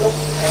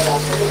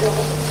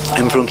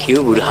 and from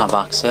here we will have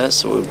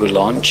access, or we will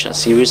launch a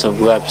series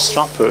of web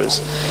strappers,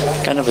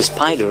 kind of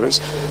spiders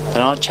that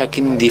are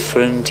checking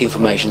different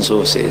information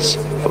sources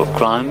for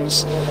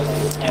crimes.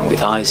 And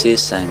with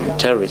ISIS and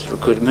terrorist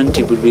recruitment,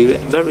 it would be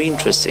very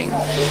interesting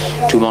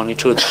to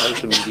monitor the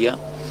social media,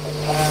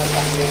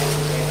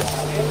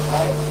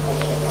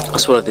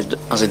 as well as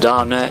the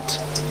darknet,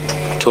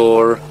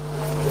 Tor,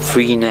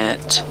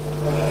 Freenet,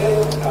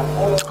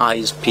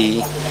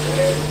 ISP,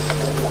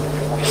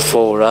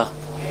 fora,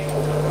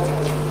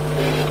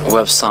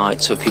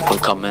 websites where people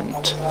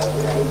comment,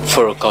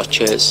 Foro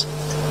Coches,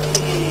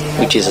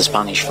 which is a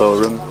Spanish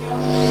forum.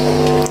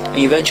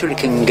 You eventually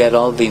can get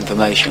all the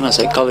information. As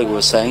a colleague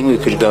was saying, we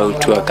could go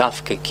to a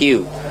Kafka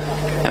queue,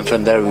 and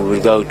from there we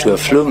would go to a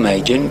Flume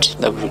agent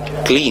that would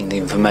clean the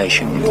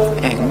information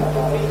and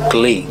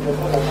clean.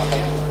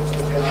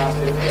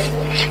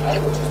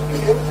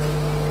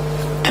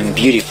 and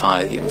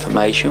beautify the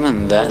information,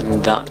 and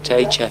then that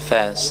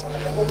HDFS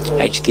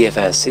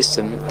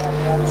system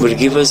will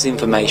give us the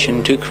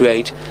information to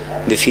create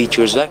the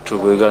features vector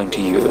we're going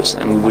to use,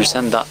 and we will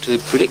send that to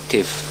the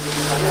predictive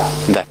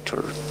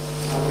vector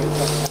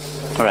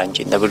or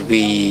engine that will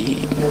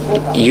be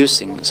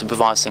using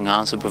supervised and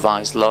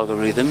unsupervised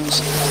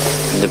logarithms,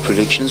 and the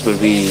predictions will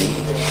be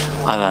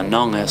either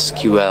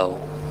non-SQL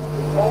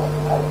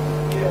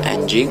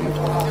engine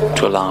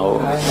to allow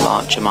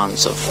large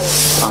amounts of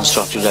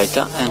unstructured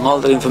data, and all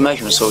the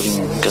information stored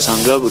in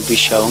Cassandra will be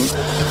shown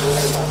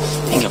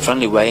in a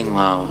friendly way in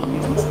a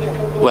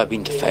web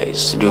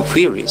interface to do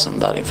queries on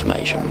that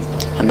information.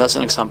 And that's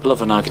an example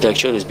of an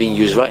architecture that's being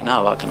used right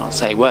now, I cannot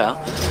say where,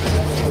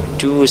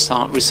 to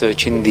start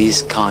researching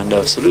these kind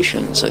of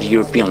solutions at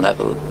European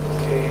level,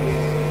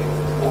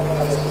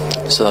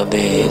 so that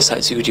the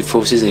site security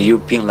forces at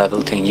European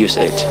level can use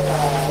it.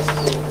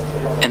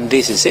 And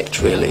this is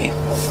it really,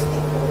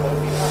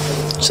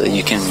 so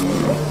you can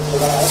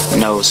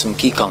know some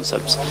key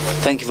concepts.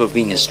 Thank you for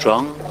being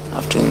strong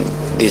after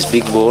this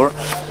big war.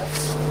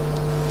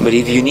 But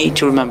if you need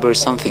to remember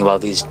something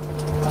about this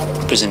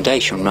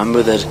presentation,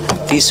 remember that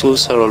these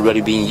tools are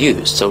already being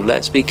used, so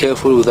let's be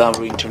careful with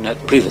our internet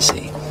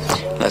privacy.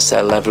 Let's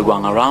tell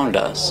everyone around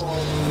us,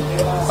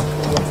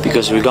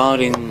 because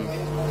regarding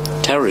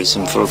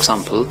terrorism, for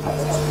example,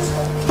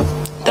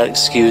 that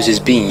excuse is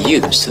being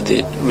used to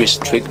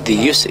restrict the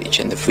usage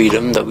and the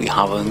freedom that we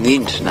have on the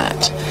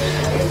internet.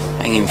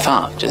 And in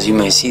fact, as you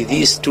may see,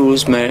 these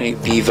tools may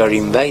be very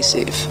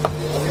invasive,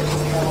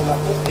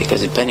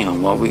 because depending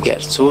on what we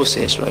get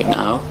sources right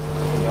now,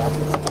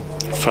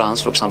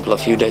 France, for example, a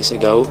few days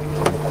ago,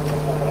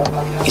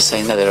 is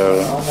saying that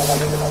they're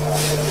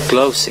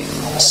closing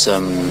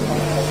some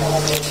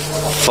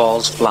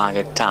false flag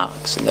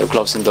attacks, and they're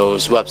closing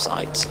those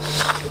websites.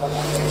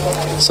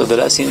 So the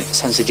less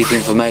sensitive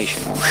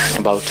information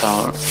about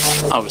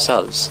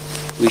ourselves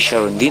we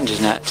share on the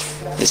internet,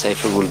 the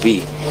safer we'll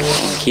be.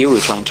 And here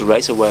we're trying to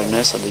raise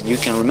awareness so that you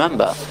can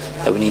remember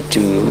that we need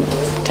to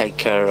take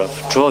care of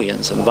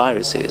Trojans and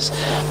viruses,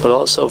 but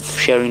also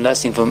sharing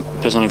less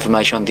personal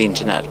information on the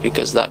internet,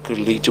 because that could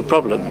lead to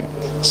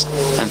problems.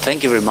 And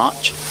thank you very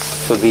much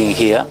for being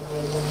here.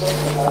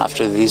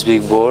 After this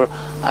big war,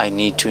 I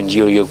need to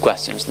endure your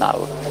questions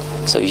now.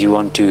 So if you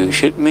want to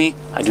shoot me,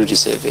 I do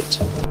deserve it.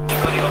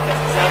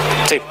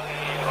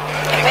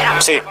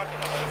 Sí.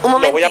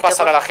 Lo voy a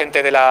pasar a la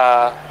gente de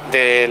la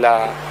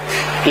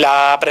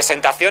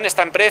presentación,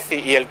 está en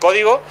Prezi, y el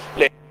código.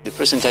 The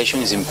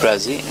presentation is in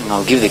Prezi, and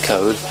I'll give the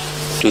code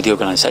to the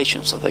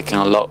organization so they can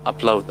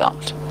upload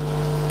that.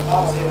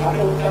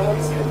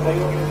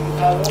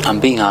 I'm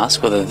being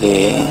asked whether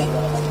the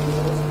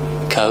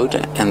code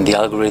and the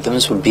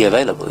algorithms will be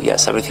available.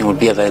 Yes, everything will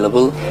be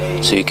available,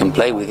 so you can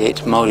play with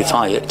it,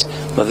 modify it,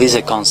 but this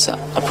is a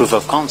proof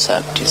of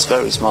concept. It's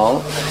very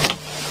small.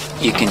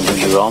 You can do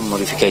your own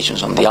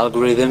modifications on the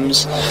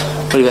algorithms,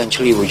 but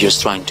eventually we're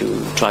just trying to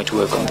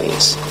work on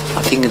this.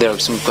 I think there are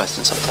some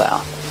questions up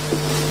there.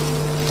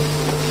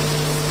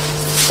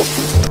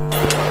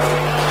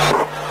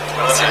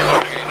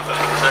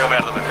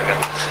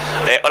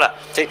 Hola.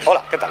 Sí,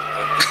 hola, ¿qué tal?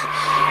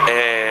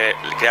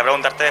 Quería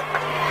preguntarte,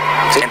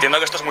 entiendo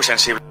que esto es muy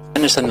sensible. I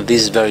understand that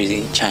this is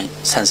very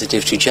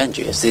sensitive to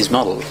changes, this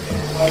model.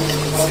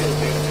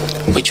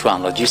 Which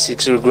one?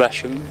 Logistics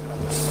regression?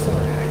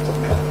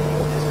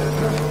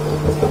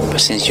 But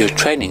since you're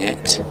training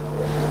it,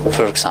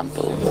 for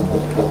example,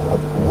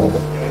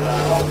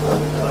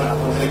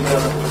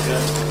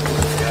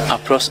 a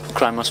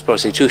crime of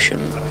prostitution,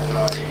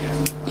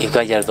 if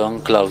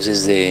Gallardón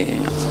closes the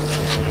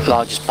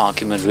largest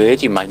park in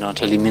Madrid, you might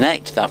not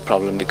eliminate that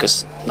problem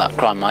because that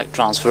crime might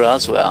transfer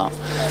elsewhere.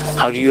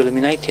 How do you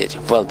eliminate it?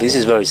 Well, this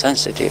is very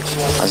sensitive,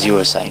 as you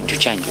were saying, to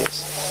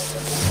changes.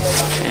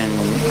 And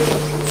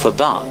for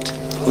that,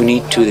 we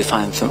need to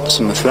define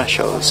some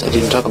thresholds. I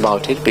didn't talk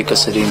about it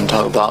because I didn't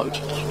talk about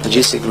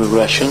logistic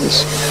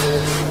regressions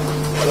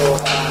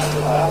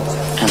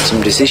and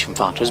some decision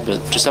factors, but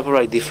to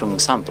separate different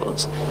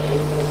examples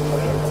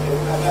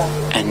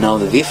and know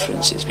the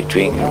differences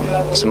between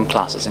some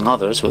classes and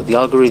others, what the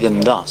algorithm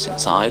does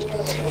inside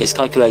is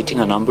calculating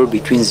a number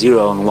between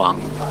 0 and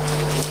 1.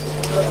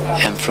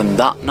 And from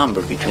that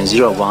number between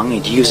 0 and 1,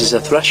 it uses a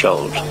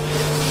threshold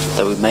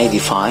that we may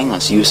define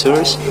as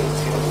users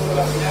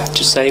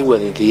to say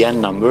whether the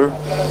end number,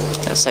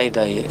 let's say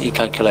that it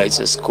calculates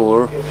a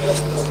score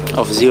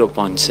of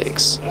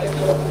 0.6.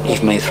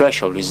 If my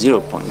threshold is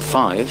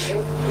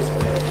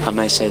 0.5, I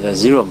may say that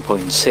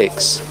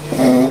 0.6,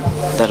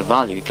 that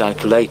value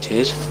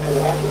calculated,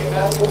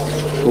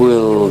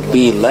 will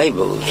be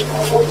labeled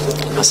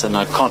as a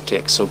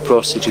narcotics or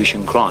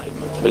prostitution crime.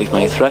 But if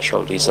my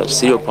threshold is at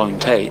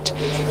 0.8,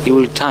 it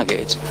will tag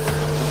it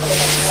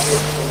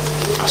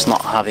as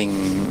not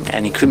having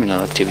any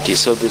criminal activity.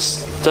 So the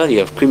study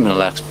of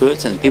criminal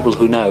experts and people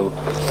who know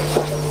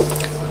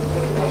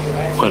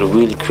what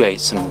really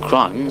creates some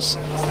crimes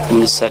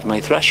will set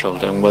my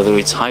threshold, and whether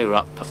it's higher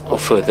up or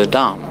further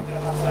down,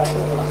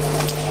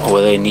 or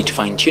whether I need to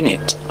fine-tune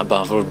it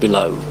above or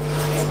below.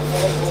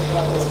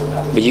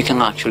 but you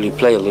can actually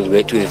play a little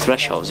bit with the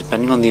thresholds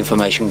depending on the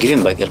information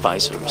given by the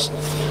advisors.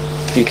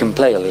 You can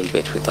play a little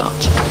bit with that.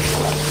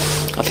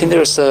 I think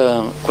there's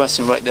a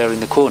question right there in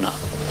the corner.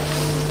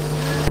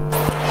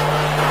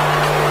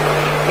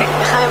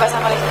 Déjame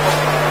pasar por ahí.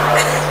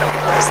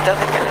 Necesito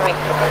acercarme al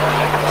micro.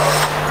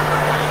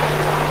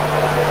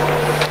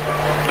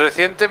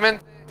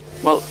 Recientemente.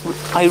 Well,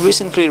 I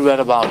recently read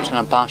about an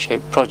Apache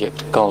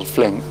project called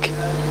Flink.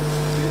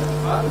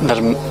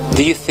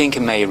 Do you think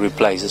it may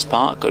replace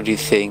Spark, or do you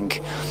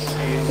think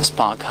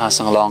Spark has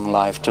a long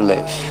life to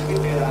live?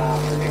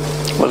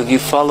 Well, if you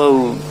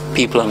follow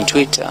people on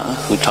Twitter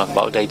who talk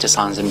about data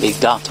science and big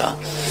data,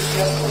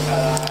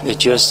 it's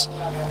just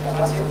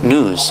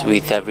news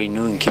with every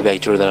new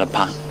incubator that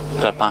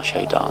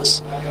Apache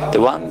does. The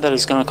one that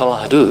is going to call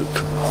Hadoop,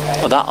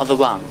 or that other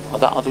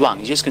one,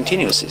 it just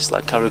continues. It's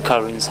like a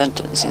recurring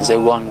sentence. Since they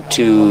want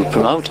to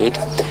promote it,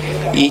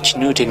 each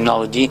new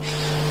technology,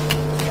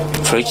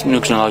 for each new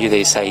technology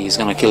they say is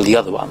going to kill the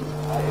other one,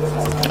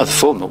 or the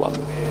former one.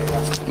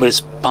 But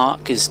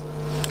Spark is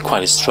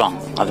quite strong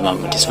at the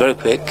moment. It's very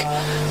quick,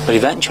 but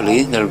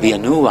eventually there will be a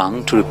new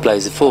one to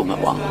replace the former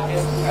one.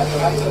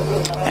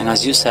 And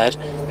as you said,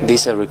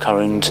 this is a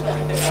recurrent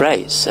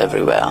phrase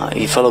everywhere.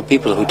 You follow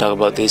people who talk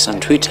about this on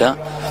Twitter,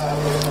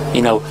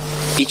 you know,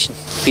 each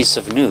piece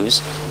of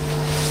news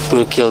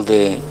will kill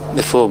the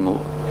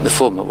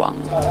former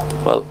one.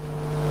 Well,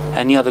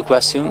 any other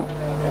question?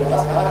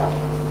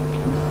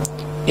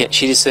 Yeah,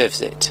 she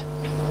deserves it.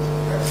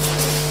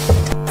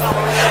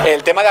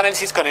 El tema de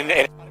análisis con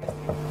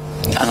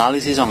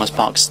Analysis on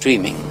Spark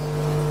streaming.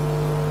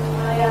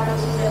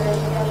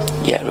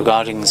 Yeah,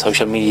 regarding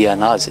social media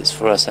analysis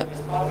for us at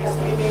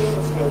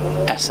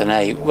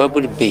SNA, where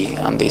would it be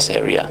on this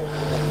area?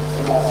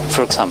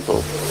 For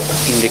example,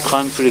 in the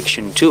crime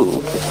prediction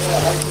tool,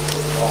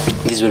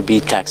 this will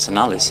be text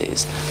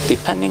analysis,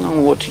 depending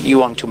on what you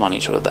want to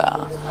monitor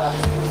there.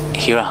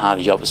 Here I have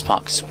Job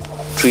Spark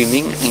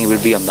streaming, and it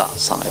will be on that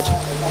side.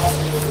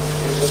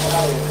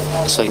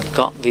 So you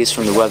got this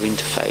from the web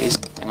interface,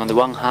 and on the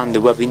one hand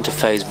the web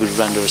interface would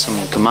render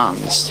some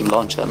commands to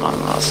launch them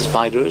as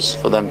spiders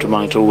for them to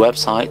monitor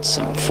websites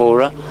and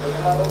fora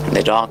and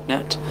the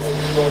darknet,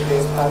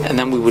 and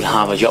then we would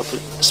have a Job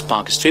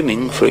Spark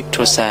streaming for it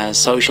to assess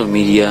social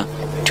media,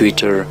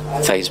 Twitter,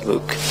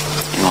 Facebook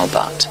and all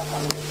that.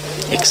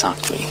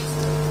 Exactly.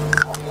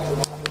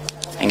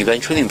 And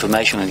eventually the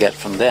information I get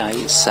from there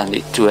is send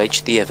it to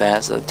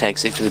HDFS that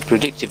takes it to the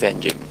predictive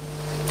engine.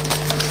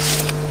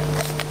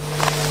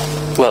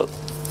 Well,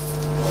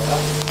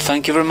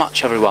 thank you very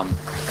much, everyone.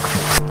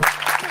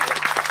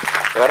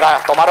 De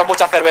verdad, tomaron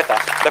mucha cerveza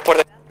después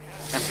de...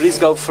 And please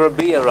go for a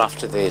beer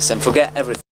after this and forget everything.